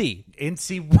King Wincy. Kong...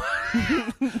 Incy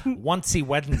Wincy.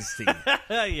 Wednesday.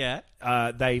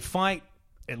 They fight.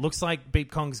 It looks like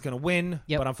Beep Kong's going to win,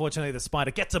 but unfortunately the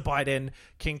spider gets a bite in.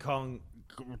 King Kong,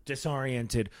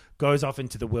 disoriented, goes off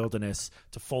into the wilderness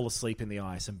to fall asleep in the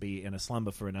ice and be in a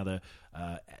slumber for another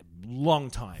long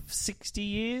time. 60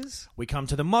 years? We come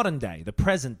to the modern day, the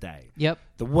present day. Yep.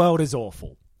 The world is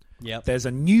awful. Yep. There's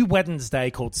a new Wednesday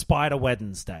called Spider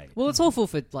Wednesday. Well, it's awful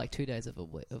for like 2 days of the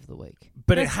week.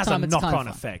 But it has a knock-on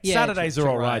effect. Yeah, Saturdays are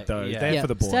all right, though. They're for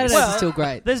the boys. Saturdays are still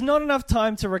great. There's not enough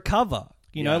time to recover.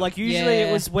 You know, like usually it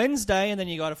was Wednesday and then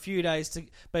you got a few days to...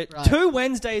 But 2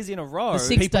 Wednesdays in a row, the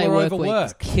 6-day people are work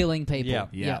overworked. week is killing people.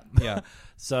 Yeah.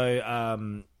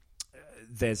 So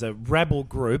there's a rebel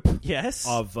group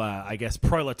of, I guess,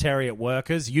 proletariat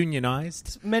workers,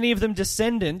 unionized. Many of them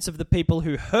descendants of the people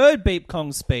who heard Beep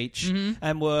Kong's speech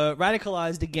and were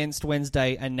radicalized against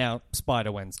Wednesday and now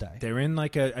Spider Wednesday. They're in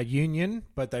like a union,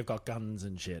 but they've got guns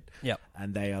and shit. Yep.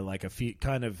 And they are like a few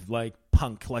kind of like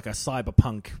punk, like a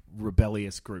cyberpunk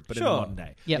rebellious group, but in the modern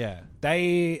day. Yeah.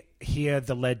 They hear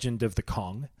the legend of the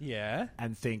Kong. Yeah.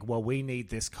 And think, well, we need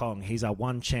this Kong. He's our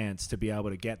one chance to be able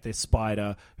to get this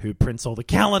spider who prints all the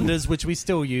calendars, which we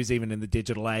still use even in the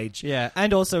digital age. Yeah.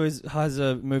 And also has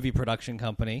a movie production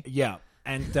company. Yeah.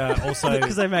 And also...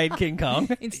 Because they made King Kong.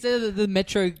 Instead of the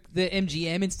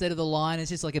MGM, instead of the line,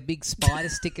 it's just like a big spider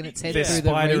sticking its head through the This reef.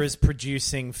 spider is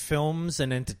producing films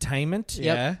and entertainment.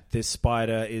 Yeah. This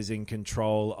spider is in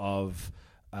control of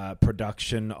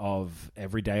production of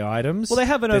everyday items. Well, they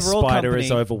have an overall This spider company.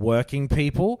 is overworking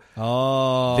people.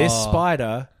 Oh. This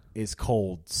spider is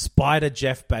called Spider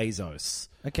Jeff Bezos.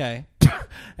 Okay.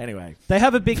 Anyway. They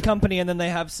have a big company and then they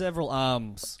have several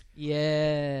arms.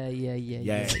 Yeah, it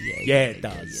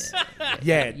does.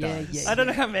 Yeah, it does. I don't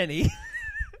know how many.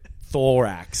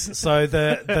 Thorax. So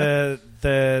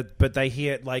but they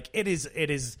hear like it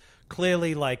is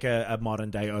clearly like a modern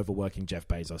day overworking Jeff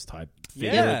Bezos type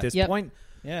figure at this point.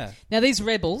 Yeah. Now these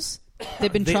rebels,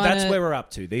 they've been trying That's where we're up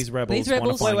to. These rebels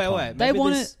want to find Kong.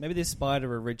 Wait. Maybe this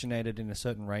spider originated in a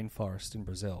certain rainforest in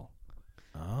Brazil.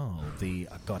 Oh,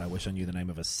 God, I wish I knew the name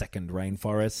of a second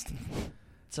rainforest.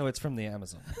 So it's from the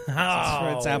Amazon.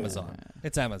 Oh. It's Amazon.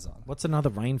 It's Amazon. What's another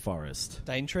rainforest?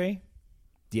 Daintree?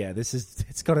 Yeah,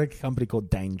 it's got a company called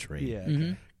Daintree. Yeah.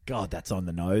 Okay. God, that's on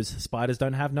the nose. Spiders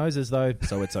don't have noses, though,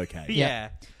 so it's okay. Yeah.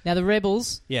 Now the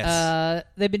rebels, Yes.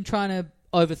 they've been trying to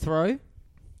overthrow,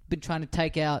 been trying to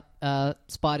take out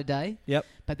Spider Day. Yep.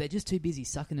 But they're just too busy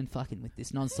sucking and fucking with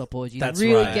this non-stop orgy. That's to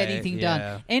really right. get anything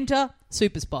done. Enter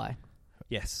Super Spy.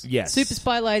 Yes. Super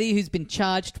Spy lady who's been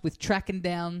charged with tracking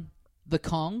down the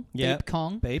Kong. Yep. Beep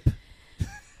Kong. Beep.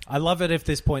 I love it if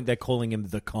this point they're calling him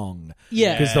the Kong.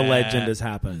 Yeah. Because the legend has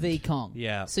happened. The Kong.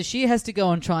 Yeah. So she has to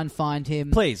go and try and find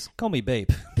him. Please, call me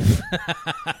Beep.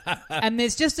 And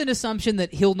there's just an assumption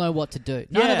that he'll know what to do.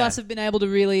 None of us have been able to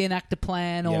really enact a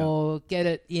plan or get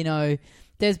it, you know.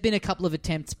 There's been a couple of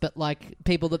attempts, but like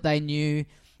people that they knew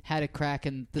had a crack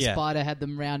and the spider had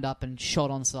them round up and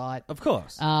shot on sight. Of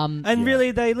course. And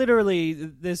really, they literally,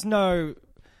 there's no...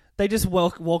 They just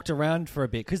walked around for a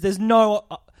bit because there's no...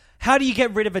 how do you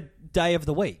get rid of a day of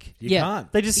the week. You Yeah.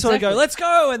 can't. They just sort of go, Exactly. let's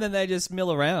go, and then they just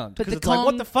mill around. But Because the it's like, Kong-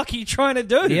 what the fuck are you trying to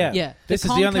do? Yeah. Yeah. This The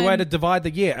is the Kong only way came- to divide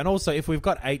the year. And also, if we've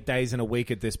got 8 days in a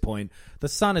week at this point, the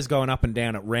sun is going up and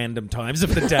down at random times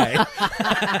of the day.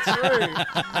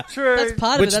 True. That's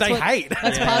part of Which it. That's they what, hate.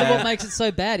 That's part of what makes it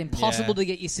so bad. Impossible Yeah. to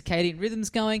get your circadian rhythms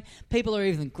going. People are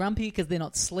even grumpy because they're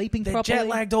not sleeping They're properly. jet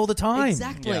lagged all the time.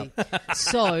 Exactly.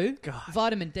 So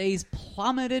vitamin D's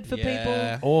plummeted for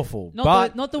Yeah. people. Awful.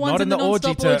 Not but the ones in the orgy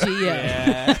non-stop orgy.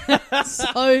 Yeah.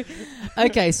 So,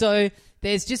 okay, so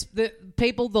there's just the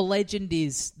people. The legend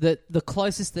is that the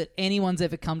closest that anyone's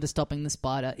ever come to stopping the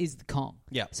spider is the Kong.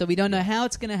 Yeah. So we don't know how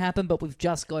it's going to happen, but we've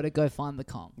just got to go find the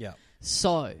Kong. Yeah.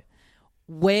 So,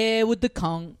 where would the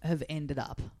Kong have ended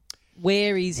up?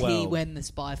 Where is he Well- when the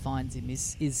spy finds him?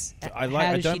 I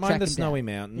how does don't she mind track the him snowy down?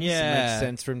 mountains. Yeah. It makes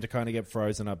sense for him to kind of get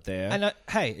frozen up there. And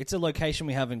hey, it's a location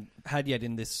we haven't had yet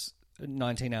in this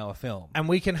 19-hour film. And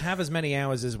we can have as many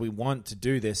hours as we want to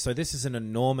do this. So this is an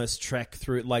enormous trek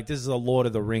through, like this is a Lord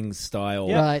of the Rings style,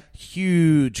 Right.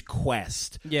 huge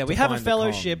quest. Yeah, we to have a find the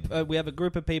fellowship. Kong. We have a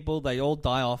group of people. They all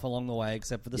die off along the way,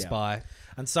 except for the Yeah. spy.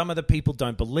 And some of the people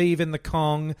don't believe in the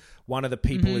Kong. One of the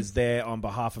people is there on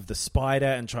behalf of the spider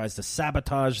and tries to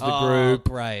sabotage the group.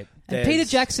 Great. And Peter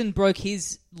Jackson broke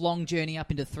his long journey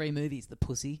up into 3 movies, The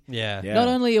Pussy. Yeah. Yeah. Not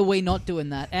only are we not doing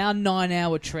that, our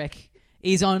 9-hour trek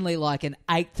is only like an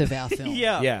eighth of our film.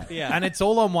 Yeah. Yeah. And it's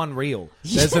all on one reel.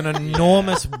 There's an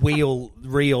enormous reel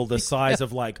the size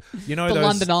of like, you know, The those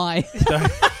London Eye.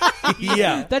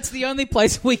 yeah. That's the only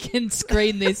place we can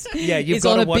screen this. Yeah, you've is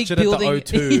got on to a watch big it building. at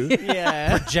the O2,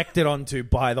 Yeah. projected onto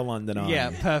by the London Eye.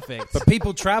 Yeah, perfect. But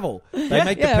people travel. They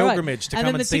make the yeah, right. pilgrimage to And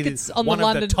come then and the see tickets this, on the one of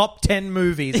London- the top 10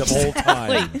 movies of all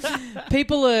time.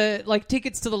 People are like,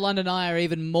 tickets to the London Eye are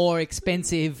even more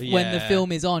expensive when the Yeah.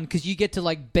 film is on because you get to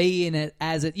like be in it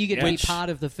as it. You get to be Which, part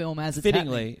of the film as it's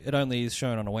Fittingly, it only is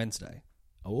shown on a Wednesday.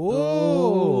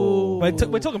 Oh.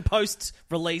 We're talking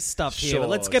post-release stuff here, but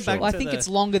let's get Sure, back Well, I to think the... it's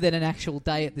longer than an actual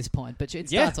day at this point, but it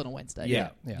starts on a Wednesday. Yeah.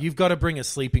 Yeah. You've got to bring a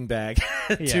sleeping bag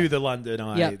Yeah. to the London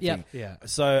Eye. Yep, yep. thing. Yeah.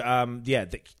 So,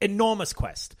 the enormous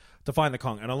quest to find the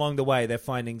Kong. And along the way, they're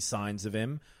finding signs of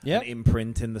him. Yep. An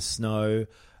imprint in the snow,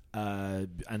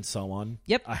 and so on.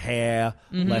 Yep. A hair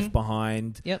left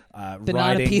behind. Yep. Writing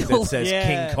Banana peel. that says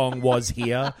Yeah. King Kong was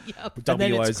here. Yep. And then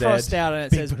it's W-O-Z. crossed out and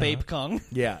it says Beep Kong.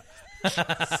 Yeah.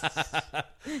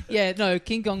 Yeah, no,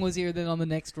 King Kong was here then on the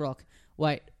next rock.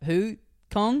 Wait, who?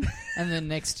 Kong? And then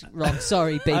next rock.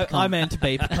 Sorry, Beep Kong. I meant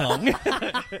Beep Kong.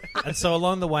 And so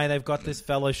along the way, they've got this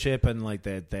fellowship, and like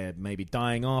they're maybe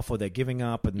dying off or they're giving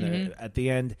up, and at the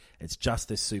end, it's just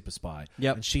this super spy.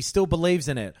 Yep. And she still believes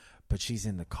in it, but she's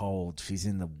in the cold. She's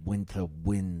in the winter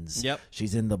winds. Yep.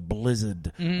 She's in the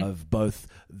blizzard of both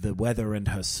the weather and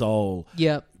her soul.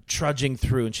 Yep. Trudging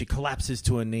through, and she collapses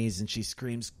to her knees and she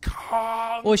screams,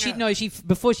 "Kong!" Or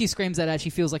before she screams that out, she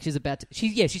feels like she's about to.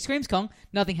 She screams Kong.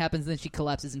 Nothing happens. Then she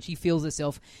collapses and she feels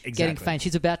herself getting Exactly. faint.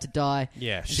 She's about to die.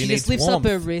 Yeah, And she she needs just lifts warmth.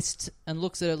 up her wrist and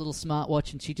looks at her little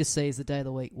smartwatch, and she just sees the day of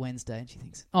the week, Wednesday, and she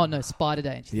thinks, "Oh no, Spider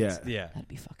Day." And she Yeah. thinks, Yeah. "That'd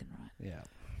be fucking right."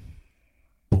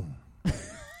 Yeah.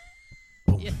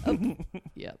 Yep.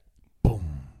 Yep. Boom.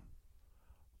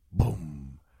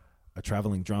 Boom. A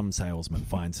traveling drum salesman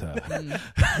finds her.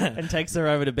 And takes her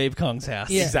over to Beep Kong's house.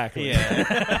 Yeah. Exactly.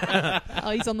 Yeah. Oh,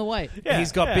 he's on the way.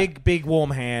 He's got big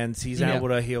warm hands. He's Yeah. able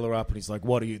to heal her up, and he's like,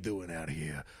 "What are you doing out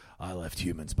here? I left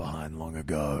humans behind long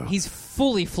ago." He's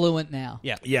fully fluent now.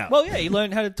 Yeah. Yeah. Well, yeah, he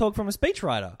learned how to talk from a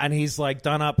speechwriter. And he's like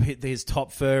done up his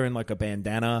top fur in like a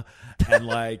bandana, and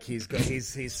like he's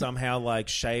somehow like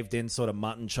shaved in sort of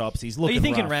mutton chops. He's Are looking. you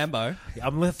thinking rough. Rambo?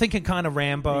 I'm thinking kind of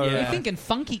Rambo. Yeah. You're thinking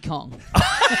Funky Kong.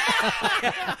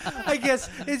 I guess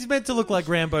it's meant to look like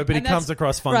Rambo, but he And that's- comes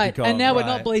across Funky right. Kong. And now we're right.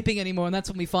 not bleeping anymore, and that's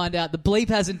when we find out the bleep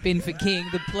hasn't been for King.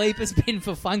 The bleep has been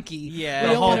for Funky. Yeah. We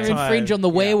The don't want to whole time. infringe on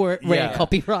the rare Yeah.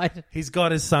 copyright. He's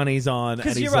got his sunnies on, and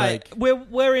Because he's you're right. like,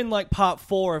 We're in like part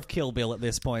 4 of Kill Bill at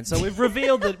this point, so we've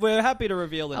revealed that we're happy to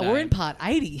reveal the Oh, name. we're in part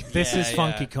 80. "This Yeah, is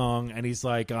Funky yeah. Kong," and he's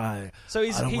like, So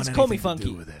he's I don't want Call Me anything to do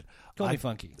Funky. with it. Call me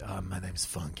Funky. My name's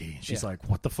Funky. She's Yeah. like,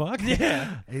 "What the fuck?"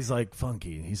 Yeah. He's like,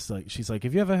 "Funky." She's like,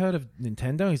 "Have you ever heard of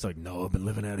Nintendo?" He's like, "No, I've been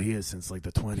living out here since like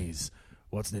the 20s.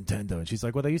 What's Nintendo?" And she's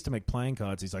like, "Well, they used to make playing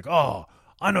cards." He's like, "Oh,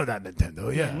 I know that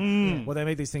Nintendo, yeah. Well, they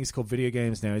make these things called video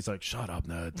games now." He's like, "Shut up,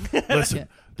 nerd. Listen, Yeah.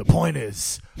 the point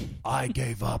is, I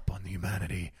gave up on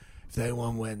humanity. If they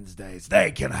want Wednesdays,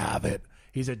 they can have it."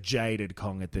 He's a jaded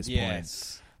Kong at this point.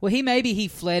 Yes. Well, he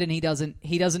fled and he doesn't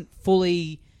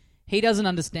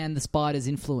understand the spider's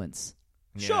influence.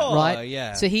 Sure. Right?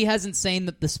 Yeah. So he hasn't seen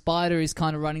that the spider is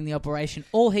kind of running the operation.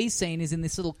 All he's seen is in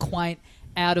this little quaint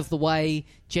out of the way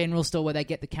general store where they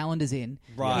get the calendars in.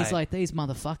 Right. He's like, these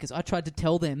motherfuckers. I tried to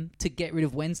tell them to get rid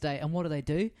of Wednesday, and what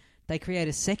do? They create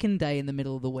a second day in the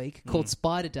middle of the week called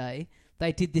Spider Day.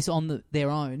 They did this on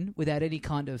their own without any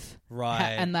kind of...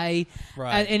 Right. And he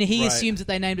Right. assumes that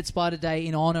they named it Spider Day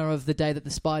in honor of the day that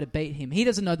the spider beat him. He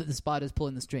doesn't know that the spider's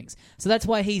pulling the strings. So that's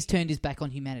why he's turned his back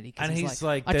on humanity. And he's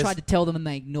like, I tried to tell them and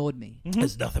they ignored me.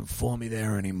 There's nothing for me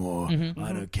there anymore.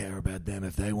 I don't care about them.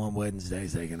 If they want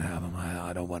Wednesdays, they can have them.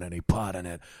 I don't want any part in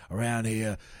it. Around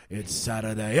here, it's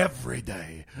Saturday every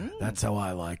day. That's how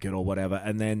I like it or whatever.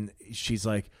 And then she's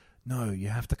like, no, you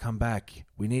have to come back.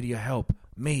 We need your help.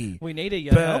 Me. We need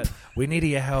your help. We need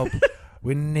your help.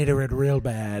 We need it real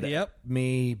bad. Yep.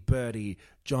 Me, Bertie,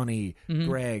 Johnny,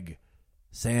 Greg,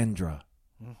 Sandra.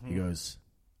 He goes,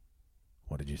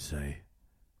 what did you say?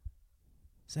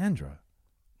 Sandra.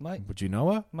 Would you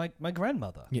know her? My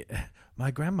grandmother. Yeah, my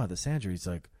grandmother, Sandra. He's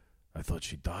like, I thought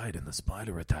she died in the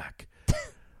spider attack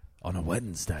on a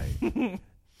Wednesday.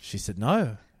 She said,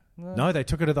 no. No, they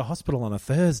took her to the hospital on a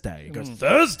Thursday. He goes,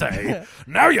 Thursday?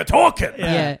 Now you're talking.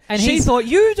 Yeah. And she he's thought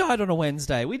you died on a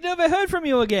Wednesday. We'd never heard from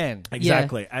you again.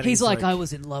 Exactly. Yeah. And he's like, I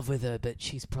was in love with her, but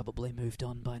she's probably moved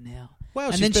on by now. Well,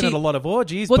 and she's then been at a lot of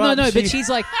orgies. Well, but but she's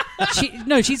like,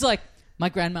 she's like, my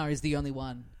grandma is the only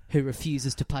one who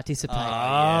refuses to participate in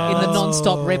the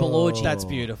non-stop rebel orgy. That's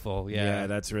beautiful. Yeah,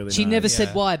 that's really She nice. never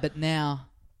said why, but now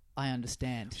I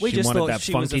understand. We She just wanted thought that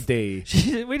she was funky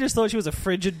D. We just thought she was a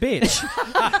frigid bitch.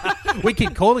 We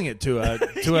keep calling it to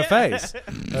her face.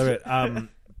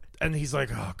 And he's like,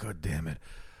 oh, God damn it.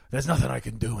 There's nothing I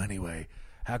can do anyway.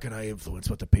 How can I influence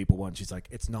what the people want? She's like,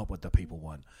 it's not what the people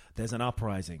want. There's an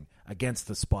uprising against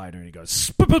the spider. And he goes,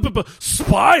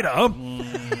 spider?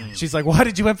 She's like, why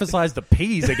did you emphasize the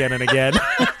P's again and again?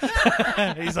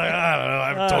 He's like, I don't know. I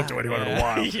haven't talked to anyone in a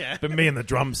while. Yeah. But me and the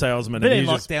drum salesman. Been and in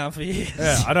he's just, lockdown for years.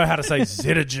 yeah, I know how to say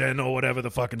Zitigen or whatever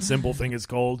the fucking symbol thing is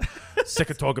called. Sick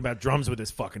of talking about drums with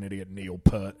this fucking idiot Neil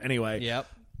Peart. Anyway. Yep.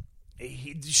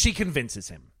 She convinces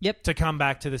him to come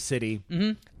back to the city.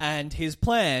 And his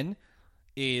plan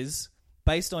is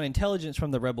based on intelligence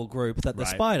from the rebel group that the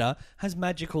spider has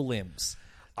magical limbs.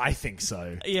 I think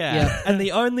so. Yeah. And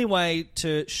the only way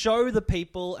to show the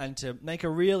people and to make a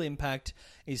real impact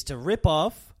is to rip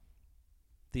off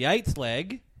the 8th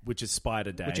leg, which is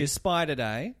Spider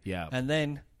Day. Yeah. And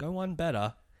then go one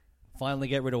better, finally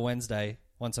get rid of Wednesday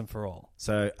once and for all.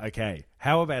 So, okay,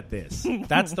 how about this?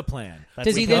 That's the plan.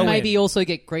 Does he then maybe also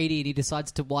get greedy and he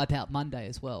decides to wipe out Monday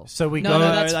as well? So we no, go...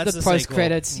 No, that's the the post sequel.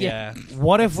 credits. Yeah.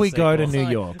 What if we go to sequel. New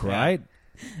York, right?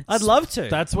 I'd love to.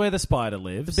 That's where the spider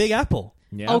lives. the Big Apple.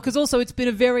 Yeah. Oh, because also it's been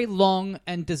a very long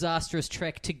and disastrous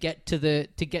trek to get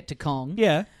to Kong.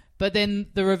 Yeah. But then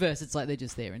the reverse, it's like they're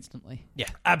just there instantly. Yeah.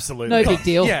 Absolutely. No big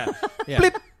deal. Yeah. Yeah.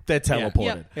 Blip. They're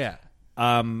teleported. Yeah.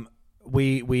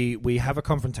 We have a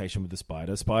confrontation with the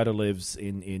spider. Spider lives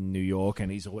in New York, and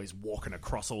he's always walking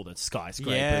across all the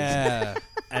skyscrapers. Yeah.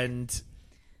 And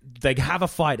they have a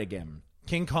fight again.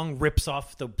 King Kong rips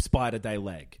off the Spider Day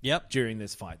leg. Yep. During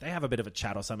this fight, they have a bit of a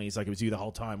chat or something. He's like, "It was you the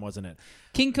whole time, wasn't it?"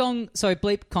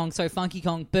 Funky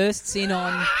Kong bursts in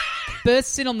on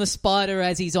the spider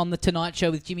as he's on the Tonight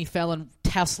Show with Jimmy Fallon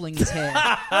tousling his hair.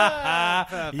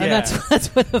 And that's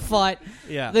where the fight.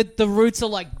 Yeah. The roots are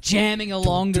like jamming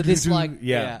along to this like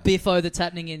Yeah. biffo that's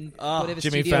happening in whatever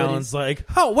Jimmy studio Fallon's it is. like,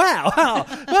 "Oh wow,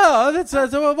 oh that's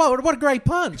what a great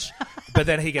punch!" But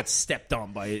then he gets stepped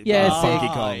on by Funky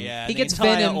Kong. Yeah. He The gets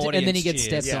entire venomed and then he audience gets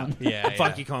cheers. stepped on. Yeah.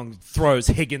 Funky Kong throws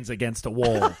Higgins against a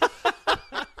wall.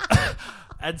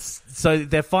 And so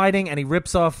they're fighting, and he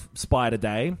rips off Spider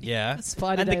Day. Yeah.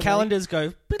 Spider and Day the calendars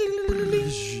go...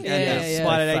 Yeah.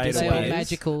 Spider Day Fade They disappears. are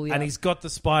magical, yeah. And he's got the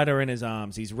spider in his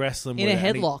arms. He's wrestling In with a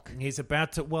it, and headlock. he's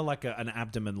about to, like an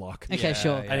abdomen lock. Okay, Yeah,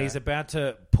 sure. yeah. And he's about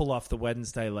to pull off the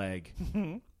Wednesday leg.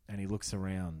 And he looks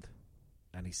around,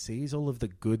 and he sees all of the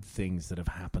good things that have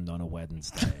happened on a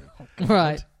Wednesday.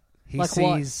 Right. He Like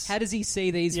sees... what? How does he see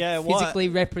these Yeah, what? physically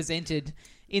represented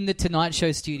in the Tonight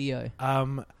Show studio?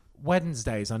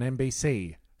 Wednesdays on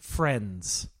NBC.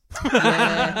 Friends.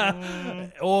 Yeah.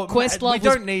 Or Questlove we was-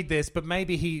 don't need this, but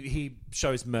maybe he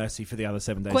shows mercy for the other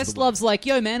 7 days. of the week. Questlove's like,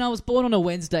 yo, man, I was born on a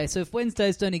Wednesday, so if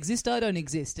Wednesdays don't exist, I don't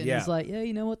exist. And Yeah. he's like, yeah,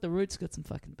 you know what? The Roots got some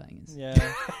fucking bangers. Yeah.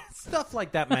 Stuff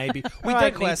like that. Maybe we All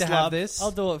right, don't need to Questlove, have this. I'll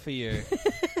do it for you.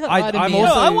 I'd I'm admit-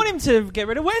 also I want him to get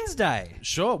rid of Wednesday.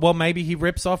 sure. Well, maybe he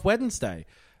rips off Wednesday,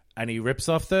 and he rips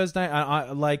off Thursday.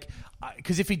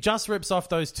 Because if he just rips off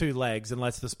those 2 legs and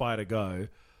lets the spider go,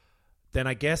 then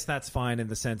I guess that's fine in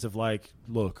the sense of like,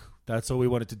 look, that's all we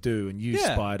wanted to do, and you,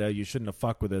 Spider, you shouldn't have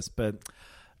fucked with us. But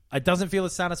it doesn't feel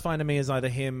as satisfying to me as either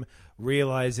him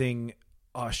realizing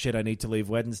oh shit, I need to leave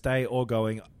Wednesday, or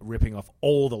going, ripping off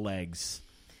all the legs.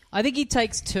 I think he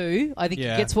takes 2. I think he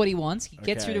gets what he wants. He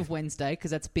gets Okay. rid of Wednesday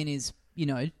because that's been his,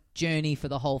 journey for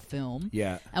the whole film.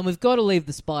 Yeah. And we've got to leave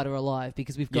the spider alive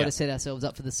because we've got Yeah. to set ourselves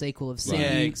up for the sequel of Yeah,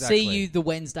 exactly. see you the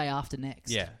Wednesday after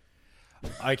next. Yeah.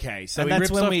 Okay, so And he that's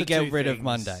rips when off we the get 2 rid of things.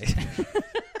 Monday.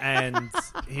 And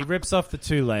he rips off the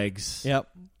 2 legs. Yep.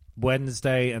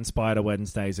 Wednesday and Spider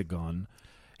Wednesdays are gone.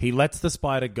 He lets the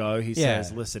spider go. He Yeah.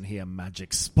 says, listen here,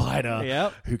 magic spider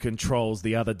Yep. who controls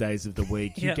the other days of the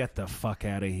week. You Yep. get the fuck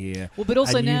out of here. Well, but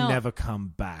also and now- you never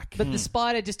come back. But the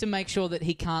spider, just to make sure that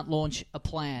he can't launch a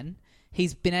plan,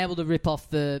 he's been able to rip off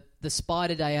the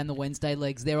spider day and the Wednesday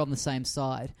legs. They're on the same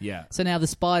side. Yeah. So now the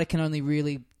spider can only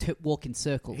really walk in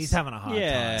circles. He's having a hard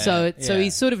Yeah. time. so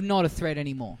he's sort of not a threat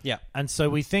anymore. Yeah. And so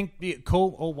we think,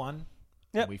 cool, all one.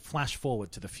 Yep. And we flash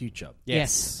forward to the future.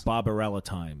 Yes. Barbarella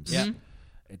times. Yep.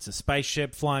 It's a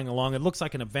spaceship flying along. It looks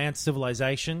like an advanced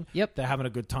civilization. Yep. They're having a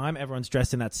good time. Everyone's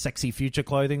dressed in that sexy future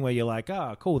clothing where you're like,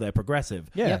 cool, they're progressive.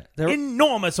 Yeah. Yep. They're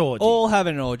Enormous orgy. all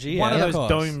having an orgy. One yeah, of those course.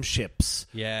 dome ships.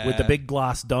 Yeah. With the big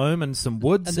glass dome and some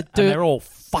woods. And And, the they're all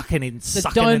fucking in The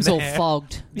sucking dome's in all there.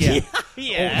 fogged. Yeah.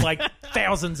 Yeah. All, like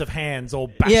thousands of hands all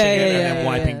bashing Yeah, it yeah, and yeah, then yeah,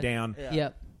 wiping yeah. down.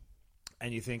 Yep.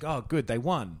 And you think, oh, good, they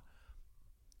won.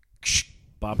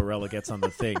 Barbarella gets on the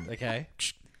thing. Okay.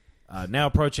 Now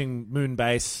approaching moon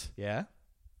base. Yeah.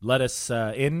 Let us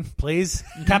in, please.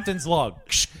 Captain's log.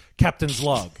 Captain's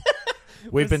log.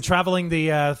 We've been traveling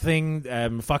the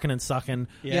thing, fucking and sucking.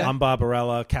 Yeah. I'm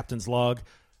Barbarella. Captain's log.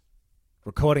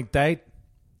 Recording date,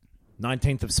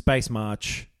 19th of Space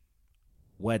March,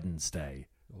 Wednesday.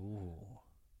 Ooh.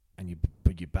 And you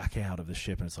back out of the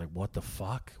ship, and it's like, what the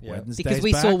fuck? Yeah. Wednesday's Because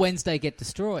we back? saw Wednesday get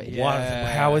destroyed. Yeah. What?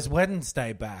 How is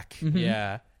Wednesday back?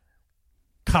 Yeah.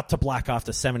 Cut to black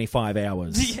after 75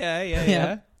 hours.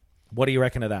 Yeah. What do you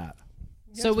reckon of that?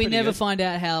 So we pretty never good. find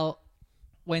out how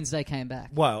Wednesday came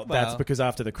back. Well, that's because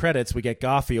after the credits, we get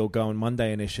Garfield going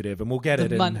Monday Initiative, and we'll get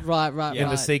it in Right.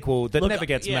 the sequel that Look, never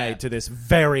gets yeah. made to this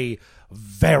very,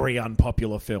 very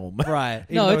unpopular film. Right.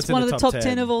 Even No, though it's one of the top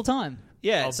 10 of all time.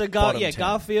 Yeah. Of So bottom 10.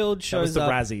 Garfield That shows was the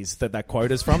up. Razzies that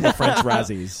quote is from, the French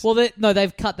Razzies. Well,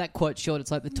 they've cut that quote short. It's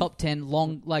like the top 10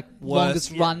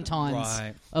 longest yeah. run times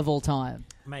Right. of all time.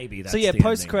 Maybe that's So yeah, the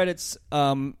post ending. credits.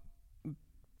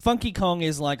 Funky Kong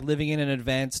is like living in an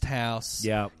advanced house.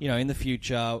 Yeah. In the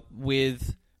future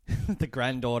with the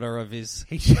granddaughter of his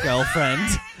He- girlfriend.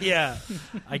 Yeah,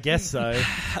 I guess so.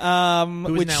 Who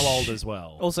is Which- now old as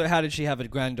well. Also, how did she have a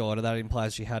granddaughter? That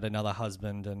implies she had another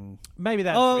husband and Maybe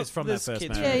that is from that there's first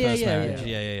kids marriage. from the first Yeah, marriage.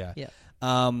 yeah.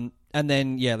 Yeah. And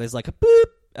then there's like a boop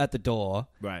at the door.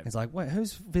 Right. It's like, wait,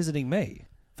 who's visiting me?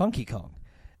 Funky Kong.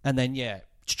 And then Yeah.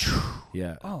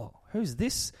 oh, who's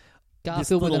this?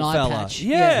 Garfield with an little eye fella. patch.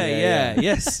 Yeah.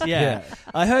 Yes, yeah.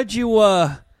 I heard you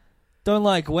don't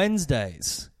like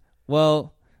Wednesdays.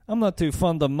 Well, I'm not too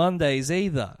fond of Mondays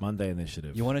either. Monday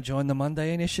Initiative. You want to join the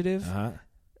Monday Initiative? Uh-huh.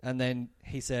 And then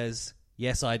he says,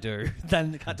 yes, I do.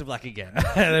 Then cut to black again.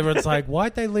 And everyone's like,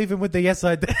 why'd they leave him with the yes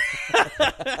I did?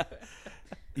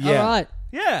 All right.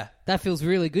 Yeah. That feels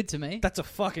really good to me. That's a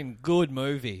fucking good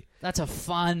movie. That's a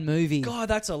fun movie. God,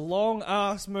 that's a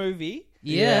long-ass movie.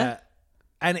 Yeah.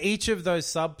 And each of those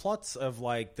subplots of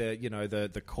like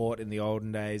the court in the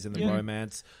olden days and the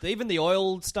romance, Even the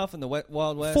oil stuff and the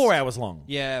Wild West. 4 hours long.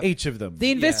 Yeah. Each of them. The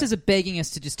investors are begging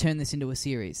us to just turn this into a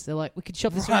series. They're like, we could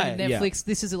shop this around Right, Netflix. yeah.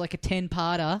 This is like a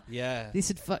 10-parter. Yeah. This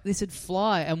would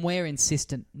fly, and we're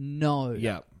insistent. No.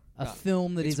 Yeah. A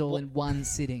film that is all in one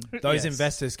sitting. Those Yes.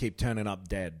 investors keep turning up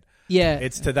dead. Yeah.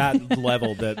 It's to that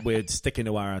level that we're sticking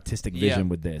to our artistic vision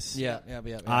with this. Yeah.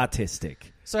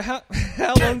 Artistic. So how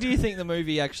long do you think the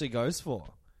movie actually goes for?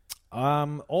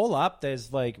 All up,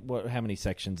 there's like how many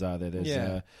sections are there?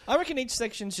 There's I reckon each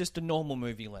section's just a normal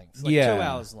movie length. Like 2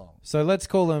 hours long. So let's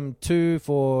call them 2,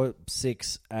 4,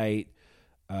 6, 8,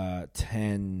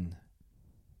 10.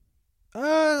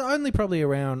 Only probably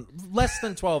around less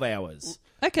than 12 hours.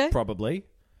 Okay. Probably.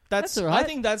 That's all right. I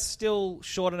think that's still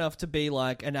short enough to be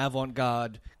like an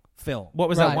avant-garde film. What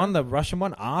was Right. that one? The Russian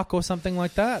one? Arc or something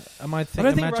like that? Am I I thinking?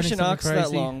 don't think Russian Arc's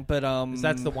that long, but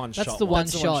That's the one shot. That's the one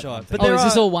That's the shot. one shot. But Oh, there is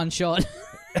this are- all one shot?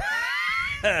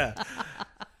 All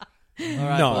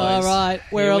right, No. All right.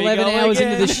 We're Here we 11 go hours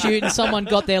again. into the shoot and someone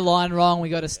got their line wrong. We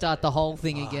got to start the whole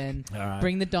thing again. All right.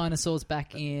 Bring the dinosaurs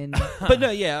back in. But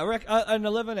no, yeah, an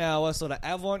 11-hour sort of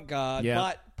avant-garde, Yeah.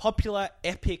 but popular,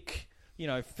 epic,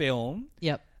 film.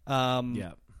 Yep.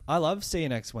 Yeah. I love See You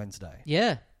Next Wednesday.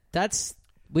 Yeah.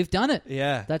 We've done it.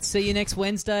 Yeah. That's See You Next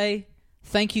Wednesday.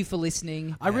 Thank you for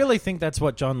listening. I really think that's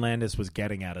what John Landis was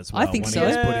getting at as well. I think when so. He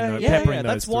was peppering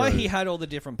those That's why through. he had all the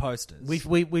different posters. We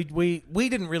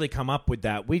didn't really come up with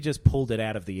that. We just pulled it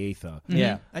out of the ether.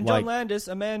 Yeah. And John Like- Landis,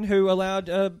 a man who allowed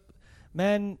a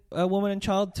man, a woman, and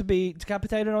child to be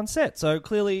decapitated on set. So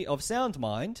clearly of sound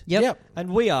mind. Yep.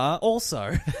 And we are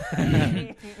also.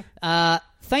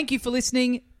 Thank you for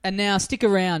listening, and now stick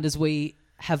around as we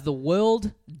have the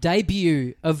world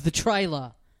debut of the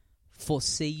trailer for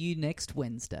See You Next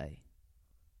Wednesday.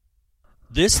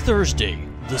 This Thursday,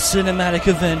 the cinematic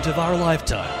event of our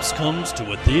lifetimes comes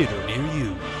to a theater near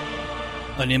you.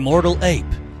 An immortal ape,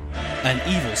 an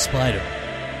evil spider,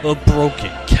 a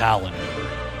broken calendar.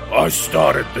 I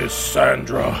started this,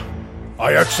 Sandra.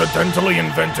 I accidentally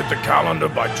invented the calendar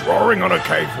by drawing on a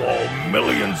cave wall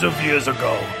millions of years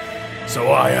ago.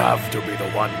 So I have to be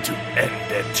the one to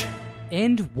end it.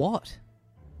 End what?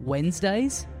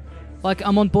 Wednesdays? Like,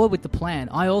 I'm on board with the plan.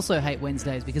 I also hate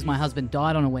Wednesdays because my husband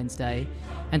died on a Wednesday,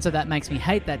 and so that makes me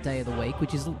hate that day of the week,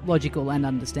 which is logical and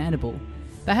understandable.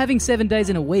 But having 7 days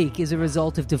in a week is a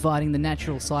result of dividing the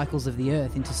natural cycles of the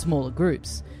Earth into smaller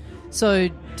groups. So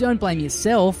don't blame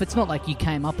yourself. It's not like you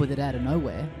came up with it out of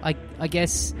nowhere. I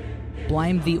guess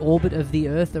blame the orbit of the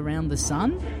Earth around the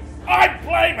sun? I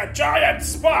blame a giant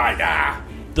spider!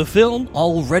 The film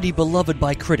already beloved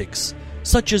by critics,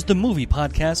 such as the movie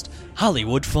podcast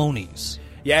Hollywood Phonies.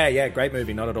 Yeah, great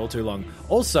movie, not at all too long.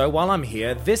 Also, while I'm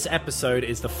here, this episode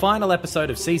is the final episode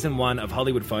of Season 1 of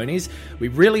Hollywood Phonies. We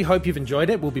really hope you've enjoyed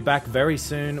it. We'll be back very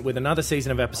soon with another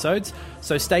season of episodes,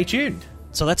 so stay tuned.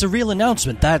 So that's a real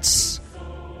announcement. That's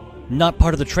not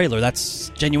part of the trailer. That's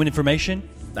genuine information.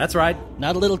 That's right.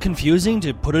 Not a little confusing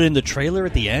to put it in the trailer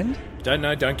at the end? Don't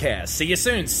know, don't care. See you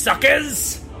soon,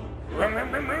 suckers!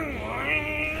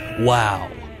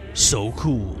 Wow. So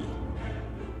cool.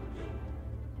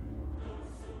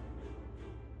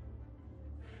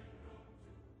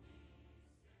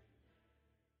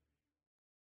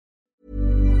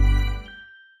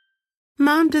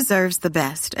 Mom deserves the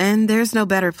best, and there's no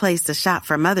better place to shop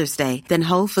for Mother's Day than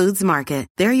Whole Foods Market.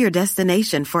 They're your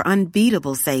destination for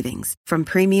unbeatable savings, from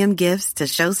premium gifts to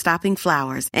show-stopping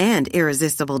flowers and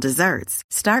irresistible desserts.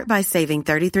 Start by saving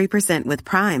 33% with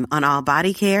Prime on all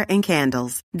body care and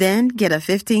candles. Then get a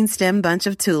 15-stem bunch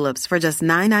of tulips for just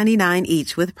 $9.99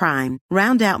 each with Prime.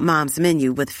 Round out Mom's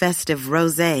menu with festive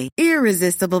rosé,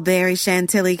 irresistible berry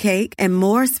chantilly cake, and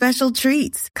more special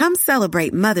treats. Come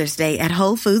celebrate Mother's Day at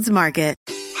Whole Foods Market.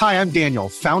 Hi, I'm Daniel,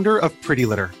 founder of Pretty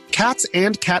Litter. Cats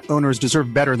and cat owners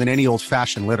deserve better than any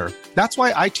old-fashioned litter. That's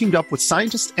why I teamed up with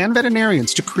scientists and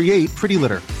veterinarians to create Pretty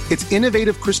Litter. Its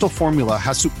innovative crystal formula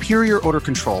has superior odor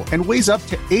control and weighs up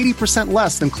to 80%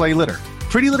 less than clay litter.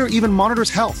 Pretty Litter even monitors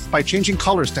health by changing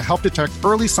colors to help detect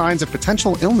early signs of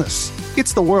potential illness.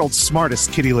 It's the world's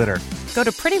smartest kitty litter. Go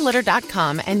to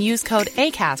prettylitter.com and use code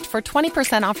ACAST for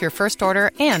 20% off your first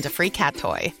order and a free cat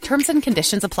toy. Terms and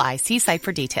conditions apply. See site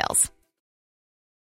for details.